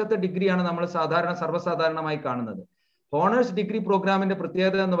 3 വർഷത്തെ ഡിഗ്രിയാണ് നമ്മൾ സർവ്വസാധാരണമായി കാണുന്നത്. ഹോണേഴ്സ് ഡിഗ്രി പ്രോഗ്രാമിന്റെ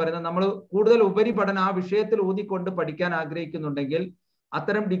പ്രത്യേകത എന്ന് പറയുന്നത്, നമ്മൾ കൂടുതൽ ഉപരിപഠനം ആ വിഷയത്തിൽ ഊന്നിക്കൊണ്ട് പഠിക്കാൻ ആഗ്രഹിക്കുന്നുണ്ടെങ്കിൽ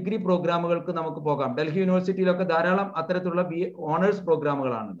അത്തരം ഡിഗ്രി പ്രോഗ്രാമുകൾക്ക് നമുക്ക് പോകാം. ഡൽഹി യൂണിവേഴ്സിറ്റിയിലൊക്കെ ധാരാളം അത്തരത്തിലുള്ള ഓണേഴ്സ്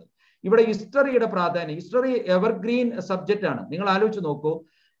പ്രോഗ്രാമുകളാണുള്ളത്. ഇവിടെ ഹിസ്റ്ററിയുടെ പ്രാധാന്യം, ഹിസ്റ്ററി എവർഗ്രീൻ സബ്ജക്റ്റ് ആണ്. നിങ്ങൾ ആലോചിച്ച് നോക്കൂ,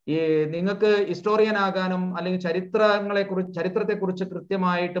 ഈ നിങ്ങൾക്ക് ഹിസ്റ്റോറിയൻ ആകാനും അല്ലെങ്കിൽ ചരിത്രത്തെക്കുറിച്ച്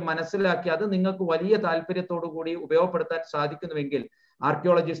കൃത്യമായിട്ട് മനസ്സിലാക്കി അത് നിങ്ങൾക്ക് വലിയ താല്പര്യത്തോടു കൂടി ഉപയോഗപ്പെടുത്താൻ സാധിക്കുന്നുവെങ്കിൽ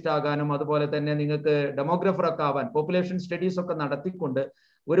ആർക്കിയോളജിസ്റ്റ് ആകാനും, അതുപോലെ തന്നെ നിങ്ങൾക്ക് ഡെമോഗ്രാഫർ ഒക്കെ ആവാൻ, പോപ്പുലേഷൻ സ്റ്റഡീസ് ഒക്കെ നടത്തിക്കൊണ്ട്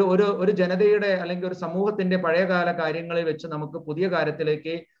ഒരു ജനതയുടെ അല്ലെങ്കിൽ ഒരു സമൂഹത്തിന്റെ പഴയകാല കാര്യങ്ങളിൽ വെച്ച് നമുക്ക് പുതിയ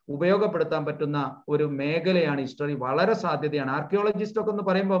കാര്യത്തിലേക്ക് ഉപയോഗപ്പെടുത്താൻ പറ്റുന്ന ഒരു മേഖലയാണ് ഹിസ്റ്ററി. വളരെ സാധ്യതയാണ്. ആർക്കിയോളജിസ്റ്റ് ഒക്കെ എന്ന്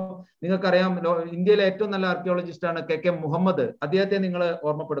പറയുമ്പോൾ നിങ്ങൾക്കറിയാം, ഇന്ത്യയിലെ ഏറ്റവും നല്ല ആർക്കിയോളജിസ്റ്റ് ആണ് KK മുഹമ്മദ്. അദ്ദേഹത്തെ നിങ്ങൾ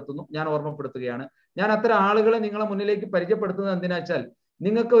ഞാൻ ഓർമ്മപ്പെടുത്തുകയാണ്. ഞാൻ അത്തരം ആളുകളെ നിങ്ങളെ മുന്നിലേക്ക് പരിചയപ്പെടുത്തുന്നത് എന്തിനാ വെച്ചാൽ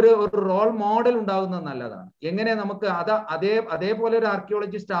നിങ്ങൾക്ക് ഒരു റോൾ മോഡൽ ഉണ്ടാകുന്നത് നല്ലതാണ്. എങ്ങനെ നമുക്ക് അതേപോലെ ഒരു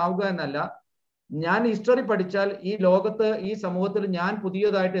ആർക്കിയോളജിസ്റ്റ് ആവുക എന്നല്ല, ഞാൻ ഹിസ്റ്ററി പഠിച്ചാൽ ഈ ലോകത്ത്, ഈ സമൂഹത്തിൽ ഞാൻ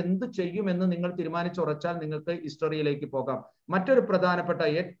പുതിയതായിട്ട് എന്ത് ചെയ്യുമെന്ന് നിങ്ങൾ തീരുമാനിച്ചുറച്ചാൽ നിങ്ങൾക്ക് ഹിസ്റ്ററിയിലേക്ക് പോകാം. മറ്റൊരു പ്രധാനപ്പെട്ട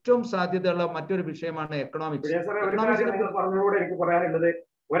ഏറ്റവും സാധ്യതയുള്ള മറ്റൊരു വിഷയമാണ് എക്കണോമിക്സ്. എനിക്ക് പറയാനുള്ളത്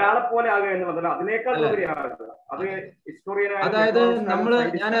ഒരാളെ പോലെ ആകുക എന്നുള്ളതല്ല, അതിനേക്കാൾ അതായത്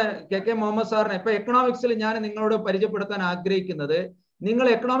ഞാൻ KK മുഹമ്മദ് സാറിനെ ഇപ്പൊ എക്കണോമിക്സിൽ ഞാൻ നിങ്ങളോട് പരിചയപ്പെടുത്താൻ ആഗ്രഹിക്കുന്നത്, നിങ്ങൾ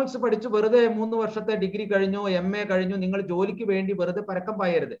എക്കണോമിക്സ് പഠിച്ച് വെറുതെ 3 വർഷത്തെ ഡിഗ്രി കഴിഞ്ഞു, MA കഴിഞ്ഞു, നിങ്ങൾ ജോലിക്ക് വേണ്ടി വെറുതെ പരക്കം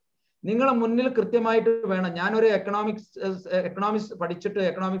പായരുത്. നിങ്ങളെ മുന്നിൽ കൃത്യമായിട്ട് വേണം, ഞാനൊരു എക്കണോമിക്സ് പഠിച്ചിട്ട്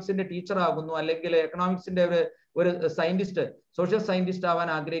എക്കണോമിക്സിന്റെ ടീച്ചർ ആകുന്നു, അല്ലെങ്കിൽ എക്കണോമിക്സിന്റെ ഒരു സയന്റിസ്റ്റ്, സോഷ്യൽ സയന്റിസ്റ്റ് ആവാൻ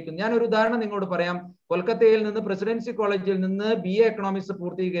ആഗ്രഹിക്കുന്നു. ഞാനൊരു ഉദാഹരണം നിങ്ങളോട് പറയാം. കൊൽക്കത്തയിൽ നിന്ന് പ്രസിഡൻസി കോളേജിൽ നിന്ന് BA എക്കണോമിക്സ്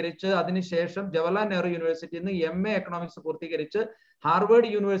പൂർത്തീകരിച്ച് അതിനുശേഷം ജവഹർലാൽ നെഹ്റു യൂണിവേഴ്സിറ്റിയിൽ നിന്ന് MA എക്കണോമിക്സ് പൂർത്തീകരിച്ച്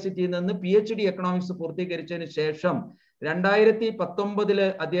ഹാർവേഡ് യൂണിവേഴ്സിറ്റിയിൽ നിന്ന് PhD എക്കണോമിക്സ് പൂർത്തീകരിച്ചതിന് ശേഷം 2019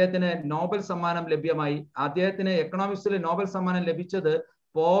 അദ്ദേഹത്തിന് നോബൽ സമ്മാനം ലഭ്യമായി. അദ്ദേഹത്തിന് എക്കണോമിക്സിൽ നോബൽ സമ്മാനം ലഭിച്ചത്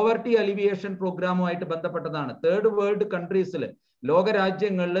പോവർട്ടി അലിവിയേഷൻ പ്രോഗ്രാമുമായിട്ട് ബന്ധപ്പെട്ടതാണ്. 3rd വേൾഡ് കൺട്രീസിൽ,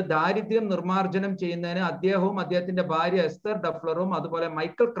 ലോകരാജ്യങ്ങളിൽ ദാരിദ്ര്യം നിർമ്മാർജ്ജനം ചെയ്യുന്നതിന് അദ്ദേഹവും അദ്ദേഹത്തിന്റെ ഭാര്യ എസ്തർ ഡഫ്ലറും അതുപോലെ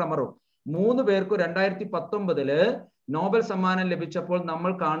മൈക്കൽ ക്രമറും 3 പേർക്കും 2019 നോബൽ സമ്മാനം ലഭിച്ചപ്പോൾ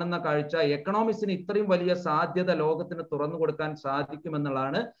നമ്മൾ കാണുന്ന കാഴ്ച, എക്കണോമിക്സിന് ഇത്രയും വലിയ സാധ്യത ലോകത്തിന് തുറന്നു കൊടുക്കാൻ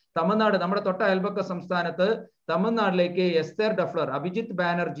സാധിക്കുമെന്നുള്ളതാണ്. തമിഴ്നാട്, നമ്മുടെ തൊട്ട അയൽപക്ക സംസ്ഥാനത്ത് തമിഴ്നാട്ടിലേക്ക് എസ്തർ ഡഫ്ലർ, അഭിജിത്ത്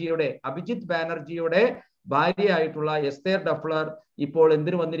ബാനർജിയുടെ ഭാര്യയായിട്ടുള്ള എസ്തർ ഡഫ്ലർ ഇപ്പോൾ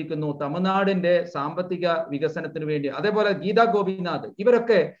എന്തിനു വന്നിരിക്കുന്നു? തമിഴ്നാടിന്റെ സാമ്പത്തിക വികസനത്തിന് വേണ്ടി. അതേപോലെ ഗീതാ ഗോപിനാഥ്,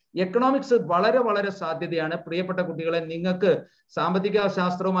 ഇവരൊക്കെ എക്കണോമിക്സ് വളരെ വളരെ സാധ്യതയാണ്. പ്രിയപ്പെട്ട കുട്ടികളെ, നിങ്ങൾക്ക് സാമ്പത്തിക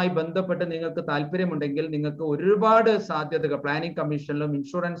ശാസ്ത്രവുമായി ബന്ധപ്പെട്ട് നിങ്ങൾക്ക് താല്പര്യമുണ്ടെങ്കിൽ നിങ്ങൾക്ക് ഒരുപാട് സാധ്യതകൾ planning കമ്മീഷനിലും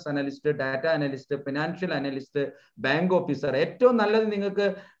insurance analyst, data analyst, financial analyst, bank officer. ഏറ്റവും നല്ലത് നിങ്ങൾക്ക്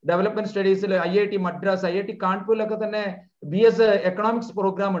ഡെവലപ്മെന്റ് സ്റ്റഡീസിൽ IIT മദ്രാസ്, IIT കാൺപൂരിലൊക്കെ തന്നെ BS എക്കണോമിക്സ്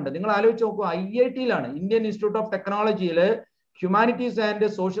പ്രോഗ്രാം ഉണ്ട്. നിങ്ങൾ ആലോചിച്ച് നോക്കൂ, IIT-ലാണ്, ഇന്ത്യൻ ഇൻസ്റ്റിറ്റ്യൂട്ട് ഓഫ് ടെക്നോളജിയിൽ ഹ്യൂമാനിറ്റീസ് ആൻഡ്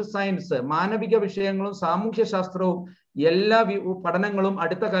സോഷ്യൽ സയൻസ്, മാനവിക വിഷയങ്ങളും സാമൂഹ്യ ശാസ്ത്രവും എല്ലാ പഠനങ്ങളും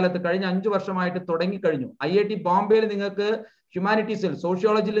അടുത്ത കാലത്ത് കഴിഞ്ഞ 5 വർഷമായിട്ട് തുടങ്ങിക്കഴിഞ്ഞു. IIT ബോംബെയിൽ നിങ്ങൾക്ക് ഹ്യൂമാനിറ്റീസിൽ,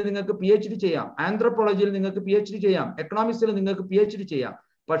 സോഷ്യോളജിയിൽ നിങ്ങൾക്ക് PhD ചെയ്യാം, ആന്ത്രോപോളജിയിൽ നിങ്ങൾക്ക് PhD ചെയ്യാം, എക്കണോമിക്സിൽ നിങ്ങൾക്ക് PhD ചെയ്യാം.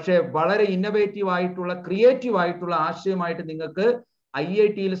 പക്ഷേ വളരെ ഇന്നോവേറ്റീവ് ആയിട്ടുള്ള, ക്രിയേറ്റീവ് ആയിട്ടുള്ള ആശയമായിട്ട് നിങ്ങൾക്ക്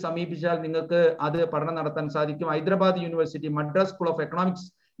IIT-യിൽ സമീപിച്ചാൽ നിങ്ങൾക്ക് അത് പഠനം നടത്താൻ സാധിക്കും. Hyderabad university, Madras school of economics,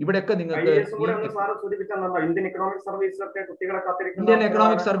 ഇവിടെയൊക്കെ നിങ്ങൾക്ക് ഇന്ത്യൻ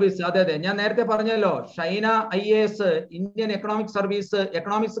എക്കണോമിക് സർവീസ്, അതെ അതെ, ഞാൻ നേരത്തെ പറഞ്ഞല്ലോ, Shaina IAS, Indian economic service,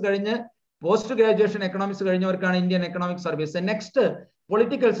 economics കഴിഞ്ഞ് post graduation economics കഴിഞ്ഞവർക്കാണ് Indian economic service. Next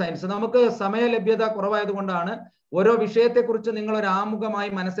political science. നമുക്ക് സമയ ലഭ്യത കുറവായത് കൊണ്ടാണ് ഓരോ വിഷയത്തെക്കുറിച്ച് നിങ്ങൾ ഒരു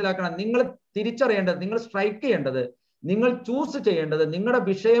ആമുഖമായി മനസ്സിലാക്കണം. നിങ്ങൾ തിരിച്ചറിയേണ്ടത്, നിങ്ങൾ സ്ട്രൈക്ക് ചെയ്യേണ്ടത്, നിങ്ങൾ ചൂസ് ചെയ്യേണ്ടത് നിങ്ങളുടെ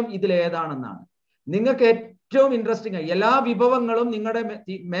വിഷയം ഇതിൽ ഏതാണെന്നാണ്. നിങ്ങൾക്ക് ഏറ്റവും ഇൻട്രസ്റ്റിംഗ് ആയി എല്ലാ വിഭവങ്ങളും നിങ്ങളുടെ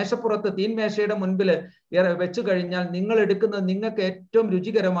മേശപ്പുറത്ത്, തീൻമേശയുടെ മുൻപിൽ വെച്ച് കഴിഞ്ഞാൽ നിങ്ങൾ എടുക്കുന്നത് നിങ്ങൾക്ക് ഏറ്റവും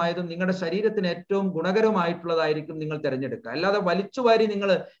രുചികരമായതും നിങ്ങളുടെ ശരീരത്തിന് ഏറ്റവും ഗുണകരമായിട്ടുള്ളതായിരിക്കും നിങ്ങൾ തിരഞ്ഞെടുക്കുക. അല്ലാതെ വലിച്ചുവാരി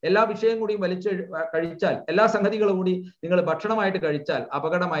നിങ്ങൾ എല്ലാ വിഷയം കൂടി വലിച്ചു കഴിച്ചാൽ, എല്ലാ സംഗതികളും കൂടി നിങ്ങൾ ഭക്ഷണമായിട്ട് കഴിച്ചാൽ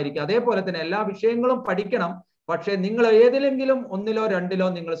അപകടമായിരിക്കും. അതേപോലെ തന്നെ എല്ലാ വിഷയങ്ങളും പഠിക്കണം, പക്ഷേ നിങ്ങൾ ഏതിലെങ്കിലും ഒന്നിലോ രണ്ടിലോ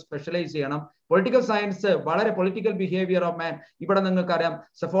നിങ്ങൾ സ്പെഷ്യലൈസ് ചെയ്യണം. പൊളിറ്റിക്കൽ സയൻസ് വളരെ പൊളിറ്റിക്കൽ ബിഹേവിയർ ഓഫ് മാൻ, ഇവിടെ നിങ്ങൾക്കറിയാം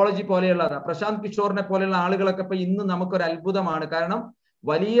സെഫോളജി പോലെയുള്ള പ്രശാന്ത് കിഷോറിനെ പോലെയുള്ള ആളുകളൊക്കെ ഇപ്പൊ ഇന്ന് നമുക്കൊരു അത്ഭുതമാണ്. കാരണം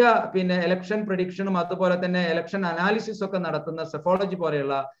വലിയ ഇലക്ഷൻ പ്രഡിക്ഷനും അതുപോലെ തന്നെ ഇലക്ഷൻ അനാലിസിസ് ഒക്കെ നടത്തുന്ന സെഫോളജി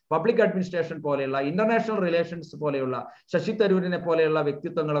പോലെയുള്ള, പബ്ലിക് അഡ്മിനിസ്ട്രേഷൻ പോലെയുള്ള, ഇന്റർനാഷണൽ റിലേഷൻസ് പോലെയുള്ള ശശി തരൂരിനെ പോലെയുള്ള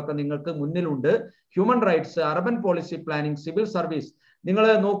വ്യക്തിത്വങ്ങളൊക്കെ നിങ്ങൾക്ക് മുന്നിലുണ്ട്. Human rights, urban policy planning, civil service. നിങ്ങൾ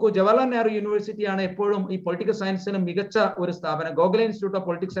നോക്കൂ, ജവഹർലാൽ നെഹ്റു യൂണിവേഴ്സിറ്റിയാണ് എപ്പോഴും ഈ പൊളിറ്റിക്കൽ സയൻസിന് മികച്ച ഒരു സ്ഥാപനം. Gokhale institute of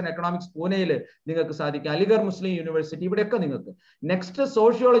politics and economics പൂനെയിൽ നിങ്ങൾക്ക് സാധിക്കും, അലിഗർ മുസ്ലിം യൂണിവേഴ്സിറ്റി, ഇവിടെയൊക്കെ നിങ്ങൾക്ക്. നെക്സ്റ്റ്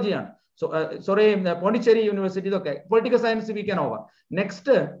സോഷ്യോളജിയാണ്, പോണ്ടിച്ചേരി യൂണിവേഴ്സിറ്റി, ഇതൊക്കെ political science we can over.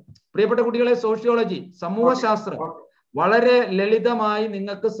 Next പ്രിയപ്പെട്ട കുട്ടികളെ, സോഷ്യോളജി, സമൂഹശാസ്ത്രം. വളരെ ലളിതമായി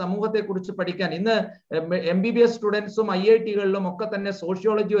നിങ്ങൾക്ക് സമൂഹത്തെ കുറിച്ച് പഠിക്കാൻ ഇന്ന് MBBS സ്റ്റുഡൻസും IIT-കളിലും ഒക്കെ തന്നെ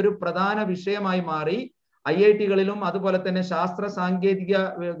സോഷ്യോളജി ഒരു പ്രധാന വിഷയമായി മാറി. IIT-കളിലും അതുപോലെ തന്നെ ശാസ്ത്ര സാങ്കേതിക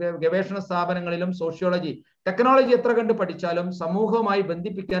ഗവേഷണ സ്ഥാപനങ്ങളിലും സോഷ്യോളജി, ടെക്നോളജി എത്ര കണ്ട് പഠിച്ചാലും സമൂഹവുമായി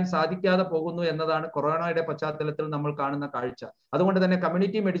ബന്ധിപ്പിക്കാൻ സാധിക്കാതെ പോകുന്നു എന്നതാണ് കൊറോണയുടെ പശ്ചാത്തലത്തിൽ നമ്മൾ കാണുന്ന കാഴ്ച. അതുകൊണ്ട് തന്നെ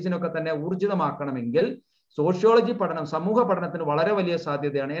കമ്മ്യൂണിറ്റി മെഡിസിൻ ഒക്കെ തന്നെ ഊർജിതമാക്കണമെങ്കിൽ സോഷ്യോളജി പഠനം, സമൂഹ പഠനത്തിന് വളരെ വലിയ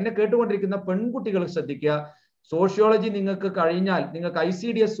സാധ്യതയാണ്. എന്നെ കേട്ടുകൊണ്ടിരിക്കുന്ന പെൺകുട്ടികൾ ശ്രദ്ധിക്കുക, സോഷ്യോളജി നിങ്ങൾക്ക് കഴിഞ്ഞാൽ നിങ്ങൾക്ക്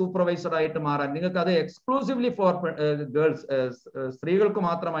ICDS സൂപ്പർവൈസർ ആയിട്ട് മാറാൻ, നിങ്ങൾക്ക് അത് എക്സ്ക്ലൂസീവ്ലി ഫോർ ഗേൾസ്, സ്ത്രീകൾക്ക്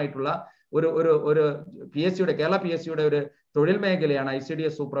മാത്രമായിട്ടുള്ള ഒരു PSC-യുടെ, കേരള PSC-യുടെ ഒരു തൊഴിൽ മേഖലയാണ്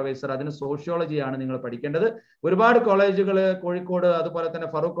ICDS സൂപ്പർവൈസർ. അതിന് സോഷ്യോളജിയാണ് നിങ്ങൾ പഠിക്കേണ്ടത്. ഒരുപാട് കോളേജുകൾ, കോഴിക്കോട്, അതുപോലെ തന്നെ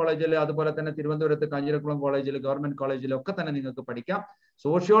ഫറൂഖ് കോളേജിൽ, അതുപോലെ തന്നെ തിരുവനന്തപുരത്ത് കാഞ്ഞിരക്കുളം കോളേജിൽ, ഗവൺമെന്റ് കോളേജിൽ ഒക്കെ തന്നെ നിങ്ങൾക്ക് പഠിക്കാം.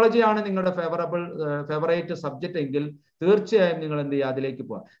 സോഷ്യോളജിയാണ് നിങ്ങളുടെ ഫേവറേറ്റ് സബ്ജക്റ്റ് എങ്കിൽ തീർച്ചയായും നിങ്ങൾ എന്ത് ചെയ്യുക, അതിലേക്ക്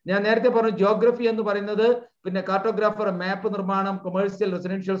പോവാം. ഞാൻ നേരത്തെ പറഞ്ഞു, ജിയോഗ്രഫി എന്ന് പറയുന്നത്, കാർട്ടോഗ്രാഫർ, മാപ്പ് നിർമ്മാണം, commercial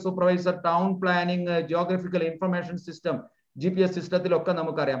residential supervisor, town planning, geographical information system, GPS സിസ്റ്റത്തിലൊക്കെ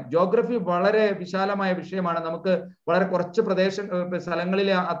നമുക്കറിയാം. ജിയോഗ്രഫി വളരെ വിശാലമായ വിഷയമാണ്. നമുക്ക് വളരെ കുറച്ച്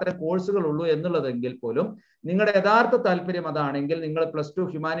സ്ഥലങ്ങളിലെ അത്തരം കോഴ്സുകൾ ഉള്ളൂ എന്നുള്ളതെങ്കിൽ പോലും നിങ്ങളുടെ യഥാർത്ഥ താല്പര്യം അതാണെങ്കിൽ നിങ്ങൾ +2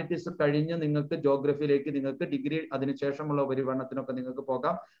 ഹ്യൂമാനിറ്റീസ് കഴിഞ്ഞ് നിങ്ങൾക്ക് ജിയോഗ്രഫിയിലേക്ക് നിങ്ങൾക്ക് ഡിഗ്രി അതിനുശേഷമുള്ള ഉപരിപഠനത്തിനൊക്കെ നിങ്ങൾക്ക്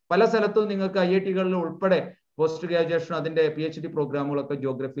പോകാം. പല സ്ഥലത്തും നിങ്ങൾക്ക് IIT-കളിൽ ഉൾപ്പെടെ പോസ്റ്റ് ഗ്രാജുവേഷൻ അതിന്റെ PhD പ്രോഗ്രാമുകളൊക്കെ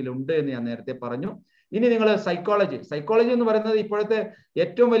ജിയോഗ്രഫിയിൽ ഉണ്ട് എന്ന് ഞാൻ നേരത്തെ പറഞ്ഞു. ഇനി നിങ്ങൾ സൈക്കോളജി എന്ന് പറയുന്നത് ഇപ്പോഴത്തെ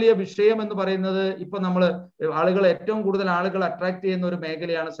ഏറ്റവും വലിയ വിഷയം എന്ന് പറയുന്നത്, ഇപ്പൊ നമ്മൾ ഏറ്റവും കൂടുതൽ ആളുകൾ അട്രാക്ട് ചെയ്യുന്ന ഒരു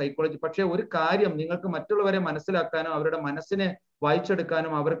മേഖലയാണ് സൈക്കോളജി. പക്ഷെ ഒരു കാര്യം, നിങ്ങൾക്ക് മറ്റുള്ളവരെ മനസ്സിലാക്കാനും അവരുടെ മനസ്സിനെ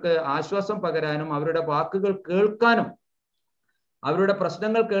വായിച്ചെടുക്കാനും അവർക്ക് ആശ്വാസം പകരാനും അവരുടെ വാക്കുകൾ കേൾക്കാനും അവരുടെ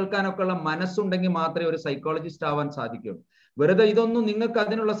പ്രശ്നങ്ങൾ കേൾക്കാനൊക്കെ ഉള്ള മനസ്സുണ്ടെങ്കിൽ മാത്രമേ ഒരു സൈക്കോളജിസ്റ്റ് ആവാൻ സാധിക്കുകയുള്ളൂ. വെറുതെ ഇതൊന്നും നിങ്ങൾക്ക്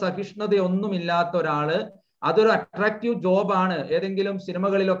അതിനുള്ള സഹിഷ്ണുതയൊന്നും ഇല്ലാത്ത ഒരാള്, അതൊരു അട്രാക്റ്റീവ് ജോബാണ്, ഏതെങ്കിലും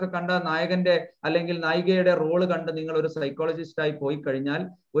സിനിമകളിലൊക്കെ കണ്ട നായകന്റെ അല്ലെങ്കിൽ നായികയുടെ റോള് കണ്ട് നിങ്ങൾ ഒരു സൈക്കോളജിസ്റ്റായി പോയി കഴിഞ്ഞാൽ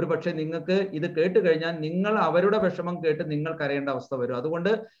ഒരു പക്ഷേ നിങ്ങൾക്ക് ഇത് കേട്ട് കഴിഞ്ഞാൽ നിങ്ങൾ അവരുടെ വിഷമം കേട്ട് നിങ്ങൾ കരയേണ്ട അവസ്ഥ വരും.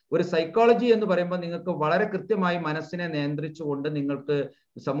 അതുകൊണ്ട് ഒരു സൈക്കോളജി എന്ന് പറയുമ്പോൾ നിങ്ങൾക്ക് വളരെ കൃത്യമായി മനസ്സിനെ നിയന്ത്രിച്ചുകൊണ്ട് നിങ്ങൾക്ക്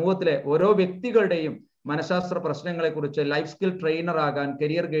സമൂഹത്തിലെ ഓരോ വ്യക്തികളുടെയും മനഃശാസ്ത്ര പ്രശ്നങ്ങളെ കുറിച്ച്, ലൈഫ് സ്കിൽ ട്രെയിനർ ആകാൻ,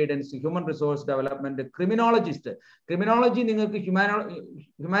 career guidance, human resource development, criminology നിങ്ങൾക്ക്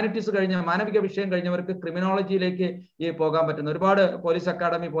ഹ്യൂമാനിറ്റീസ് കഴിഞ്ഞ മാനവിക വിഷയം കഴിഞ്ഞവർക്ക് ക്രിമിനോളജിയിലേക്ക് പോകാൻ പറ്റുന്ന ഒരുപാട് പോലീസ്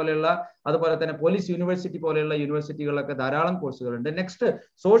അക്കാഡമി പോലെയുള്ള, അതുപോലെ തന്നെ പോലീസ് യൂണിവേഴ്സിറ്റി പോലെയുള്ള യൂണിവേഴ്സിറ്റികളിലൊക്കെ ധാരാളം കോഴ്സുകളുണ്ട്. നെക്സ്റ്റ്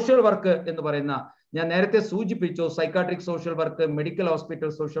സോഷ്യൽ വർക്ക് എന്ന് പറയുന്ന, ഞാൻ നേരത്തെ സൂചിപ്പിച്ചു, psychiatric social work, medical hospital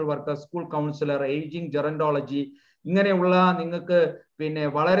social work, school councillor, ageing gerontology, ഇങ്ങനെയുള്ള നിങ്ങൾക്ക് പിന്നെ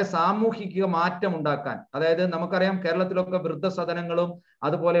വളരെ സാമൂഹിക മാറ്റം ഉണ്ടാക്കാൻ, അതായത് നമുക്കറിയാം കേരളത്തിലൊക്കെ വൃദ്ധസദനങ്ങളും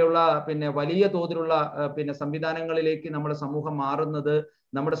അതുപോലെയുള്ള പിന്നെ വലിയ തോതിലുള്ള പിന്നെ സംവിധാനങ്ങളിലേക്ക് നമ്മുടെ സമൂഹം മാറുന്നത്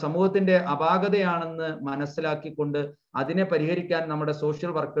നമ്മുടെ സമൂഹത്തിന്റെ അപാകതയാണെന്ന് മനസ്സിലാക്കിക്കൊണ്ട് അതിനെ പരിഹരിക്കാൻ നമ്മുടെ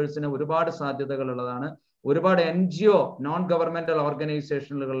സോഷ്യൽ വർക്കേഴ്സിന് ഒരുപാട് സാധ്യതകൾ ഉള്ളതാണ്. ഒരുപാട് NGO നോൺ ഗവൺമെന്റൽ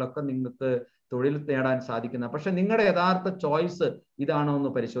ഓർഗനൈസേഷനുകളിലൊക്കെ നിങ്ങൾക്ക് തൊഴിൽ നേടാൻ സാധിക്കുന്ന. പക്ഷെ നിങ്ങളുടെ യഥാർത്ഥ ചോയ്സ് ഇതാണോ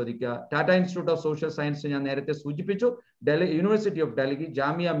എന്ന് പരിശോധിക്കുക. Tata institute of social science ഞാൻ നേരത്തെ സൂചിപ്പിച്ചു, യൂണിവേഴ്സിറ്റി ഓഫ് ഡൽഹി,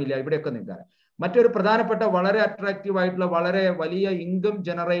 ജാമിയ മിലിയ, ഇവിടെയൊക്കെ നിങ്ങൾക്ക്. മറ്റൊരു പ്രധാനപ്പെട്ട വളരെ അട്രാക്റ്റീവ് ആയിട്ടുള്ള വളരെ വലിയ ഇൻകം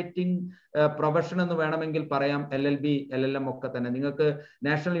ജനറേറ്റിംഗ് പ്രൊഫഷൻ എന്ന് വേണമെങ്കിൽ പറയാം LLB, LLM ഒക്കെ തന്നെ. നിങ്ങൾക്ക്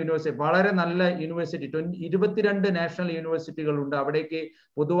നാഷണൽ യൂണിവേഴ്സിറ്റി, വളരെ നല്ല യൂണിവേഴ്സിറ്റി, 22 നാഷണൽ യൂണിവേഴ്സിറ്റികളുണ്ട്. അവിടേക്ക്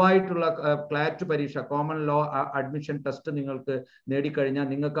പൊതുവായിട്ടുള്ള ക്ലാറ്റ് പരീക്ഷ, കോമൺ ലോ അഡ്മിഷൻ ടെസ്റ്റ് നിങ്ങൾക്ക് നേടിക്കഴിഞ്ഞാൽ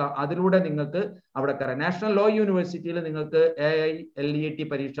നിങ്ങൾക്ക് അതിലൂടെ നിങ്ങൾക്ക് അവിടെ കയറാം. നാഷണൽ ലോ യൂണിവേഴ്സിറ്റിയിൽ നിങ്ങൾക്ക് AILET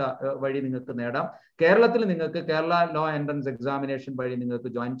പരീക്ഷ വഴി നിങ്ങൾക്ക് നേടാം. കേരളത്തിൽ നിങ്ങൾക്ക് കേരള ലോ എൻട്രൻസ് എക്സാമിനേഷൻ വഴി നിങ്ങൾക്ക്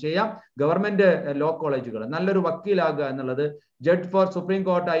ജോയിൻ ചെയ്യാം. ഗവൺമെന്റ് ലോ കോളേജുകൾ, നല്ലൊരു വക്കീലാകുക എന്നുള്ളത്, judge four supreme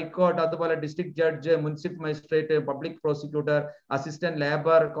court, high court, അതുപോലെ district judge, municipal magistrate, public prosecutor, assistant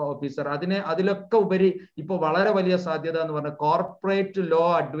labour officer, അതിലൊക്കെ ഉപരി ഇപ്പോൾ വളരെ വലിയ സാധ്യത എന്ന് പറഞ്ഞാൽ കോർപ്പറേറ്റ് ലോ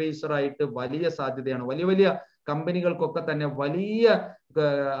അഡ്വൈസർ ആയിട്ട് വലിയ സാധ്യതയാണ്. വലിയ വലിയ കമ്പനികൾക്കൊക്കെ തന്നെ വലിയ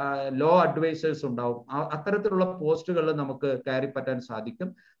ലോ അഡ്വൈസേഴ്സ് ഉണ്ടാവും. അത്തരത്തിലുള്ള പോസ്റ്റുകളിൽ നമുക്ക് കയറി പറ്റാൻ സാധിക്കും.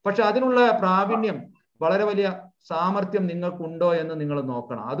 പക്ഷെ അതിനുള്ള പ്രാവീണ്യം, വളരെ വലിയ സാമർഥ്യം നിങ്ങൾക്കുണ്ടോ എന്ന് നിങ്ങൾ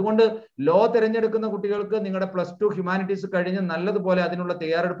നോക്കണം. അതുകൊണ്ട് ലോ തിരഞ്ഞെടുക്കുന്ന കുട്ടികൾക്ക് നിങ്ങളുടെ +2 ഹ്യൂമാനിറ്റീസ് കഴിഞ്ഞ് നല്ലതുപോലെ അതിനുള്ള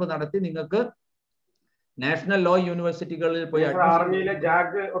തയ്യാറെടുപ്പ് നടത്തി നിങ്ങൾക്ക് നാഷണൽ ലോ യൂണിവേഴ്സിറ്റികളിൽ പോയി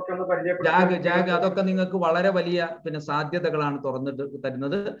ജാഗ് അതൊക്കെ നിങ്ങൾക്ക് വളരെ വലിയ പിന്നെ സാധ്യതകളാണ് തുറന്നിട്ട്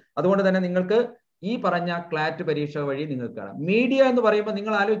തരുന്നത്. അതുകൊണ്ട് തന്നെ നിങ്ങൾക്ക് ഈ പറഞ്ഞ ക്ലാറ്റ് പരീക്ഷ വഴി നിങ്ങൾക്ക് കാണാം. മീഡിയ എന്ന് പറയുമ്പോൾ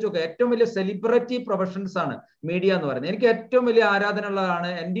നിങ്ങൾ ആലോചിച്ച് നോക്കുക, ഏറ്റവും വലിയ സെലിബ്രിറ്റി പ്രൊഫഷൻസ് ആണ് മീഡിയ എന്ന് പറയുന്നത്. എനിക്ക് ഏറ്റവും വലിയ ആരാധന ഉള്ളതാണ്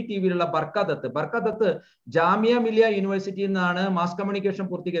NDTVയിലുള്ള ബർക്കദത്ത് ജാമിയ മിലിയ യൂണിവേഴ്സിറ്റിയിൽ നിന്നാണ് മാസ് കമ്മ്യൂണിക്കേഷൻ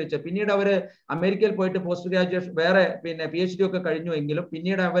പൂർത്തീകരിച്ചത്. പിന്നീട് അവര് അമേരിക്കയിൽ പോയിട്ട് പോസ്റ്റ് ഗ്രാജുവേഷൻ വേറെ പിന്നെ PhD ഒക്കെ കഴിഞ്ഞുവെങ്കിലും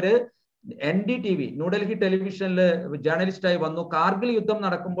പിന്നീട് അവര് NDTV ന്യൂഡൽഹി ടെലിവിഷനിൽ ജേർണലിസ്റ്റായി വന്നു. കാർഗിൽ യുദ്ധം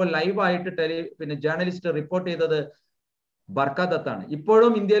നടക്കുമ്പോൾ ലൈവായിട്ട് പിന്നെ ജേർണലിസ്റ്റ് റിപ്പോർട്ട് ചെയ്തത് ബർക്കദത്താണ്.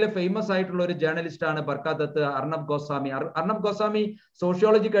 ഇപ്പോഴും ഇന്ത്യയിലെ ഫേമസ് ആയിട്ടുള്ള ഒരു ജേർണലിസ്റ്റ് ആണ് ബർക്കദത്ത്. അർണബ് ഗോസ്വാമി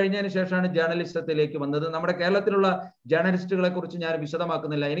സോഷ്യോളജി കഴിഞ്ഞതിന് ശേഷമാണ് ജേർണലിസത്തിലേക്ക് വന്നത്. നമ്മുടെ കേരളത്തിലുള്ള ജേർണലിസ്റ്റുകളെ കുറിച്ച് ഞാൻ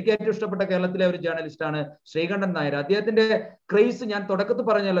വിശദമാക്കുന്നില്ല. എനിക്ക് ഏറ്റവും ഇഷ്ടപ്പെട്ട കേരളത്തിലെ ഒരു ജേർണലിസ്റ്റ് ആണ് ശ്രീകണ്ഠൻ നായർ. അദ്ദേഹത്തിന്റെ ക്രേസ് ഞാൻ തുടക്കത്തിൽ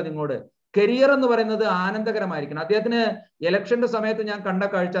പറഞ്ഞല്ലോ നിങ്ങളോട്. കരിയർ എന്ന് പറയുന്നത് ആനന്ദകരമായിരിക്കണം. അദ്ദേഹത്തിന് ഇലക്ഷന്റെ സമയത്ത് ഞാൻ കണ്ട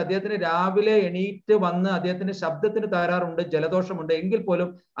കാഴ്ച, അദ്ദേഹത്തിന് രാവിലെ എണീറ്റ് വന്ന് അദ്ദേഹത്തിന്റെ ശബ്ദത്തിന് തകരാറുണ്ട്, ജലദോഷമുണ്ട്, എങ്കിൽ പോലും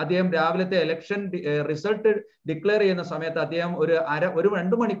അദ്ദേഹം രാവിലത്തെ ഇലക്ഷൻ റിസൾട്ട് ഡിക്ലെയർ ചെയ്യുന്ന സമയത്ത് അദ്ദേഹം ഒരു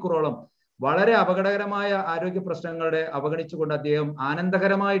 2 മണിക്കൂറോളം വളരെ അപകടകരമായ ആരോഗ്യ പ്രശ്നങ്ങളുടെ അവഗണിച്ചുകൊണ്ട് അദ്ദേഹം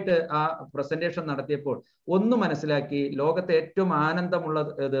ആനന്ദകരമായിട്ട് ആ പ്രസന്റേഷൻ നടത്തിയപ്പോൾ ഒന്ന് മനസ്സിലാക്കി, ലോകത്തെ ഏറ്റവും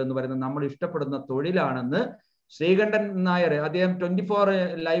ആനന്ദമുള്ളത് എന്ന് പറയുന്നത് നമ്മൾ ഇഷ്ടപ്പെടുന്ന തൊഴിലാണെന്ന് ശ്രീകണ്ഠൻ നായർ. അദ്ദേഹം 24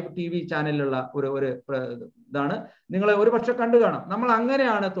 ലൈവ് TV ചാനലിലുള്ള ഒരു ഇതാണ്. നിങ്ങൾ ഒരു പക്ഷെ കണ്ടു കാണാം. നമ്മൾ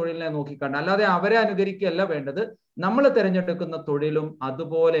അങ്ങനെയാണ് തൊഴിലിനെ നോക്കിക്കണ്ട, അല്ലാതെ അവരെ അനുകരിക്കുകയല്ല വേണ്ടത്. നമ്മൾ തിരഞ്ഞെടുക്കുന്ന തൊഴിലും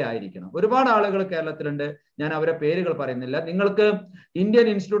അതുപോലെ ആയിരിക്കണം. ഒരുപാട് ആളുകൾ കേരളത്തിലുണ്ട്, ഞാൻ അവരെ പേരുകൾ പറയുന്നില്ല. നിങ്ങൾക്ക് Indian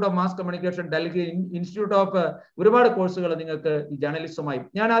institute of mass communication, Delhi institute of ഒരുപാട് കോഴ്സുകൾ നിങ്ങൾക്ക് ജേർണലിസവുമായി,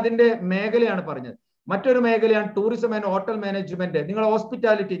 ഞാൻ അതിന്റെ മേഖലയാണ് പറഞ്ഞത്. മറ്റൊരു മേഖലയാണ് ടൂറിസം ആൻഡ് ഹോട്ടൽ മാനേജ്മെന്റ്. നിങ്ങൾ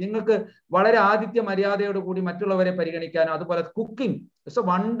ഹോസ്പിറ്റാലിറ്റി, നിങ്ങൾക്ക് വളരെ ആതിഥ്യ മര്യാദയോടുകൂടി മറ്റുള്ളവരെ പരിഗണിക്കാനും, അതുപോലെ cooking, it's A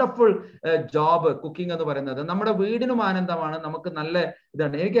wonderful job. Cooking എന്ന് പറയുന്നത് നമ്മുടെ വീടിനും ആനന്ദമാണ്, നമുക്ക് നല്ല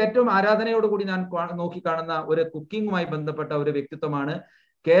ഇതാണ്. എനിക്ക് ഏറ്റവും ആരാധനയോടുകൂടി ഞാൻ നോക്കിക്കാണുന്ന ഒരു കുക്കിങ്ങുമായി ബന്ധപ്പെട്ട ഒരു വ്യക്തിത്വമാണ്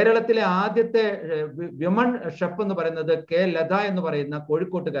കേരളത്തിലെ ആദ്യത്തെ വിമൺ ഷെഫ് എന്ന് പറയുന്നത് K. ലത എന്ന് പറയുന്ന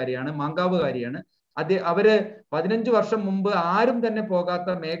കോഴിക്കോട്ടുകാരിയാണ്, മാങ്കാവുകാരിയാണ്. അവര് 15 വർഷം മുമ്പ് ആരും തന്നെ പോകാത്ത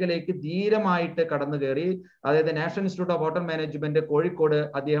മേഖലയ്ക്ക് ധീരമായിട്ട് കടന്നു കയറി. അതായത് national institute of hotel management Kozhikode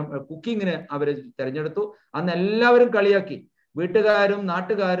അദ്ദേഹം കുക്കിങ്ങിന് അവര് തെരഞ്ഞെടുത്തു. അന്ന് എല്ലാവരും കളിയാക്കി, വീട്ടുകാരും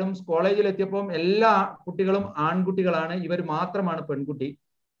നാട്ടുകാരും. കോളേജിലെത്തിയപ്പോൾ എല്ലാ കുട്ടികളും ആൺകുട്ടികളാണ്, ഇവർ മാത്രമാണ് പെൺകുട്ടി.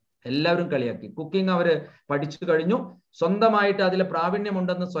 എല്ലാവരും കളിയാക്കി. കുക്കിംഗ് അവര് പഠിച്ചു കഴിഞ്ഞു, സ്വന്തമായിട്ട് അതിൽ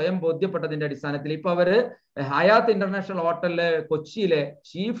പ്രാവീണ്യമുണ്ടെന്ന് സ്വയം ബോധ്യപ്പെട്ടതിന്റെ അടിസ്ഥാനത്തിൽ ഇപ്പൊ അവര് ഹയാത്ത് ഇന്റർനാഷണൽ ഹോട്ടലിലെ കൊച്ചിയിലെ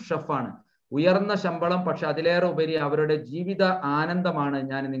ചീഫ് ഷെഫാണ്. ഉയർന്ന ശമ്പളം, പക്ഷെ അതിലേറെ ഉപരി അവരുടെ ജീവിത ആനന്ദമാണ്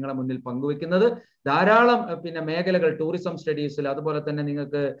ഞാൻ നിങ്ങളെ മുന്നിൽ പങ്കുവെക്കുന്നത്. ധാരാളം പിന്നെ മേഖലകൾ, ടൂറിസം സ്റ്റഡീസിൽ, അതുപോലെ തന്നെ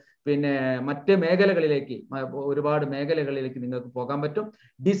നിങ്ങൾക്ക് പിന്നെ മറ്റ് മേഖലകളിലേക്ക്, ഒരുപാട് മേഖലകളിലേക്ക് നിങ്ങൾക്ക് പോകാൻ പറ്റും.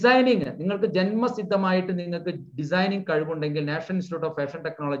 ഡിസൈനിങ്, നിങ്ങൾക്ക് ജന്മസിദ്ധമായിട്ട് നിങ്ങൾക്ക് ഡിസൈനിങ് കഴിവുണ്ടെങ്കിൽ national institute of fashion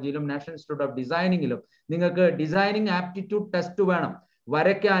ടെക്നോളജിയിലും national institute of ഡിസൈനിങ്ങിലും നിങ്ങൾക്ക് ഡിസൈനിങ് ആപ്റ്റിറ്റ്യൂഡ് ടെസ്റ്റ് വേണം.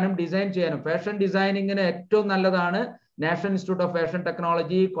 വരയ്ക്കാനും ഡിസൈൻ ചെയ്യാനും. ഫാഷൻ ഡിസൈനിങ്ങിന് ഏറ്റവും നല്ലതാണ് national institute of fashion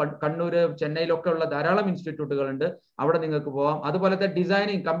technology. Kannur, ചെന്നൈയിലൊക്കെ ഉള്ള ധാരാളം ഇൻസ്റ്റിറ്റ്യൂട്ടുകളുണ്ട്, അവിടെ നിങ്ങൾക്ക് പോകാം. അതുപോലത്തെ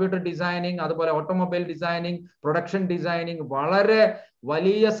ഡിസൈനിങ്, കമ്പ്യൂട്ടർ ഡിസൈനിങ്, അതുപോലെ ഓട്ടോമൊബൈൽ ഡിസൈനിങ്, പ്രൊഡക്ഷൻ ഡിസൈനിങ്, വളരെ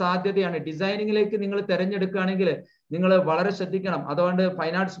വലിയ സാധ്യതയാണ്. ഡിസൈനിങ്ങിലേക്ക് നിങ്ങൾ തിരഞ്ഞെടുക്കുകയാണെങ്കിൽ നിങ്ങൾ വളരെ ശ്രദ്ധിക്കണം. അതുകൊണ്ട്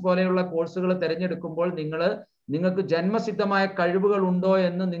ഫൈൻ ആർട്സ് പോലെയുള്ള കോഴ്സുകൾ തിരഞ്ഞെടുക്കുമ്പോൾ നിങ്ങൾക്ക് ജന്മസിദ്ധമായ കഴിവുകൾ ഉണ്ടോ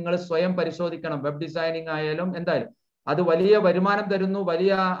എന്ന് നിങ്ങൾ സ്വയം പരിശോധിക്കണം. വെബ് ഡിസൈനിങ് ആയാലും എന്തായാലും അത് വലിയ വരുമാനം തരുന്നു,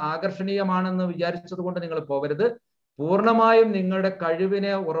 വലിയ ആകർഷണീയമാണെന്ന് വിചാരിച്ചത് കൊണ്ട് നിങ്ങൾ പോകരുത്. പൂർണ്ണമായും നിങ്ങളുടെ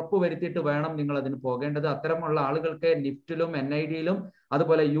കഴിവിനെ ഉറപ്പുവരുത്തിയിട്ട് വേണം നിങ്ങൾ അതിന് പോകേണ്ടത്. അത്തരമുള്ള ആളുകൾക്ക് നിഫ്റ്റിലും NID-യിലും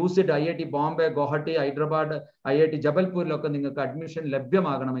അതുപോലെ യൂസിഡ് IIT ബോംബെ, ഗുവാഹട്ടി, ഹൈദരാബാദ്, IIT ജബൽപൂരിലൊക്കെ നിങ്ങൾക്ക് അഡ്മിഷൻ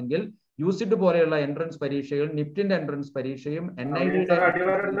ലഭ്യമാകണമെങ്കിൽ യൂസിഡ് പോലെയുള്ള എൻട്രൻസ് പരീക്ഷകൾ, നിഫ്റ്റിന്റെ എൻട്രൻസ് പരീക്ഷയും NID-യുടെ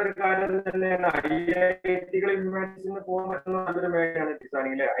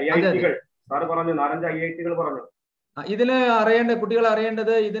ഇതില് കുട്ടികൾ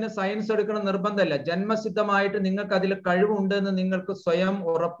അറിയേണ്ടത് ഇതിന് സയൻസ് എടുക്കണം നിർബന്ധമല്ല. ജന്മസിദ്ധമായിട്ട് നിങ്ങൾക്ക് അതിൽ കഴിവുണ്ട് എന്ന് നിങ്ങൾക്ക് സ്വയം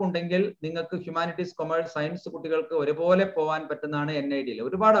ഉറപ്പുണ്ടെങ്കിൽ നിങ്ങൾക്ക് ഹ്യൂമാനിറ്റീസ്, കൊമേഴ്സ്, സയൻസ് കുട്ടികൾക്ക് ഒരുപോലെ പോകാൻ പറ്റുന്നതാണ് NID-യിൽ.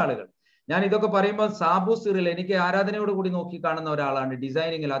 ഒരുപാട് ആളുകൾ, ഞാൻ ഇതൊക്കെ പറയുമ്പോൾ സാബു സിറിൽ എനിക്ക് ആരാധനയോട് കൂടി നോക്കി കാണുന്ന ഒരാളാണ്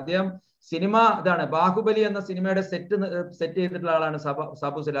ഡിസൈനിങ്ങിൽ. അദ്ദേഹം സിനിമ ഇതാണ് ബാഹുബലി എന്ന സിനിമയുടെ സെറ്റ് ചെയ്തിട്ടുള്ള ആളാണ്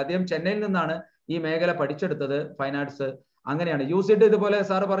സാബു സിറിൽ. അദ്ദേഹം ചെന്നൈയിൽ നിന്നാണ് ഈ മേഖല പഠിച്ചെടുത്തത്, ഫൈൻ ആർട്സ്. അങ്ങനെയാണ് യൂസിഡ്, ഇതുപോലെ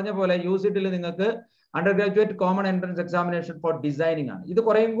സാറ് പറഞ്ഞ പോലെ യൂസിഡിൽ നിങ്ങൾക്ക് under graduate common entrance examination for designing ആണ്. ഇത്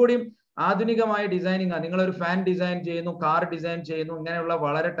കുറേയും കൂടി ആധുനികമായ ഡിസൈനിങ് ആണ്. നിങ്ങളൊരു ഫാൻ ഡിസൈൻ ചെയ്യുന്നു, കാർ ഡിസൈൻ ചെയ്യുന്നു, ഇങ്ങനെയുള്ള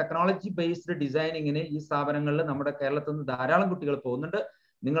വളരെ ടെക്നോളജി ബേസ്ഡ് ഡിസൈനിങ്ങിന് ഈ സ്ഥാപനങ്ങളിൽ നമ്മുടെ കേരളത്തിൽ നിന്ന് ധാരാളം കുട്ടികൾ പോകുന്നുണ്ട്.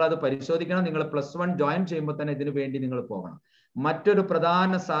 നിങ്ങൾ അത് പരിശോധിക്കണം. നിങ്ങൾ +1 ജോയിൻ ചെയ്യുമ്പോൾ തന്നെ ഇതിനു വേണ്ടി നിങ്ങൾ പോകണം. മറ്റൊരു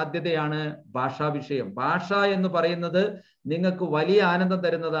പ്രധാന സാധ്യതയാണ് ഭാഷാ വിഷയം. ഭാഷ എന്ന് പറയുന്നത് നിങ്ങൾക്ക് വലിയ ആനന്ദം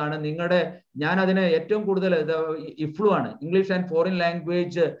തരുന്നതാണ്. ഞാൻ അതിന് ഏറ്റവും കൂടുതൽ ഇഫ്ലു ആണ്, English and foreign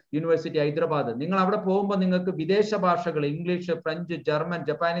language university Hyderabad. നിങ്ങൾ അവിടെ പോകുമ്പോൾ നിങ്ങൾക്ക് വിദേശ ഭാഷകൾ, English, French, German,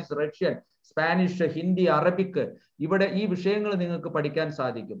 Japanese, Russian, Spanish, Hindi, Arabic, ഇവിടെ ഈ വിഷയങ്ങൾ നിങ്ങൾക്ക് പഠിക്കാൻ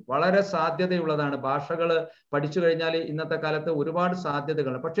സാധിക്കും. വളരെ സാധ്യതയുള്ളതാണ്. ഭാഷകൾ പഠിച്ചു കഴിഞ്ഞാൽ ഇന്നത്തെ കാലത്ത് ഒരുപാട്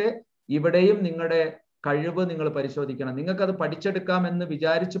സാധ്യതകൾ. പക്ഷേ ഇവിടെയും നിങ്ങളുടെ കഴിവ് നിങ്ങൾ പരിശോധിക്കണം. നിങ്ങൾക്ക് അത് പഠിച്ചെടുക്കാം എന്ന്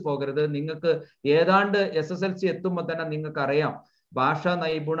വിചാരിച്ചു പോകരുത്. നിങ്ങൾക്ക് ഏതാണ്ട് SSLC എത്തുമ്പോൾ തന്നെ നിങ്ങൾക്ക് അറിയാം ഭാഷാ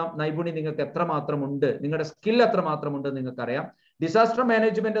നൈപുണ്യം നിങ്ങൾക്ക് എത്രമാത്രമുണ്ട്, നിങ്ങളുടെ സ്കിൽ എത്രമാത്രമുണ്ട് നിങ്ങൾക്കറിയാം. ഡിസാസ്റ്റർ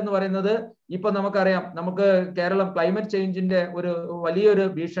മാനേജ്മെന്റ് എന്ന് പറയുന്നത് ഇപ്പൊ നമുക്കറിയാം, നമുക്ക് കേരളം ക്ലൈമറ്റ് ചേഞ്ചിന്റെ ഒരു വലിയൊരു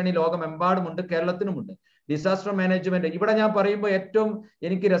ഭീഷണി ലോകമെമ്പാടുമുണ്ട്, കേരളത്തിനുമുണ്ട്. ഡിസാസ്റ്റർ മാനേജ്മെന്റ് ഇവിടെ ഞാൻ പറയുമ്പോൾ ഏറ്റവും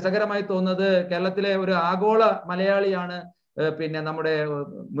എനിക്ക് രസകരമായി തോന്നുന്നത് കേരളത്തിലെ ഒരു ആഗോള മലയാളിയാണ് നമ്മുടെ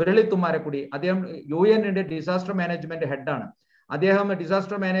മുരളി തുമ്മാരക്കുടി. അദ്ദേഹം UN-ന്റെ ഡിസാസ്റ്റർ മാനേജ്മെന്റ് ഹെഡാണ്. അദ്ദേഹം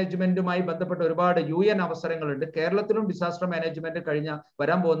ഡിസാസ്റ്റർ മാനേജ്മെന്റുമായി ബന്ധപ്പെട്ട ഒരുപാട് UN അവസരങ്ങളുണ്ട്. കേരളത്തിലും ഡിസാസ്റ്റർ മാനേജ്മെന്റ്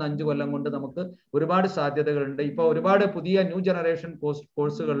വരാൻ പോകുന്ന 5 കൊല്ലം കൊണ്ട് നമുക്ക് ഒരുപാട് സാധ്യതകളുണ്ട്. ഇപ്പൊ ഒരുപാട് പുതിയ ന്യൂ ജനറേഷൻ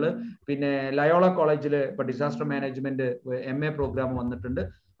കോഴ്സുകളിൽ ലയോള കോളേജിൽ ഇപ്പൊ ഡിസാസ്റ്റർ മാനേജ്മെന്റ് MA പ്രോഗ്രാം വന്നിട്ടുണ്ട്.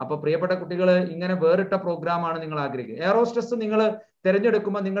 അപ്പൊ പ്രിയപ്പെട്ട കുട്ടികൾ, ഇങ്ങനെ വേറിട്ട പ്രോഗ്രാമാണ് നിങ്ങൾ ആഗ്രഹിക്കുന്നത്. എയറോസ്റ്റസ് നിങ്ങൾ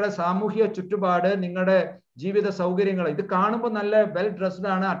തിരഞ്ഞെടുക്കുമ്പോൾ നിങ്ങളുടെ സാമൂഹിക ചുറ്റുപാട്, നിങ്ങളുടെ ജീവിത സൗകര്യങ്ങൾ, ഇത് കാണുമ്പോൾ നല്ല വെൽ ഡ്രസ്ഡ്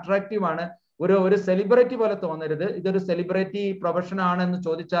ആണ്, അട്രാക്റ്റീവ് ആണ്. ഒരു സെലിബ്രിറ്റി പോലെ തോന്നരുത്. ഇതൊരു സെലിബ്രിറ്റി പ്രൊഫഷൻ ആണെന്ന്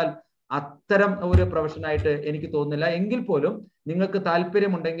ചോദിച്ചാൽ അത്തരം ഒരു പ്രൊഫഷനായിട്ട് എനിക്ക് തോന്നുന്നില്ല. എങ്കിൽ പോലും നിങ്ങൾക്ക്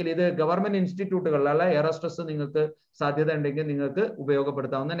താല്പര്യമുണ്ടെങ്കിൽ ഇത് ഗവൺമെന്റ് ഇൻസ്റ്റിറ്റ്യൂട്ടുകളിലുള്ള എയറോസ്റ്റസ് നിങ്ങൾക്ക് സാധ്യത ഉണ്ടെങ്കിൽ നിങ്ങൾക്ക്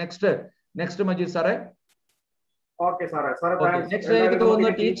ഉപയോഗപ്പെടുത്താവുന്ന. നെക്സ്റ്റ് മജീദ് സാറേ. നെക്സ്റ്റ് എനിക്ക് തോന്നുന്നു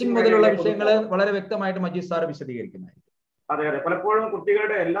ടീച്ചിങ് മുതലുള്ള വിഷയങ്ങൾ വളരെ വ്യക്തമായിട്ട് മജീദ് സാർ വിശദീകരിക്കുന്നതായിരിക്കും. അതെ, പലപ്പോഴും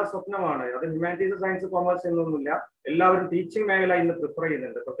കുട്ടികളുടെ എല്ലാ സ്വപ്നമാണ്, അത് ഹ്യൂമാനിറ്റീസ്, സയൻസ്, കൊമേഴ്സ് എന്നൊന്നുമില്ല, എല്ലാവരും ടീച്ചിങ് മേഖല ഇന്ന് പ്രിഫർ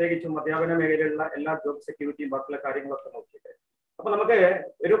ചെയ്യുന്നുണ്ട്. പ്രത്യേകിച്ചും അധ്യാപന മേഖലയിലുള്ള എല്ലാ ജോബ് സെക്യൂരിറ്റിയും ബാക്കിയുള്ള കാര്യങ്ങളൊക്കെ നോക്കിയിട്ട്. അപ്പൊ നമുക്ക്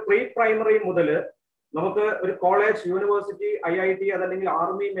ഒരു പ്രീ പ്രൈമറി മുതൽ നമുക്ക് ഒരു കോളേജ്, യൂണിവേഴ്സിറ്റി, IIT അതല്ലെങ്കിൽ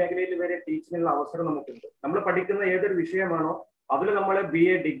ആർമി മേഖലയിൽ വരെ ടീച്ചിങ്ങിനുള്ള അവസരം നമുക്കുണ്ട്. നമ്മൾ പഠിക്കുന്ന ഏതൊരു വിഷയമാണോ അതിൽ നമ്മൾ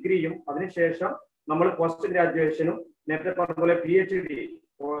BA ഡിഗ്രിയും അതിനുശേഷം നമ്മൾ പോസ്റ്റ് ഗ്രാജുവേഷനും, നേരത്തെ പറഞ്ഞ പോലെ PhD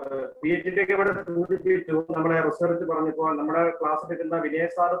ഒക്കെ ഇവിടെ സൂചിപ്പിച്ചു. നമ്മുടെ റിസർച്ച് പറഞ്ഞപ്പോൾ നമ്മുടെ ക്ലാസ് എടുക്കുന്ന വിനയ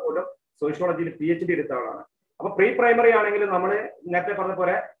സാർ പോലും സോഷ്യോളജിയിൽ PhD എടുത്ത ആളാണ്. അപ്പൊ പ്രീ പ്രൈമറി ആണെങ്കിൽ നമ്മൾ നേരത്തെ പറഞ്ഞ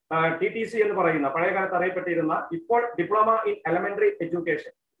പോലെ TTC എന്ന് പറയുന്ന പഴയ കാലത്ത് അറിയപ്പെട്ടിരുന്ന, ഇപ്പോൾ diploma in elementary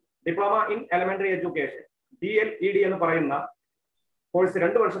education, DLED എന്ന് പറയുന്ന കോഴ്സ്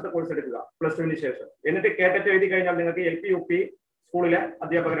 2 വർഷത്തെ കോഴ്സ് എടുക്കുക +2-ന് ശേഷം. എന്നിട്ട് കേട്ടറ്റ് എഴുതി കഴിഞ്ഞാൽ നിങ്ങൾക്ക് LP UP സ്കൂളിലെ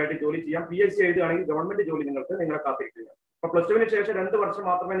അധ്യാപകരായിട്ട് ജോലി ചെയ്യാം. PhD എഴുതുകയാണെങ്കിൽ ഗവൺമെന്റ് ജോലി നിങ്ങളെ കാത്തിരിക്കുക. അപ്പൊ +2-ന് ശേഷം 2 വർഷം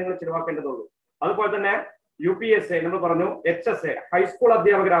മാത്രമേ നിങ്ങൾ ചിലവാക്കേണ്ടതുള്ളൂ. അതുപോലെ തന്നെ UPSA നമ്മൾ പറഞ്ഞു, HSA ഹൈസ്കൂൾ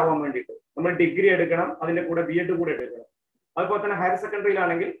അധ്യാപകരാവാൻ വേണ്ടിയിട്ട് നമ്മൾ ഡിഗ്രി എടുക്കണം, അതിന്റെ കൂടെ B.Ed കൂടെ എടുക്കണം. അതുപോലെ തന്നെ ഹയർ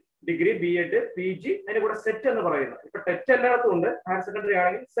സെക്കൻഡറിയിലാണെങ്കിൽ ഡിഗ്രി, B.Ed, PG, അതിന്റെ കൂടെ സെറ്റ് എന്ന് പറയുന്നത്. ഇപ്പൊ ടെറ്റ് എല്ലായിടത്തും ഉണ്ട്, ഹയർ സെക്കൻഡറി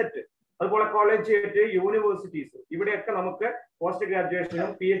ആണെങ്കിൽ സെറ്റ്. അതുപോലെ കോളേജ്, യൂണിവേഴ്സിറ്റീസ്, ഇവിടെയൊക്കെ നമുക്ക് പോസ്റ്റ്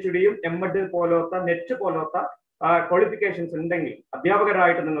ഗ്രാജുവേഷനും PhD-യും MEd പോലത്തെ നെറ്റ് പോലത്തെ ക്വാളിഫിക്കേഷൻസ് ഉണ്ടെങ്കിൽ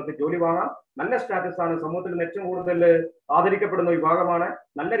അധ്യാപകരായിട്ട് നിങ്ങൾക്ക് ജോലി വാങ്ങാം. നല്ല സ്റ്റാറ്റസ് ആണ്, സമൂഹത്തിൽ ഏറ്റവും കൂടുതൽ ആദരിക്കപ്പെടുന്ന വിഭാഗമാണ്.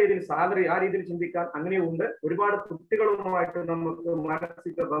 നല്ല രീതിയിൽ സാലറി, ആ രീതിയിൽ ചിന്തിക്കാൻ അങ്ങനെയുണ്ട്. ഒരുപാട് കുട്ടികളുമായിട്ട് നമുക്ക്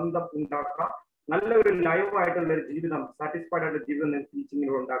മാനസിക ബന്ധം ഉണ്ടാക്കാം. നല്ലൊരു ലൈവായിട്ടുള്ള ഒരു ജീവിതം, സാറ്റിസ്ഫൈഡ് ആയിട്ടുള്ള ജീവിതം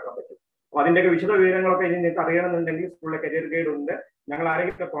ടീച്ചിങ്ങിലൂടെ ഉണ്ടാക്കാൻ പറ്റും. അപ്പൊ അതിന്റെയൊക്കെ വിശദ വിവരങ്ങളൊക്കെ ഇനി നിങ്ങൾക്ക് അറിയണമെന്നുണ്ടെങ്കിൽ സ്കൂളിലെ കരിയർ ഗൈഡ് ഉണ്ട്. ഞങ്ങൾ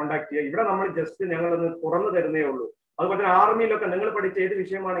ആരെങ്കിലും കോൺടാക്ട് ചെയ്യുക. ഇവിടെ നമ്മൾ ജസ്റ്റ് ഞങ്ങളൊന്ന് തുറന്നു തരുന്നേ ഉള്ളൂ. അതുപോലെ തന്നെ ആർമിയിലൊക്കെ നിങ്ങൾ പഠിച്ച ഏത്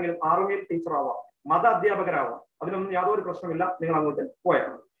വിഷയമാണെങ്കിലും ആർമിയിൽ ടീച്ചർ ആവാം, മത അധ്യാപകരാവാം, അതിനൊന്നും യാതൊരു പ്രശ്നമില്ല. നിങ്ങൾ അങ്ങോട്ട് പോയാൽ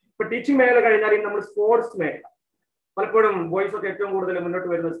മതി. ഇപ്പൊ ടീച്ചിങ് മേഖല കഴിഞ്ഞാൽ നമ്മൾ സ്പോർട്സ് മേഖല, പലപ്പോഴും ബോയ്സ് ഒക്കെ ഏറ്റവും കൂടുതൽ മുന്നോട്ട്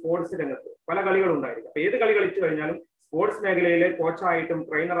വരുന്നത് സ്പോർട്സ് രംഗത്ത് പല കളികളും ഉണ്ടായിരിക്കും. അപ്പൊ ഏത് കളി കളിച്ചു കഴിഞ്ഞാലും സ്പോർട്സ് മേഖലയിലെ കോച്ചായിട്ടും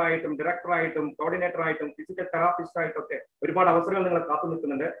ട്രെയിനറായിട്ടും ഡയറക്ടറായിട്ടും കോർഡിനേറ്ററായിട്ടും ഫിസിക്കൽ തെറാപ്പിസ്റ്റ് ആയിട്ടൊക്കെ ഒരുപാട് അവസരങ്ങൾ നിങ്ങളെ കാത്തു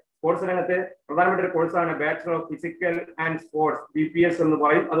നിൽക്കുന്നുണ്ട്. സ്പോർട്സ് രംഗത്ത് പ്രധാനപ്പെട്ട ഒരു കോഴ്സാണ് bachelor of physical and sports, BPS എന്ന്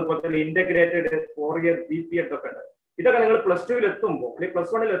പറയും. അതുപോലെ തന്നെ ഇന്റഗ്രേറ്റഡ് 4 ഇയർ BPEd ഒക്കെ ഉണ്ട്. ഇതൊക്കെ നിങ്ങൾ +2 എത്തുമ്പോൾ അല്ലെങ്കിൽ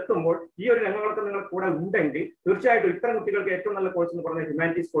 +1 എത്തുമ്പോൾ ഈ ഒരു രംഗങ്ങളൊക്കെ നിങ്ങൾ കൂടെ ഉണ്ടെങ്കിൽ തീർച്ചയായിട്ടും ഇത്തരം കുട്ടികൾക്ക് ഏറ്റവും നല്ല കോഴ്സ് എന്ന് പറഞ്ഞാൽ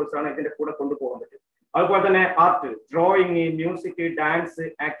ഹ്യൂമാനിറ്റീസ് കോഴ്സാണ്. ഇതിന്റെ കൂടെ കൊണ്ടുപോകാൻ പറ്റും. അതുപോലെ തന്നെ art, drawing, music, dance,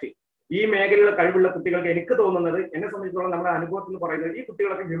 acting, ഈ മേഖലയിലുള്ള കഴിവുള്ള കുട്ടികൾക്ക് എനിക്ക് തോന്നുന്നത്, എന്നെ സംബന്ധിച്ചിടത്തോളം നമ്മുടെ അനുഭവത്തിൽ എന്ന് പറയുന്നത് ഈ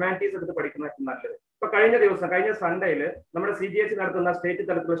കുട്ടികളൊക്കെ ഹ്യൂമാനിറ്റീസ് എടുത്ത് പഠിക്കുന്നതായിരിക്കും നല്ലത്. ഇപ്പൊ കഴിഞ്ഞ സൺഡേയിൽ നമ്മുടെ CGSE നടത്തുന്ന സ്റ്റേറ്റ്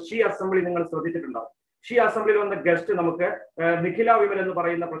തലത്തിലുള്ള ഷീ അസംബ്ലി നിങ്ങൾ ശ്രദ്ധിച്ചിട്ടുണ്ടാവും. ഷീ അസംബ്ലിയിൽ വന്ന ഗസ്റ്റ് നമുക്ക് നിഖില വിമൽ എന്ന്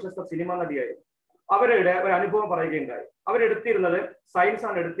പറയുന്ന പ്രശസ്ത സിനിമാ നടിയായിരുന്നു. അവരുടെ ഒരു അനുഭവം പറയുകയുണ്ടായി. അവരെടുത്തിരുന്നത് സയൻസ്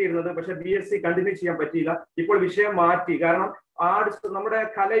ആണ് എടുത്തിരുന്നത്, പക്ഷെ BSc കണ്ടിന്യൂ ചെയ്യാൻ പറ്റിയില്ല. ഇപ്പോൾ വിഷയം മാറ്റി. കാരണം നമ്മുടെ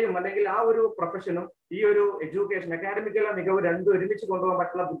കലയും അല്ലെങ്കിൽ ആ ഒരു പ്രൊഫഷനും ഈ ഒരു എഡ്യൂക്കേഷൻ അക്കാഡമിക്കൽ മികവ് രണ്ടും ഒരുമിച്ച് കൊണ്ടുപോകാൻ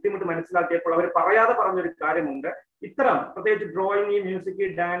പറ്റുന്ന ബുദ്ധിമുട്ട് മനസ്സിലാക്കിയപ്പോൾ അവർ പറയാതെ പറഞ്ഞൊരു കാര്യമുണ്ട്. ഇത്തരം പ്രത്യേകിച്ച് ഡ്രോയിങ്, മ്യൂസിക്,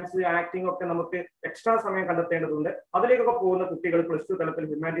 ഡാൻസ്, ആക്ടിംഗ് ഒക്കെ നമുക്ക് എക്സ്ട്രാ സമയം കണ്ടെത്തേണ്ടതുണ്ട്. അതിലേക്കൊക്കെ പോകുന്ന കുട്ടികൾ +2 തലത്തിൽ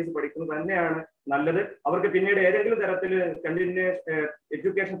ഹ്യൂമാനിറ്റീസ് പഠിക്കുന്നത് തന്നെയാണ് നല്ലത്. അവർക്ക് പിന്നീട് ഏതെങ്കിലും തരത്തിൽ കണ്ടിന്യൂസ്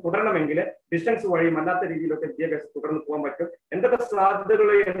എഡ്യൂക്കേഷൻ തുടരണമെങ്കിൽ ഡിസ്റ്റൻസ് വഴിയും അല്ലാത്ത രീതിയിലൊക്കെ വിദ്യാഭ്യാസം തുടർന്ന് പോകാൻ പറ്റും. എന്തൊക്കെ സാധ്യതകൾ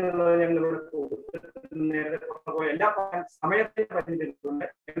എന്നുള്ളത് ഞങ്ങൾ എല്ലാ സമയത്തെ പറ്റിയിട്ടുണ്ട്.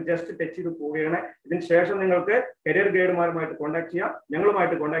 ജസ്റ്റ് ടച്ച് ചെയ്ത് പോവുകയാണ്. ഇതിന് ശേഷം നിങ്ങൾക്ക് കരിയർ ഗൈഡുമാരുമായിട്ട് കോൺടാക്ട് ചെയ്യാം,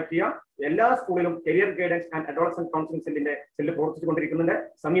 ഞങ്ങളുമായിട്ട് കോൺടാക്ട് ചെയ്യാം. എല്ലാ സ്കൂളിലും career guidance and adolescent counselling cell പ്രവർത്തിച്ചുകൊണ്ടിരിക്കുന്നുണ്ട്.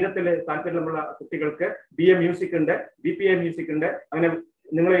 സംഗീതത്തിൽ താല്പര്യമുള്ള കുട്ടികൾക്ക് BA മ്യൂസിക് ഉണ്ട്, BPA മ്യൂസിക് ഉണ്ട്. അങ്ങനെ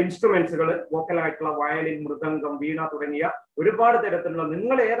നിങ്ങളെ ഇൻസ്ട്രുമെന്റ്സുകൾ, വോക്കലായിട്ടുള്ള വയലിൻ, മൃദംഗം, വീണ തുടങ്ങിയ ഒരുപാട് തരത്തിലുള്ള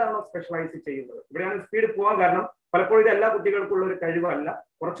നിങ്ങൾ ഏതാണോ സ്പെഷ്യലൈസ് ചെയ്യുന്നത്. ഇവിടെയാണ് സ്പീഡ് പോകാൻ കാരണം. പലപ്പോഴും ഇത് എല്ലാ കുട്ടികൾക്കുള്ള ഒരു കഴിവല്ല,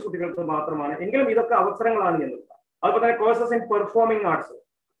 കുറച്ച് കുട്ടികൾക്ക് മാത്രമാണ്. എങ്കിലും ഇതൊക്കെ അവസരങ്ങളാണ് എന്നുള്ളത്. അതുപോലെ തന്നെ കോഴ്സസ് ഇൻ പെർഫോമിംഗ് ആർട്സ്,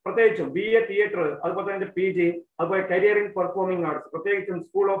 പ്രത്യേകിച്ചും BA തിയേറ്റർ, അതുപോലെ തന്നെ PG, അതുപോലെ കരിയർ ഇൻ പെർഫോമിംഗ് ആർട്സ്, പ്രത്യേകിച്ചും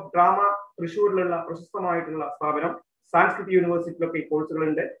സ്കൂൾ ഓഫ് ഡ്രാമ തൃശ്ശൂരിലുള്ള പ്രശസ്തമായിട്ടുള്ള സ്ഥാപനം, സാൻസ്ക്രിറ്റ് യൂണിവേഴ്സിറ്റിയിലൊക്കെ ഈ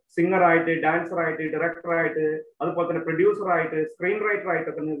കോഴ്സുകളുണ്ട്. സിംഗറായിട്ട്, ഡാൻസറായിട്ട്, ഡയറക്ടറായിട്ട്, അതുപോലെ തന്നെ പ്രൊഡ്യൂസറായിട്ട്, സ്ക്രീൻ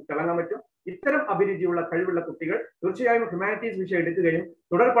റൈറ്ററായിട്ടൊക്കെ നിങ്ങൾക്ക് തിളങ്ങാൻ പറ്റും. ഇത്തരം അഭിരുചിയുള്ള കഴിവുള്ള കുട്ടികൾ തീർച്ചയായും ഹ്യൂമാനിറ്റീസ് വിഷയം എടുക്കുകയും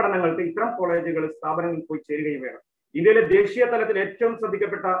തുടർ പഠനങ്ങൾക്ക് ഇത്തരം കോളേജുകൾ, സ്ഥാപനങ്ങളിൽ പോയി ചേരുകയും വേണം. ഇന്ത്യയിലെ ദേശീയ തലത്തിൽ ഏറ്റവും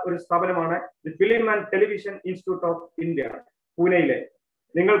ശ്രദ്ധിക്കപ്പെട്ട ഒരു സ്ഥാപനമാണ് the film and television institute of India, പൂനെയിലെ.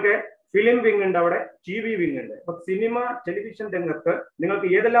 നിങ്ങൾക്ക് ഫിലിം വിങ് ഉണ്ട്, അവിടെ TV വിങ് ഉണ്ട്. അപ്പൊ സിനിമ, ടെലിവിഷൻ രംഗത്ത് നിങ്ങൾക്ക്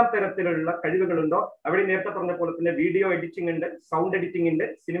ഏതെല്ലാം തരത്തിലുള്ള കഴിവുകളുണ്ടോ അവിടെ നേരത്തെ പറഞ്ഞ പോലെ തന്നെ വീഡിയോ എഡിറ്റിംഗ് ഉണ്ട്, സൗണ്ട് എഡിറ്റിംഗ് ഉണ്ട്,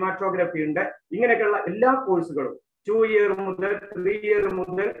 സിനിമാറ്റോഗ്രാഫി ഉണ്ട്. ഇങ്ങനെയൊക്കെയുള്ള എല്ലാ കോഴ്സുകളും 2 ഇയർ മുതൽ 3 ഇയർ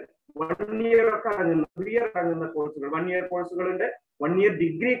മുതൽ 1 ഇയർ ഒക്കെ അടങ്ങുന്ന 3 ഇയർ അടങ്ങുന്ന കോഴ്സുകൾ, 1 ഇയർ കോഴ്സുകളുണ്ട്, 1 ഇയർ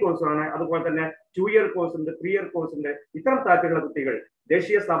ഡിഗ്രി കോഴ്സാണ്. അതുപോലെ തന്നെ 2 ഇയർ കോഴ്സ് ഉണ്ട്, 3 ഇയർ കോഴ്സ് ഉണ്ട്. ഇത്തരം താല്പര്യമുള്ള കുട്ടികൾ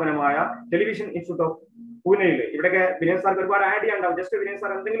ദേശീയ സ്ഥാപനമായ ടെലിവിഷൻ ഇൻസ്റ്റിറ്റ്യൂട്ട് ഓഫ് പൂനെയിൽ, ഇവിടെയൊക്കെ വിനയൻ സാർക്ക് ഒരുപാട് ആഡ് ചെയ്യാണ്ടാവും. ജസ്റ്റ് വിനയൻ സാർ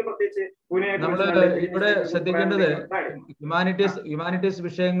എന്തെങ്കിലും പ്രത്യേകിച്ച് ഇവിടെ ശ്രദ്ധിക്കേണ്ടത് ഹ്യൂമാനിറ്റീസ്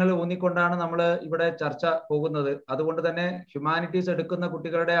വിഷയങ്ങൾ ഊന്നിക്കൊണ്ടാണ് നമ്മൾ ഇവിടെ ചർച്ച പോകുന്നത്. അതുകൊണ്ട് തന്നെ ഹ്യൂമാനിറ്റീസ് എടുക്കുന്ന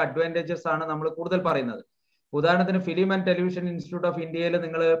കുട്ടികളുടെ അഡ്വാൻറ്റേജസ് ആണ് നമ്മൾ കൂടുതൽ പറയുന്നത്. ഉദാഹരണത്തിന് film and television institute of ഇന്ത്യയിൽ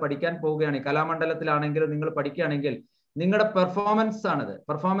നിങ്ങൾ പഠിക്കാൻ പോവുകയാണ്, കലാമണ്ഡലത്തിലാണെങ്കിൽ നിങ്ങൾ പഠിക്കുകയാണെങ്കിൽ നിങ്ങളുടെ പെർഫോമൻസ് ആണിത്,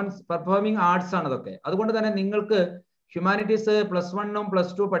 പെർഫോമിംഗ് ആർട്സ് ആണ് ഇതൊക്കെ. അതുകൊണ്ട് തന്നെ നിങ്ങൾക്ക് ഹ്യൂമാനിറ്റീസ് +1ഉം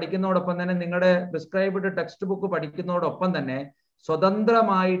 +2 പഠിക്കുന്നതോടൊപ്പം തന്നെ നിങ്ങളുടെ പ്രിസ്ക്രൈബ്ഡ് ടെക്സ്റ്റ് ബുക്ക് പഠിക്കുന്നതോടൊപ്പം തന്നെ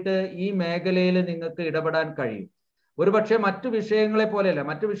സ്വതന്ത്രമായിട്ട് ഈ മേഖലയിൽ നിങ്ങൾക്ക് ഇടപെടാൻ കഴിയും. ഒരുപക്ഷെ മറ്റു വിഷയങ്ങളെ പോലെയല്ല,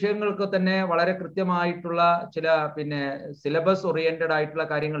 മറ്റു വിഷയങ്ങൾക്ക് തന്നെ വളരെ കൃത്യമായിട്ടുള്ള ചില സിലബസ് ഓറിയന്റഡ് ആയിട്ടുള്ള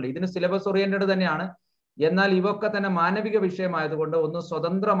കാര്യങ്ങളുണ്ട്. ഇതിന് സിലബസ് ഓറിയന്റഡ് തന്നെയാണ്. എന്നാൽ ഇവയൊക്കെ തന്നെ മാനവിക വിഷയമായതുകൊണ്ട് ഒന്ന്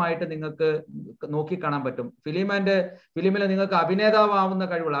സ്വതന്ത്രമായിട്ട് നിങ്ങൾക്ക് നോക്കിക്കാണാൻ പറ്റും. ഫിലിമിൽ നിങ്ങൾക്ക് അഭിനേതാവാവുന്ന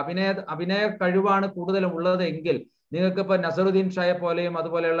കഴിവുള്ള അഭിനയ കഴിവാണ് കൂടുതലും ഉള്ളത് എങ്കിൽ നിങ്ങൾക്ക് ഇപ്പൊ നസറുദ്ദീൻ ഷായെ പോലെയും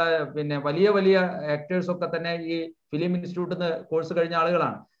അതുപോലെയുള്ള വലിയ വലിയ ആക്ടേഴ്സ് ഒക്കെ തന്നെ ഈ ഫിലിം ഇൻസ്റ്റിറ്റ്യൂട്ടിൽ നിന്ന് കോഴ്സ് കഴിഞ്ഞ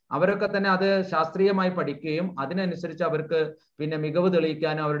ആളുകളാണ്. അവരൊക്കെ തന്നെ അത് ശാസ്ത്രീയമായി പഠിക്കുകയും അതിനനുസരിച്ച് അവർക്ക് മികവ്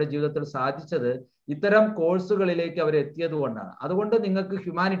തെളിയിക്കാനും അവരുടെ ജീവിതത്തിൽ സാധിച്ചത് ഇത്തരം കോഴ്സുകളിലേക്ക് അവർ എത്തിയത് കൊണ്ടാണ്. അതുകൊണ്ട് നിങ്ങൾക്ക്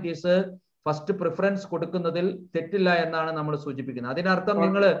ഹ്യൂമാനിറ്റീസ് ഫസ്റ്റ് പ്രിഫറൻസ് കൊടുക്കുന്നതിൽ തെറ്റില്ല എന്നാണ് നമ്മൾ സൂചിപ്പിക്കുന്നത്. അതിനർത്ഥം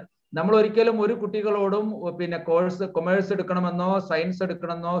നമ്മൾ ഒരിക്കലും ഒരു കുട്ടികളോടും കൊമേഴ്സ് എടുക്കണമെന്നോ സയൻസ്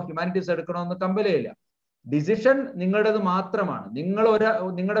എടുക്കണമെന്നോ ഹ്യൂമാനിറ്റീസ് എടുക്കണമെന്നോ കമ്പലില്ല. ഡിസിഷൻ നിങ്ങളുടേത് മാത്രമാണ്.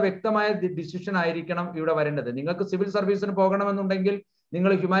 നിങ്ങളുടെ വ്യക്തമായ ഡിസിഷൻ ആയിരിക്കണം ഇവിടെ വരേണ്ടത്. നിങ്ങൾക്ക് സിവിൽ സർവീസിന് പോകണമെന്നുണ്ടെങ്കിൽ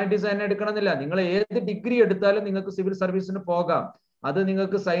നിങ്ങൾ ഹ്യൂമാനിറ്റീസ് തന്നെ എടുക്കണമെന്നില്ല. നിങ്ങൾ ഏത് ഡിഗ്രി എടുത്താലും നിങ്ങൾക്ക് സിവിൽ സർവീസിന് പോകാം. അത്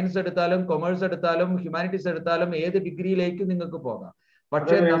നിങ്ങൾക്ക് സയൻസ് എടുത്താലും കൊമേഴ്സ് എടുത്താലും ഹ്യൂമാനിറ്റീസ് എടുത്താലും ഏത് ഡിഗ്രിയിലേക്കും നിങ്ങൾക്ക് പോകാം.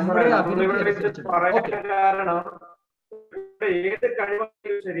 പക്ഷേ നമ്മുടെ ഏത്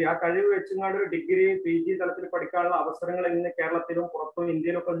കഴിവാണെങ്കിലും ശരി, ആ കഴിവ് വെച്ചുകൊണ്ട് ഒരു ഡിഗ്രി PG തലത്തിൽ പഠിക്കാനുള്ള അവസരങ്ങൾ ഇന്ന് കേരളത്തിലും പുറത്തും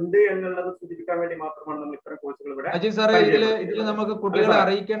ഇന്ത്യയിലും ഒക്കെ ഉണ്ട് എന്നുള്ളത് സൂചിപ്പിക്കാൻ വേണ്ടി മാത്രമാണ് നമ്മൾ ഇത്തരം കോഴ്സുകൾ ഇവിടെ. അജയ് സാറേ, ഇതിൽ നമുക്ക് കുട്ടികളെ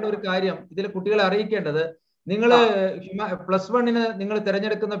അറിയിക്കേണ്ട ഒരു കാര്യം, ഇതിൽ കുട്ടികളെ അറിയിക്കേണ്ടത്, നിങ്ങൾ +1 നിങ്ങൾ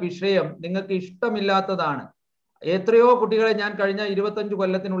തിരഞ്ഞെടുക്കുന്ന വിഷയം നിങ്ങൾക്ക് ഇഷ്ടമില്ലാത്തതാണ്. എത്രയോ കുട്ടികളെ ഞാൻ കഴിഞ്ഞ 25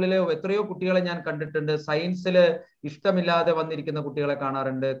 കൊല്ലത്തിനുള്ളിലെ എത്രയോ കുട്ടികളെ ഞാൻ കണ്ടിട്ടുണ്ട്. സയൻസിൽ ഇഷ്ടമില്ലാതെ വന്നിരിക്കുന്ന കുട്ടികളെ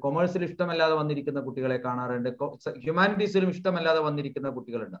കാണാറുണ്ട്, കൊമേഴ്സിൽ ഇഷ്ടമില്ലാതെ വന്നിരിക്കുന്ന കുട്ടികളെ കാണാറുണ്ട്, ഹ്യൂമാനിറ്റീസിലും ഇഷ്ടമില്ലാതെ വന്നിരിക്കുന്ന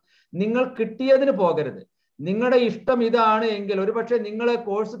കുട്ടികളുണ്ട്. നിങ്ങൾ കിട്ടിയതിന് പോകരുത്. നിങ്ങളുടെ ഇഷ്ടം ഇതാണ് എങ്കിൽ ഒരുപക്ഷെ നിങ്ങൾ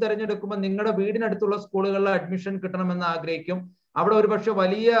കോഴ്സ് തിരഞ്ഞെടുക്കുമ്പോൾ നിങ്ങളുടെ വീടിനടുത്തുള്ള സ്കൂളുകളിൽ അഡ്മിഷൻ കിട്ടണമെന്ന് ആഗ്രഹിക്കും. അവിടെ ഒരുപക്ഷെ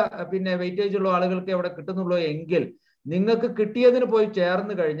വലിയ വെയിറ്റേജ് ഉള്ള ആളുകൾക്ക് അവിടെ കിട്ടുന്നുള്ളൂ എങ്കിൽ നിങ്ങൾക്ക് കിട്ടിയതിന് പോയി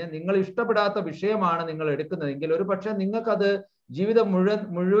ചേർന്ന് കഴിഞ്ഞ് നിങ്ങൾ ഇഷ്ടപ്പെടാത്ത വിഷയമാണ് നിങ്ങൾ എടുക്കുന്നതെങ്കിൽ ഒരുപക്ഷെ നിങ്ങൾക്കത് ജീവിതം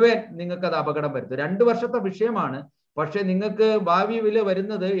മുഴുവൻ നിങ്ങൾക്കത് അപകടം വരുത്തും. 2 വർഷത്തെ വിഷയമാണ്, പക്ഷെ നിങ്ങൾക്ക് ഭാവിയിൽ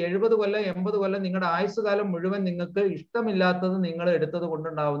വരുന്നത് 70 കൊല്ലം 80 കൊല്ലം നിങ്ങളുടെ ആയുസ്സുകാലം മുഴുവൻ നിങ്ങൾക്ക് ഇഷ്ടമില്ലാത്തത് നിങ്ങൾ എടുത്തത്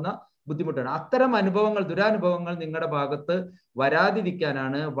കൊണ്ടുണ്ടാവുന്ന ബുദ്ധിമുട്ടാണ്. അത്തരം അനുഭവങ്ങൾ, ദുരാനുഭവങ്ങൾ നിങ്ങളുടെ ഭാഗത്ത്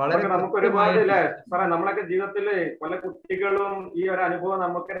വരാതിരിക്കാനാണ് വളരെ നമ്മളൊക്കെ ജീവിതത്തില് പല കുട്ടികളും ഈ ഒരു അനുഭവം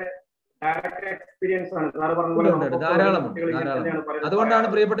നമുക്ക് എക്സ്പീരിയൻസ് ആണ്. ധാരാളം. അതുകൊണ്ടാണ്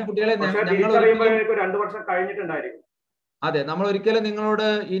പ്രിയപ്പെട്ട കുട്ടികളെ ഞങ്ങൾ 2 വർഷം കഴിഞ്ഞിട്ടുണ്ടായിരിക്കും. അതെ, നമ്മൾ ഒരിക്കലും നിങ്ങളോട്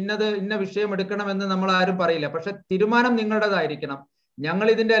ഇന്ന വിഷയം എടുക്കണമെന്ന് നമ്മൾ ആരും പറയില്ല. പക്ഷെ തീരുമാനം നിങ്ങളുടേതായിരിക്കണം. ഞങ്ങൾ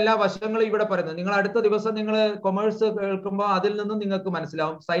ഇതിന്റെ എല്ലാ വശങ്ങളും ഇവിടെ പറയുന്നത്. നിങ്ങൾ അടുത്ത ദിവസം നിങ്ങൾ കൊമേഴ്സ് കേൾക്കുമ്പോൾ അതിൽ നിന്നും നിങ്ങൾക്ക്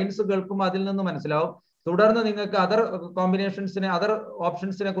മനസ്സിലാവും, സയൻസ് കേൾക്കുമ്പോൾ അതിൽ നിന്നും മനസ്സിലാവും. തുടർന്ന് നിങ്ങൾക്ക് അതർ കോമ്പിനേഷൻസിനെ, അതർ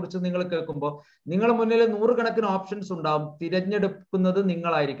ഓപ്ഷൻസിനെ കുറിച്ച് നിങ്ങൾ കേൾക്കുമ്പോൾ നിങ്ങളുടെ മുന്നിൽ 100 കണക്കിന് ഓപ്ഷൻസ് ഉണ്ടാവും. തിരഞ്ഞെടുക്കുന്നത്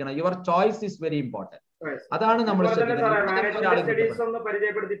നിങ്ങളായിരിക്കണം. Your choice is very important. അതാണ് നമ്മൾ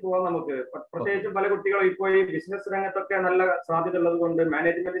പരിചയപ്പെടുത്തി പോവാം. നമുക്ക് പ്രത്യേകിച്ചും പല കുട്ടികളും ഇപ്പോൾ ഈ ബിസിനസ് രംഗത്തൊക്കെ നല്ല സാധ്യത ഉള്ളത് കൊണ്ട്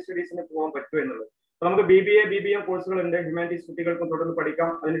മാനേജ്മെന്റ് സ്റ്റഡീസിന് പോകാൻ പറ്റും എന്നുള്ളത്. നമുക്ക് BBM കോഴ്സുകളുണ്ട്. ഹ്യൂമാനിറ്റീസ് കുട്ടികൾക്കും തുടർന്ന് പഠിക്കാം.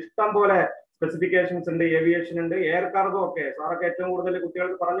 അതിന് ഇഷ്ടം പോലെ സ്പെസിഫിക്കേഷൻസ് ഉണ്ട്. ഏവിയേഷൻ ഉണ്ട്, എയർ കാർഗോ ഒക്കെ. സാറൊക്കെ ഏറ്റവും കൂടുതൽ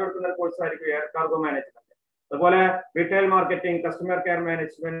കുട്ടികൾക്ക് പറഞ്ഞു കൊടുക്കുന്ന കോഴ്സ് ആയിരിക്കും എയർ കാർഗോ മാനേജ്മെന്റ്. അതുപോലെ retail marketing, customer care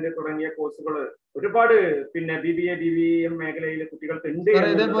management തുടങ്ങിയ കോഴ്സുകൾ ഒരുപാട് BBM മേഖലയിൽ കുട്ടികൾക്ക് ഉണ്ട്.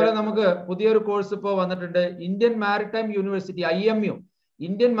 ഇതേപോലെ നമുക്ക് പുതിയൊരു കോഴ്സ് ഇപ്പോൾ വന്നിട്ടുണ്ട്, Indian maritime university, IMU.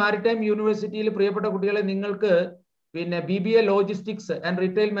 Indian maritime യൂണിവേഴ്സിറ്റിയിൽ പ്രിയപ്പെട്ട കുട്ടികളെ നിങ്ങൾക്ക് BBA logistics and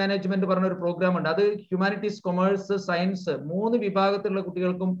retail management പറഞ്ഞ ഒരു പ്രോഗ്രാം ഉണ്ട്. അത് ഹ്യൂമാനിറ്റീസ്, കൊമേഴ്സ്, സയൻസ് 3 വിഭാഗത്തിലുള്ള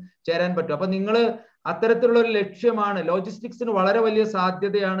കുട്ടികൾക്കും ചേരാൻ പറ്റും. അപ്പൊ നിങ്ങൾ അത്തരത്തിലുള്ള ഒരു ലക്ഷ്യമാണ്. ലോജിസ്റ്റിക്സിന് വളരെ വലിയ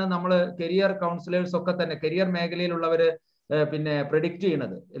സാധ്യതയാണ് നമ്മൾ കരിയർ കൗൺസിലേഴ്സ് ഒക്കെ തന്നെ കരിയർ മേഖലയിലുള്ളവര് പ്രെഡിക്റ്റ്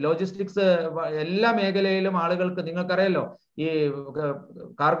ചെയ്യുന്നത്. ലോജിസ്റ്റിക്സ് എല്ലാ മേഖലയിലും ആളുകൾക്ക്, നിങ്ങൾക്കറിയാലോ, ഈ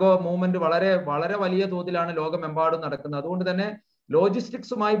കാർഗോ മൂവ്മെന്റ് വളരെ വളരെ വലിയ തോതിലാണ് ലോകമെമ്പാടും നടക്കുന്നത്. അതുകൊണ്ട് തന്നെ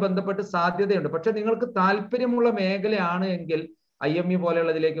ലോജിസ്റ്റിക്സുമായി ബന്ധപ്പെട്ട് സാധ്യതയുണ്ട്. പക്ഷെ നിങ്ങൾക്ക് താല്പര്യമുള്ള മേഖലയാണ് എങ്കിൽ IMU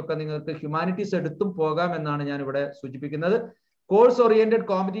പോലെയുള്ളതിലേക്കൊക്കെ നിങ്ങൾക്ക് ഹ്യൂമാനിറ്റീസ് എടുത്തും പോകാം എന്നാണ് ഞാൻ ഇവിടെ സൂചിപ്പിക്കുന്നത്. കോഴ്സ് ഓറിയന്റഡ്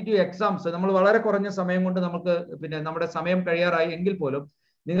കോമ്പറ്റീറ്റീവ് എക്സാംസ് നമ്മൾ വളരെ കുറഞ്ഞ സമയം കൊണ്ട് നമുക്ക് നമ്മുടെ സമയം കഴിയാറായി എങ്കിൽ പോലും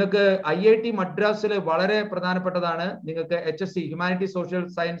നിങ്ങൾക്ക് IIT മദ്രാസിൽ വളരെ പ്രധാനപ്പെട്ടതാണ്. നിങ്ങൾക്ക് HSC humanity social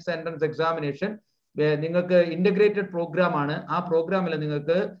science entrance examination നിങ്ങൾക്ക് ഇന്റഗ്രേറ്റഡ് പ്രോഗ്രാം ആണ്. ആ പ്രോഗ്രാമിൽ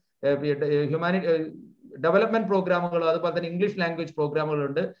നിങ്ങൾക്ക് ഡെവലപ്മെന്റ് പ്രോഗ്രാമുകൾ, അതുപോലെ തന്നെ ഇംഗ്ലീഷ് ലാംഗ്വേജ്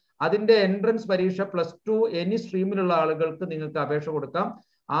പ്രോഗ്രാമുകളുണ്ട്. അതിന്റെ എൻട്രൻസ് പരീക്ഷ +2 എനി സ്ട്രീമിലുള്ള ആളുകൾക്ക് നിങ്ങൾക്ക് അപേക്ഷ കൊടുക്കാം.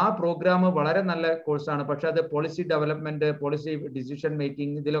 ആ പ്രോഗ്രാം വളരെ നല്ല കോഴ്സാണ്. പക്ഷെ അത് policy development, policy decision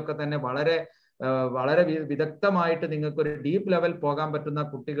making, ഇതിലൊക്കെ തന്നെ വളരെ വളരെ വിദഗ്ധമായിട്ട് നിങ്ങൾക്ക് ഒരു ഡീപ്പ് ലെവൽ പോകാൻ പറ്റുന്ന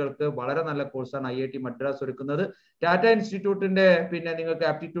കുട്ടികൾക്ക് വളരെ നല്ല കോഴ്സാണ് IIT മദ്രാസ് ഒരുക്കുന്നത്. ടാറ്റ ഇൻസ്റ്റിറ്റ്യൂട്ടിന്റെ നിങ്ങൾക്ക്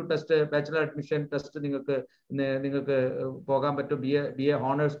aptitude test, bachelor admission test നിങ്ങൾക്ക് പോകാൻ പറ്റും. BA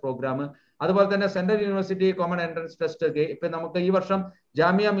honours programme. അതുപോലെ തന്നെ central university common entrance test. ഇപ്പൊ നമുക്ക് ഈ വർഷം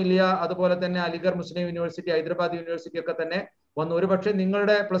ജാമിയ മിലിയ, അതുപോലെ തന്നെ അലിഗർ മുസ്ലിം യൂണിവേഴ്സിറ്റി, ഹൈദരാബാദ് യൂണിവേഴ്സിറ്റി ഒക്കെ തന്നെ വന്നു. ഒരുപക്ഷെ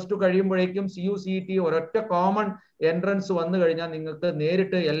നിങ്ങളുടെ +2 കഴിയുമ്പോഴേക്കും CUCET ഒരൊറ്റ കോമൺ എൻട്രൻസ് വന്നു കഴിഞ്ഞാൽ നിങ്ങൾക്ക്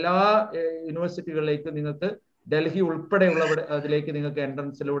നേരിട്ട് എല്ലാ യൂണിവേഴ്സിറ്റികളിലേക്കും നിങ്ങൾക്ക് ഡൽഹി ഉൾപ്പെടെയുള്ള അതിലേക്ക് നിങ്ങൾക്ക്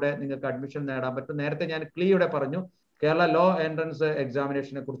എൻട്രൻസിലൂടെ നിങ്ങൾക്ക് അഡ്മിഷൻ നേടാൻ പറ്റും. നേരത്തെ ഞാൻ ക്ലിയുടെ പറഞ്ഞു, കേരള ലോ എൻട്രൻസ്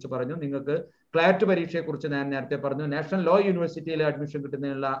എക്സാമിനേഷനെ കുറിച്ച് പറഞ്ഞു, നിങ്ങൾക്ക് ക്ലാറ്റ് പരീക്ഷയെ കുറിച്ച് ഞാൻ നേരത്തെ പറഞ്ഞു, നാഷണൽ ലോ യൂണിവേഴ്സിറ്റിയിലെ അഡ്മിഷൻ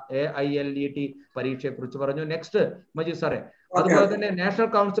കിട്ടുന്നതിനുള്ള AILET പരീക്ഷയെ കുറിച്ച് പറഞ്ഞു. നെക്സ്റ്റ് മജീദ് സാറേ, അതുപോലെ തന്നെ national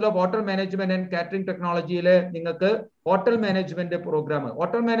council of hotel management and catering ടെക്നോളജിയിലെ നിങ്ങൾക്ക് hotel management programme.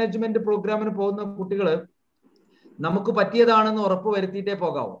 Hotel management പ്രോഗ്രാമിന് പോകുന്ന കുട്ടികൾ നമുക്ക് പറ്റിയതാണെന്ന് ഉറപ്പ് വരുത്തിയിട്ടേ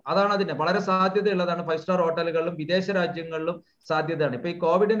പോകാവൂ. അതാണ് അതിന് വളരെ സാധ്യതയുള്ളതാണ്. 5 സ്റ്റാർ ഹോട്ടലുകളിലും വിദേശ രാജ്യങ്ങളിലും സാധ്യതയാണ്. ഇപ്പൊ ഈ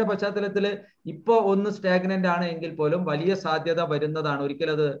കോവിഡിന്റെ പശ്ചാത്തലത്തിൽ ഇപ്പൊ ഒന്ന് സ്റ്റാഗ്നന്റ് ആണ് എങ്കിൽ പോലും വലിയ സാധ്യത വരുന്നതാണ്.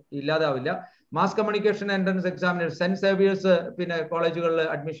 ഒരിക്കലും അത് ഇല്ലാതാവില്ല. Mass communication entrance examination, saint Xavier's കോളേജുകളിൽ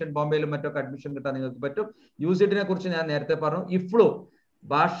അഡ്മിഷൻ, ബോംബെയിലും മറ്റൊക്കെ അഡ്മിഷൻ കിട്ടാൻ നിങ്ങൾക്ക് പറ്റും. UCET കുറിച്ച് ഞാൻ നേരത്തെ പറഞ്ഞു. ഇഫ്ലു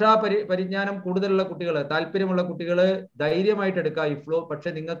ഭാഷാ പരിജ്ഞാനം കൂടുതലുള്ള കുട്ടികൾ, താല്പര്യമുള്ള കുട്ടികൾ ധൈര്യമായിട്ട് എടുക്കുക ഇഫ്ലു. പക്ഷെ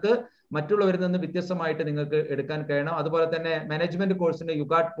നിങ്ങൾക്ക് മറ്റുള്ളവരിൽ നിന്ന് വ്യത്യസ്തമായിട്ട് നിങ്ങൾക്ക് എടുക്കാൻ കഴിയണം. അതുപോലെ തന്നെ മാനേജ്മെന്റ് കോഴ്സിന്റെ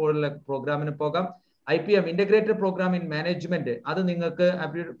യുഗാട്ട് പോലുള്ള പ്രോഗ്രാമിന് പോകാം. IPM integrated programme in management, അത് നിങ്ങൾക്ക്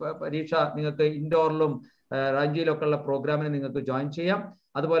പരീക്ഷ നിങ്ങൾക്ക് ഇൻഡോറിലും റാഞ്ചിയിലൊക്കെ ഉള്ള പ്രോഗ്രാമിന് നിങ്ങൾക്ക് ജോയിൻ ചെയ്യാം.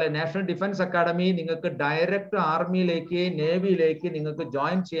 അതുപോലെ നാഷണൽ ഡിഫൻസ് അക്കാഡമി നിങ്ങൾക്ക് ഡയറക്റ്റ് ആർമിയിലേക്ക് നേവിയിലേക്ക് നിങ്ങൾക്ക്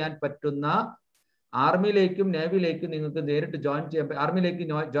ജോയിൻ ചെയ്യാൻ പറ്റുന്ന, ആർമിയിലേക്കും നേവിയിലേക്കും നിങ്ങൾക്ക് നേരിട്ട് ജോയിൻ ചെയ്യാൻ, ആർമിയിലേക്ക്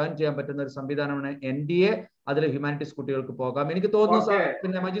ജോയിൻ ചെയ്യാൻ പറ്റുന്ന ഒരു സംവിധാനമാണ് NDA. അതിൽ ഹ്യൂമാനിറ്റീസ് കുട്ടികൾക്ക് പോകാം. എനിക്ക് തോന്നുന്നു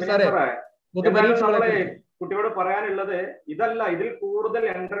പിന്നെ മജീദ് സാറേ കുട്ടിയോട് പറയാനുള്ളത് ഇതല്ല, ഇതിൽ കൂടുതൽ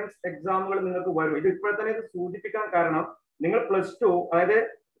എൻട്രൻസ് എക്സാമുകൾ നിങ്ങൾക്ക് വരും. ഇത് ഇപ്പോൾ തന്നെ ഇത് സൂചിപ്പിക്കാൻ കാരണം നിങ്ങൾ +2 അതായത്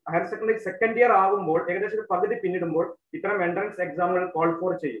ഹയർ സെക്കൻഡറി സെക്കൻഡ് ഇയർ ആകുമ്പോൾ ഏകദേശം ഒരു പകുതി പിന്നിടുമ്പോൾ ഇത്തരം എൻട്രൻസ് എക്സാമുകൾ കോൾ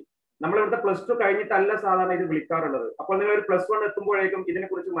ഫോർ ചെയ്യും. നമ്മളിവിടുത്തെ +2 കഴിഞ്ഞിട്ടല്ല സാധാരണ ഇത് വിളിക്കാറുള്ളത്. അപ്പോൾ നിങ്ങൾ ഒരു +1 എത്തുമ്പോഴേക്കും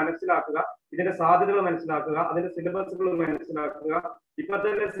ഇതിനെക്കുറിച്ച് മനസ്സിലാക്കുക, ഇതിന്റെ സാധ്യതകൾ മനസ്സിലാക്കുക, അതിന്റെ സിലബസുകൾ മനസ്സിലാക്കുക. ഇപ്പൊ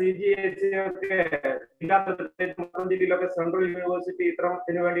തന്നെ CGSE ഒക്കെ ജില്ലയിലൊക്കെ സെൻട്രൽ യൂണിവേഴ്സിറ്റി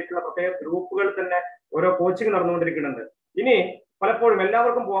ഇത്തരത്തിന് വേണ്ടിയിട്ടുള്ള പ്രത്യേക ഗ്രൂപ്പുകൾ തന്നെ ഓരോ കോച്ചിങ് നടന്നുകൊണ്ടിരിക്കുന്നുണ്ട്. ഇനി പലപ്പോഴും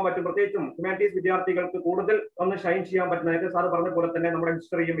എല്ലാവർക്കും പോകാൻ പറ്റും, പ്രത്യേകിച്ചും ഹ്യൂമാനിറ്റീസ് വിദ്യാർത്ഥികൾക്ക് കൂടുതൽ ഒന്ന് ഷൈൻ ചെയ്യാൻ പറ്റുന്ന, നേരത്തെ സാർ പറഞ്ഞ പോലെ തന്നെ നമ്മുടെ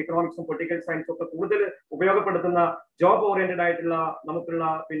ഹിസ്റ്ററിയും ഇക്കണോമിക്സും പൊളിറ്റിക്കൽ സയൻസും ഒക്കെ കൂടുതൽ ഉപയോഗപ്പെടുത്തുന്ന ജോബ് ഓറിയന്റഡ് ആയിട്ടുള്ള നമുക്കുള്ള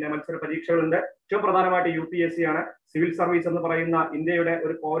മത്സര പരീക്ഷകളുണ്ട്. ഏറ്റവും പ്രധാനമായിട്ട് UPSC ആണ്. സിവിൽ സർവീസ് എന്ന് പറയുന്ന ഇന്ത്യയുടെ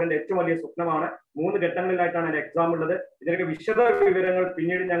ഒരു പൗരന്റെ ഏറ്റവും വലിയ സ്വപ്നമാണ്. 3 ഘട്ടങ്ങളിലായിട്ടാണ് അതിന്റെ എക്സാം ഉള്ളത്. ഇതിനൊക്കെ വിശദ വിവരങ്ങൾ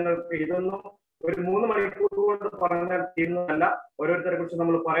പിന്നീട് ഞങ്ങൾക്ക് ഇതൊന്നും ഒരു 3 മണിക്കൂർ കൊണ്ട് പറഞ്ഞാൽ തീരുന്നതല്ല. ഓരോരുത്തരെ കുറിച്ച്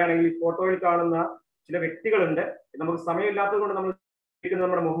നമ്മൾ പറയുകയാണെങ്കിൽ ഈ ഫോട്ടോയിൽ കാണുന്ന ചില വ്യക്തികളുണ്ട്. നമുക്ക് സമയമില്ലാത്തത് കൊണ്ട് നമ്മൾ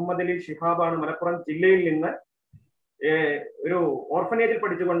നമ്മുടെ മുഹമ്മദ് അലി ഷിഹാബാണ്. മലപ്പുറം ജില്ലയിൽ നിന്ന് ഒരു ഓർഫനേജിൽ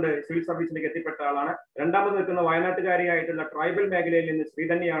പഠിച്ചുകൊണ്ട് സിവിൽ സർവീസിലേക്ക് എത്തിപ്പെട്ട ആളാണ്. രണ്ടാമത് നിൽക്കുന്ന വയനാട്ടുകാരിയായിട്ടുള്ള ട്രൈബൽ മേഖലയിൽ നിന്ന്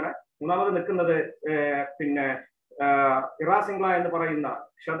ശ്രീധന്യാണ്. മൂന്നാമത് നിൽക്കുന്നത് ഇറാസിംഗ്ല എന്ന് പറയുന്ന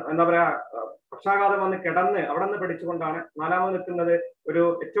എന്താ പറയാ പക്ഷാഘാതം വന്ന് കിടന്ന് അവിടെ നിന്ന് പഠിച്ചുകൊണ്ടാണ്. നാലാമത് നിൽക്കുന്നത് ഒരു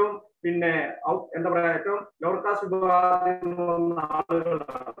ഏറ്റവും എന്താ പറയാ ഏറ്റവും ലോവർ കാസ്റ്റ് വിഭാഗത്തിൽ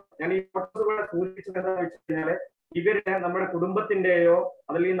ആളുകളാണ്. ഞാൻ ഈ ഫോട്ടോസുകളെ സൂചിപ്പിച്ചത് എന്താണെന്ന് വെച്ച് കഴിഞ്ഞാല് ഇവര് നമ്മുടെ കുടുംബത്തിന്റെയോ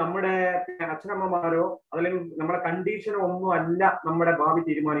അതല്ലെങ്കിൽ നമ്മുടെ അച്ഛനമ്മമാരോ അതല്ലെങ്കിൽ നമ്മുടെ കണ്ടീഷനോ ഒന്നും അല്ല നമ്മുടെ ഭാവി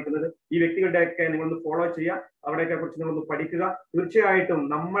തീരുമാനിക്കുന്നത്. ഈ വ്യക്തികളുടെയൊക്കെ നിങ്ങളൊന്ന് ഫോളോ ചെയ്യുക, അവിടെയൊക്കെ കുറിച്ച് നിങ്ങളൊന്ന് പഠിക്കുക. തീർച്ചയായിട്ടും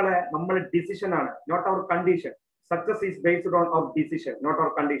നമ്മുടെ ഡിസിഷൻ ആണ്, not our condition. Success is based on our decision, not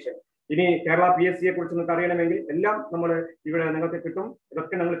our condition. ഇനി കേരള PSC യെ കുറിച്ച് നിങ്ങൾക്ക് അറിയണമെങ്കിൽ എല്ലാം നമ്മൾ ഇവിടെ നിങ്ങൾക്ക് കിട്ടും.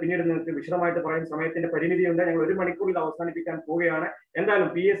 ഇതൊക്കെ ഞങ്ങൾ പിന്നീട് നിങ്ങൾക്ക് വിശദമായിട്ട് പറയും. സമയത്തിന്റെ പരിമിതിയുണ്ട്, ഞങ്ങൾ 1 മണിക്കൂറിൽ അവസാനിപ്പിക്കാൻ പോവുകയാണ്. എന്തായാലും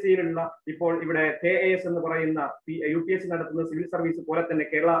PSCയിലുള്ള ഇപ്പോൾ ഇവിടെ KAS എന്ന് പറയുന്ന UPSC നടത്തുന്ന സിവിൽ സർവീസ് പോലെ തന്നെ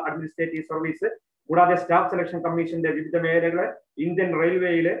കേരള അഡ്മിനിസ്ട്രേറ്റീവ് സർവീസ്, കൂടാതെ സ്റ്റാഫ് സെലക്ഷൻ കമ്മീഷന്റെ വിവിധ മേഖലകള്, ഇന്ത്യൻ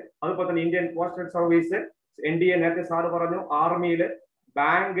റെയിൽവേയില്, അതുപോലെ തന്നെ ഇന്ത്യൻ പോസ്റ്റൽ സർവീസ്, NDA നേരത്തെ സാറ് പറഞ്ഞു, ആർമിയില്,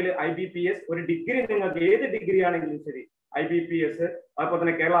 ബാങ്കില്, IBPS, ഒരു ഡിഗ്രി നിങ്ങൾക്ക് ഏത് ഡിഗ്രി ആണെങ്കിലും ശരി, IBPS, അതുപോലെ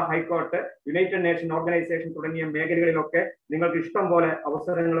തന്നെ Kerala high court, United nation organisation തുടങ്ങിയ മേഖലകളിലൊക്കെ നിങ്ങൾക്ക് ഇഷ്ടം പോലെ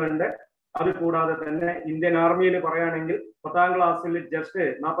അവസരങ്ങളുണ്ട്. അതുകൂടാതെ തന്നെ ഇന്ത്യൻ ആർമിയിൽ പറയുകയാണെങ്കിൽ 10ാം ക്ലാസ്സിൽ ജസ്റ്റ്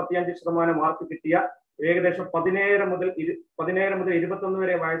 45% മാർക്ക് കിട്ടിയ ഏകദേശം 17 മുതൽ 21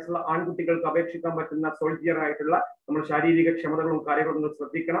 വരെ വയസ്സുള്ള ആൺകുട്ടികൾക്ക് അപേക്ഷിക്കാൻ പറ്റുന്ന സോൾജിയർ ആയിട്ടുള്ള നമ്മൾ ശാരീരിക ക്ഷമതകളും കാര്യങ്ങളും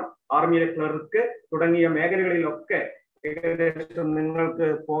ശ്രദ്ധിക്കണം. ആർമിയിലെ ക്ലർക്ക് തുടങ്ങിയ മേഖലകളിലൊക്കെ ഏകദേശം നിങ്ങൾക്ക്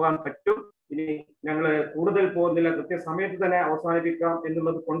പോകാൻ പറ്റും. ഇനി ഞങ്ങൾ കൂടുതൽ പോകുന്നില്ല, കൃത്യസമയത്ത് തന്നെ അവസാനിപ്പിക്കാം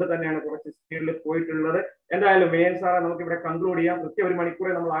എന്നുള്ളത് കൊണ്ട് തന്നെയാണ് കുറച്ച് സ്പീഡിൽ പോയിട്ടുള്ളത്. എന്തായാലും മേയൻ സാറെ നമുക്ക് ഇവിടെ കൺക്ലൂഡ് ചെയ്യാം. കൃത്യം 1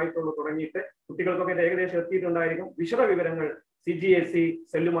 മണിക്കൂറേ നമ്മൾ ആയിട്ടുള്ളൂ തുടങ്ങിയിട്ട്. കുട്ടികൾക്കൊക്കെ ഏകദേശം എത്തിയിട്ടുണ്ടായിരിക്കും. വിശദ വിവരങ്ങൾ CGSE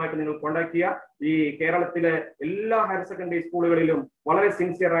സെല്ലുമായിട്ട് നിങ്ങൾ കോൺടാക്ട് ചെയ്യുക. ഈ കേരളത്തിലെ എല്ലാ ഹയർ സെക്കൻഡറി സ്കൂളുകളിലും വളരെ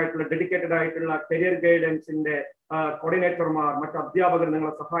സിൻസിയർ ആയിട്ടുള്ള ഡെഡിക്കേറ്റഡ് ആയിട്ടുള്ള കരിയർ ഗൈഡൻസിന്റെ കോർഡിനേറ്റർമാർ, മറ്റ് അധ്യാപകർ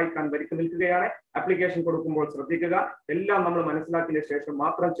നിങ്ങളെ സഹായിക്കാൻ വരുത്തി നിൽക്കുകയാണ്. ആപ്ലിക്കേഷൻ കൊടുക്കുമ്പോൾ ശ്രദ്ധിക്കുക. എല്ലാം നമ്മൾ മനസ്സിലാക്കിയതിനു ശേഷം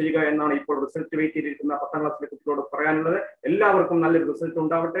മാത്രം ചെയ്യുക എന്നാണ് ഇപ്പോൾ റിസൾട്ട് വെയിറ്റ് ചെയ്തിരിക്കുന്ന 10ാം ക്ലാസ്സിലെ കുട്ടികളോട് പറയാനുള്ളത്. എല്ലാവർക്കും നല്ലൊരു റിസൾട്ട്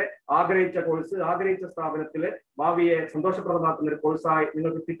ഉണ്ടാവട്ടെ. ആഗ്രഹിച്ച കോഴ്സ്, ആഗ്രഹിച്ച സ്ഥാപനത്തിൽ ഭാവിയെ സന്തോഷപ്രദമാക്കുന്ന ഒരു കോഴ്സായി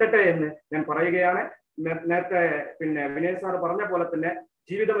നിങ്ങൾക്ക് കിട്ടട്ടെ എന്ന് ഞാൻ പറയുകയാണ്. നേരത്തെ വിനയ് സാർ പറഞ്ഞ പോലെ തന്നെ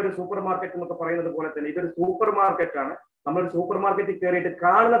ജീവിതം ഒരു സൂപ്പർ മാർക്കറ്റ് എന്നൊക്കെ പറയുന്നത് പോലെ തന്നെ ഇതൊരു സൂപ്പർ മാർക്കറ്റാണ്. നമ്മൾ സൂപ്പർ മാർക്കറ്റിൽ കയറിയിട്ട്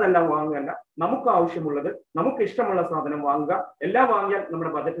കാണുന്നതെല്ലാം വാങ്ങുകയല്ല, നമുക്ക് ആവശ്യമുള്ളത്, നമുക്ക് ഇഷ്ടമുള്ള സാധനം വാങ്ങുക. എല്ലാം വാങ്ങിയാൽ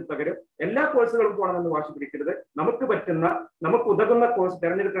നമ്മുടെ ബജറ്റ് തകരും. എല്ലാ കോഴ്സുകളും പോകണമെന്ന് വാശി പിടിക്കരുത്. നമുക്ക് പറ്റുന്ന, നമുക്ക് ഉതകുന്ന കോഴ്സ്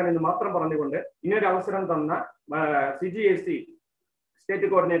തിരഞ്ഞെടുക്കാൻ എന്ന് മാത്രം പറഞ്ഞുകൊണ്ട് ഇങ്ങനൊരു അവസരം തന്ന CGSE സ്റ്റേറ്റ്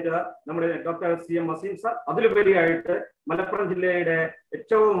കോർഡിനേറ്റർ നമ്മുടെ doctor CM Waseem sir, അതിലുപരിയായിട്ട് Malappuram ജില്ലയുടെ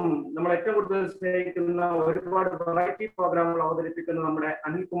നമ്മൾ ഏറ്റവും കൂടുതൽ സ്നേഹിക്കുന്ന ഒരുപാട് വെറൈറ്റി പ്രോഗ്രാമുകൾ അവതരിപ്പിക്കുന്ന നമ്മുടെ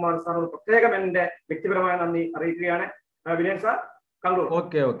അനിൽകുമാർ സാർ, പ്രത്യേകം എന്റെ വ്യക്തിപരമായ നന്ദി അറിയിക്കുകയാണ്. Vinayan sir conclude.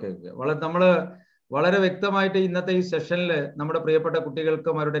 ഓക്കെ. നമ്മള് വളരെ വ്യക്തമായിട്ട് ഇന്നത്തെ ഈ സെഷനിൽ നമ്മുടെ പ്രിയപ്പെട്ട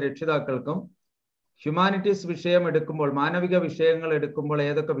കുട്ടികൾക്കും അവരുടെ രക്ഷിതാക്കൾക്കും ഹ്യൂമാനിറ്റീസ് വിഷയം എടുക്കുമ്പോൾ, മാനവിക വിഷയങ്ങൾ എടുക്കുമ്പോൾ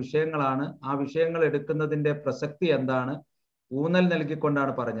ഏതൊക്കെ വിഷയങ്ങളാണ്, ആ വിഷയങ്ങൾ എടുക്കുന്നതിന്റെ പ്രസക്തി എന്താണ് ഊന്നൽ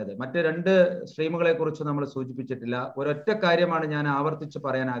നൽകിക്കൊണ്ടാണ് പറഞ്ഞത്. മറ്റ് 2 സ്ട്രീമുകളെ കുറിച്ച് നമ്മൾ സൂചിപ്പിച്ചിട്ടില്ല. ഒരൊറ്റ കാര്യമാണ് ഞാൻ ആവർത്തിച്ച്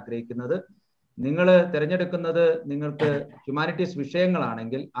പറയാൻ ആഗ്രഹിക്കുന്നത്. നിങ്ങൾ തിരഞ്ഞെടുക്കുന്നത് നിങ്ങൾക്ക് ഹ്യൂമാനിറ്റീസ്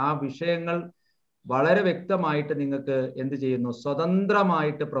വിഷയങ്ങളാണെങ്കിൽ ആ വിഷയങ്ങൾ വളരെ വ്യക്തമായിട്ട് നിങ്ങൾക്ക് എന്ത് ചെയ്യുന്നു,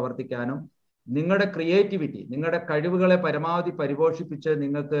 സ്വതന്ത്രമായിട്ട് പ്രവർത്തിക്കാനും നിങ്ങളുടെ ക്രിയേറ്റിവിറ്റി, നിങ്ങളുടെ കഴിവുകളെ പരമാവധി പരിപോഷിപ്പിച്ച്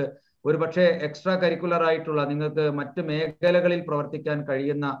നിങ്ങൾക്ക് ഒരുപക്ഷെ എക്സ്ട്രാ കരിക്കുലർ ആയിട്ടുള്ള നിങ്ങൾക്ക് മറ്റ് മേഖലകളിൽ പ്രവർത്തിക്കാൻ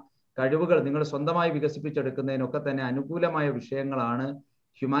കഴിയുന്ന കഴിവുകൾ നിങ്ങൾ സ്വന്തമായി വികസിപ്പിച്ചെടുക്കുന്നതിനൊക്കെ തന്നെ അനുകൂലമായ വിഷയങ്ങളാണ്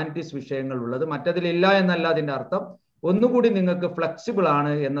ഹ്യൂമാനിറ്റീസ് വിഷയങ്ങൾ ഉള്ളത്. മറ്റതിലില്ല എന്നല്ല അതിൻ്റെ അർത്ഥം. ഒന്നുകൂടി നിങ്ങൾക്ക് ഫ്ലെക്സിബിൾ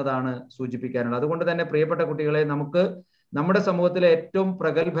ആണ് എന്നതാണ് സൂചിപ്പിക്കാനുള്ളത്. അതുകൊണ്ട് തന്നെ പ്രിയപ്പെട്ട കുട്ടികളെ, നമുക്ക് നമ്മുടെ സമൂഹത്തിലെ ഏറ്റവും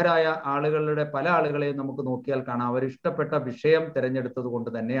പ്രഗത്ഭരായ ആളുകളുടെ പല ആളുകളെയും നമുക്ക് നോക്കിയാൽ കാണാം, അവർ ഇഷ്ടപ്പെട്ട വിഷയം തിരഞ്ഞെടുത്തത് കൊണ്ട്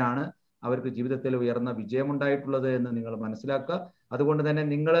തന്നെയാണ് അവർക്ക് ജീവിതത്തിൽ ഉയർന്ന വിജയമുണ്ടായിട്ടുള്ളത് എന്ന് നിങ്ങൾ മനസ്സിലാക്കുക. അതുകൊണ്ട് തന്നെ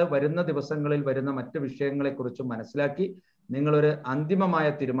നിങ്ങൾ വരുന്ന ദിവസങ്ങളിൽ വരുന്ന മറ്റ് വിഷയങ്ങളെക്കുറിച്ചും മനസ്സിലാക്കി നിങ്ങളൊരു അന്തിമമായ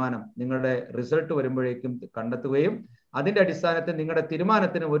തീരുമാനം നിങ്ങളുടെ റിസൾട്ട് വരുമ്പോഴേക്കും കണ്ടെത്തുകയും അതിന്റെ അടിസ്ഥാനത്തിൽ നിങ്ങളുടെ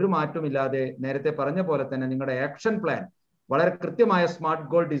തീരുമാനത്തിന് ഒരു മാറ്റമില്ലാതെ നേരത്തെ പറഞ്ഞ പോലെ തന്നെ നിങ്ങളുടെ ആക്ഷൻ പ്ലാൻ വളരെ കൃത്യമായ സ്മാർട്ട്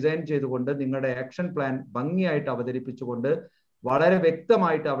ഗോൾ ഡിസൈൻ ചെയ്തുകൊണ്ട് നിങ്ങളുടെ ആക്ഷൻ പ്ലാൻ ഭംഗിയായിട്ട് അവതരിപ്പിച്ചുകൊണ്ട് വളരെ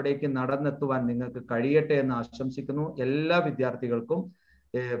വ്യക്തമായിട്ട് അവിടേക്ക് നടന്നെത്തുവാൻ നിങ്ങൾക്ക് കഴിയട്ടെ എന്ന് ആശംസിക്കുന്നു. എല്ലാ വിദ്യാർത്ഥികൾക്കും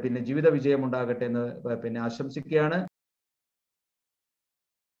പിന്നെ ജീവിത വിജയം ഉണ്ടാകട്ടെ എന്ന് ആശംസിക്കുകയാണ്.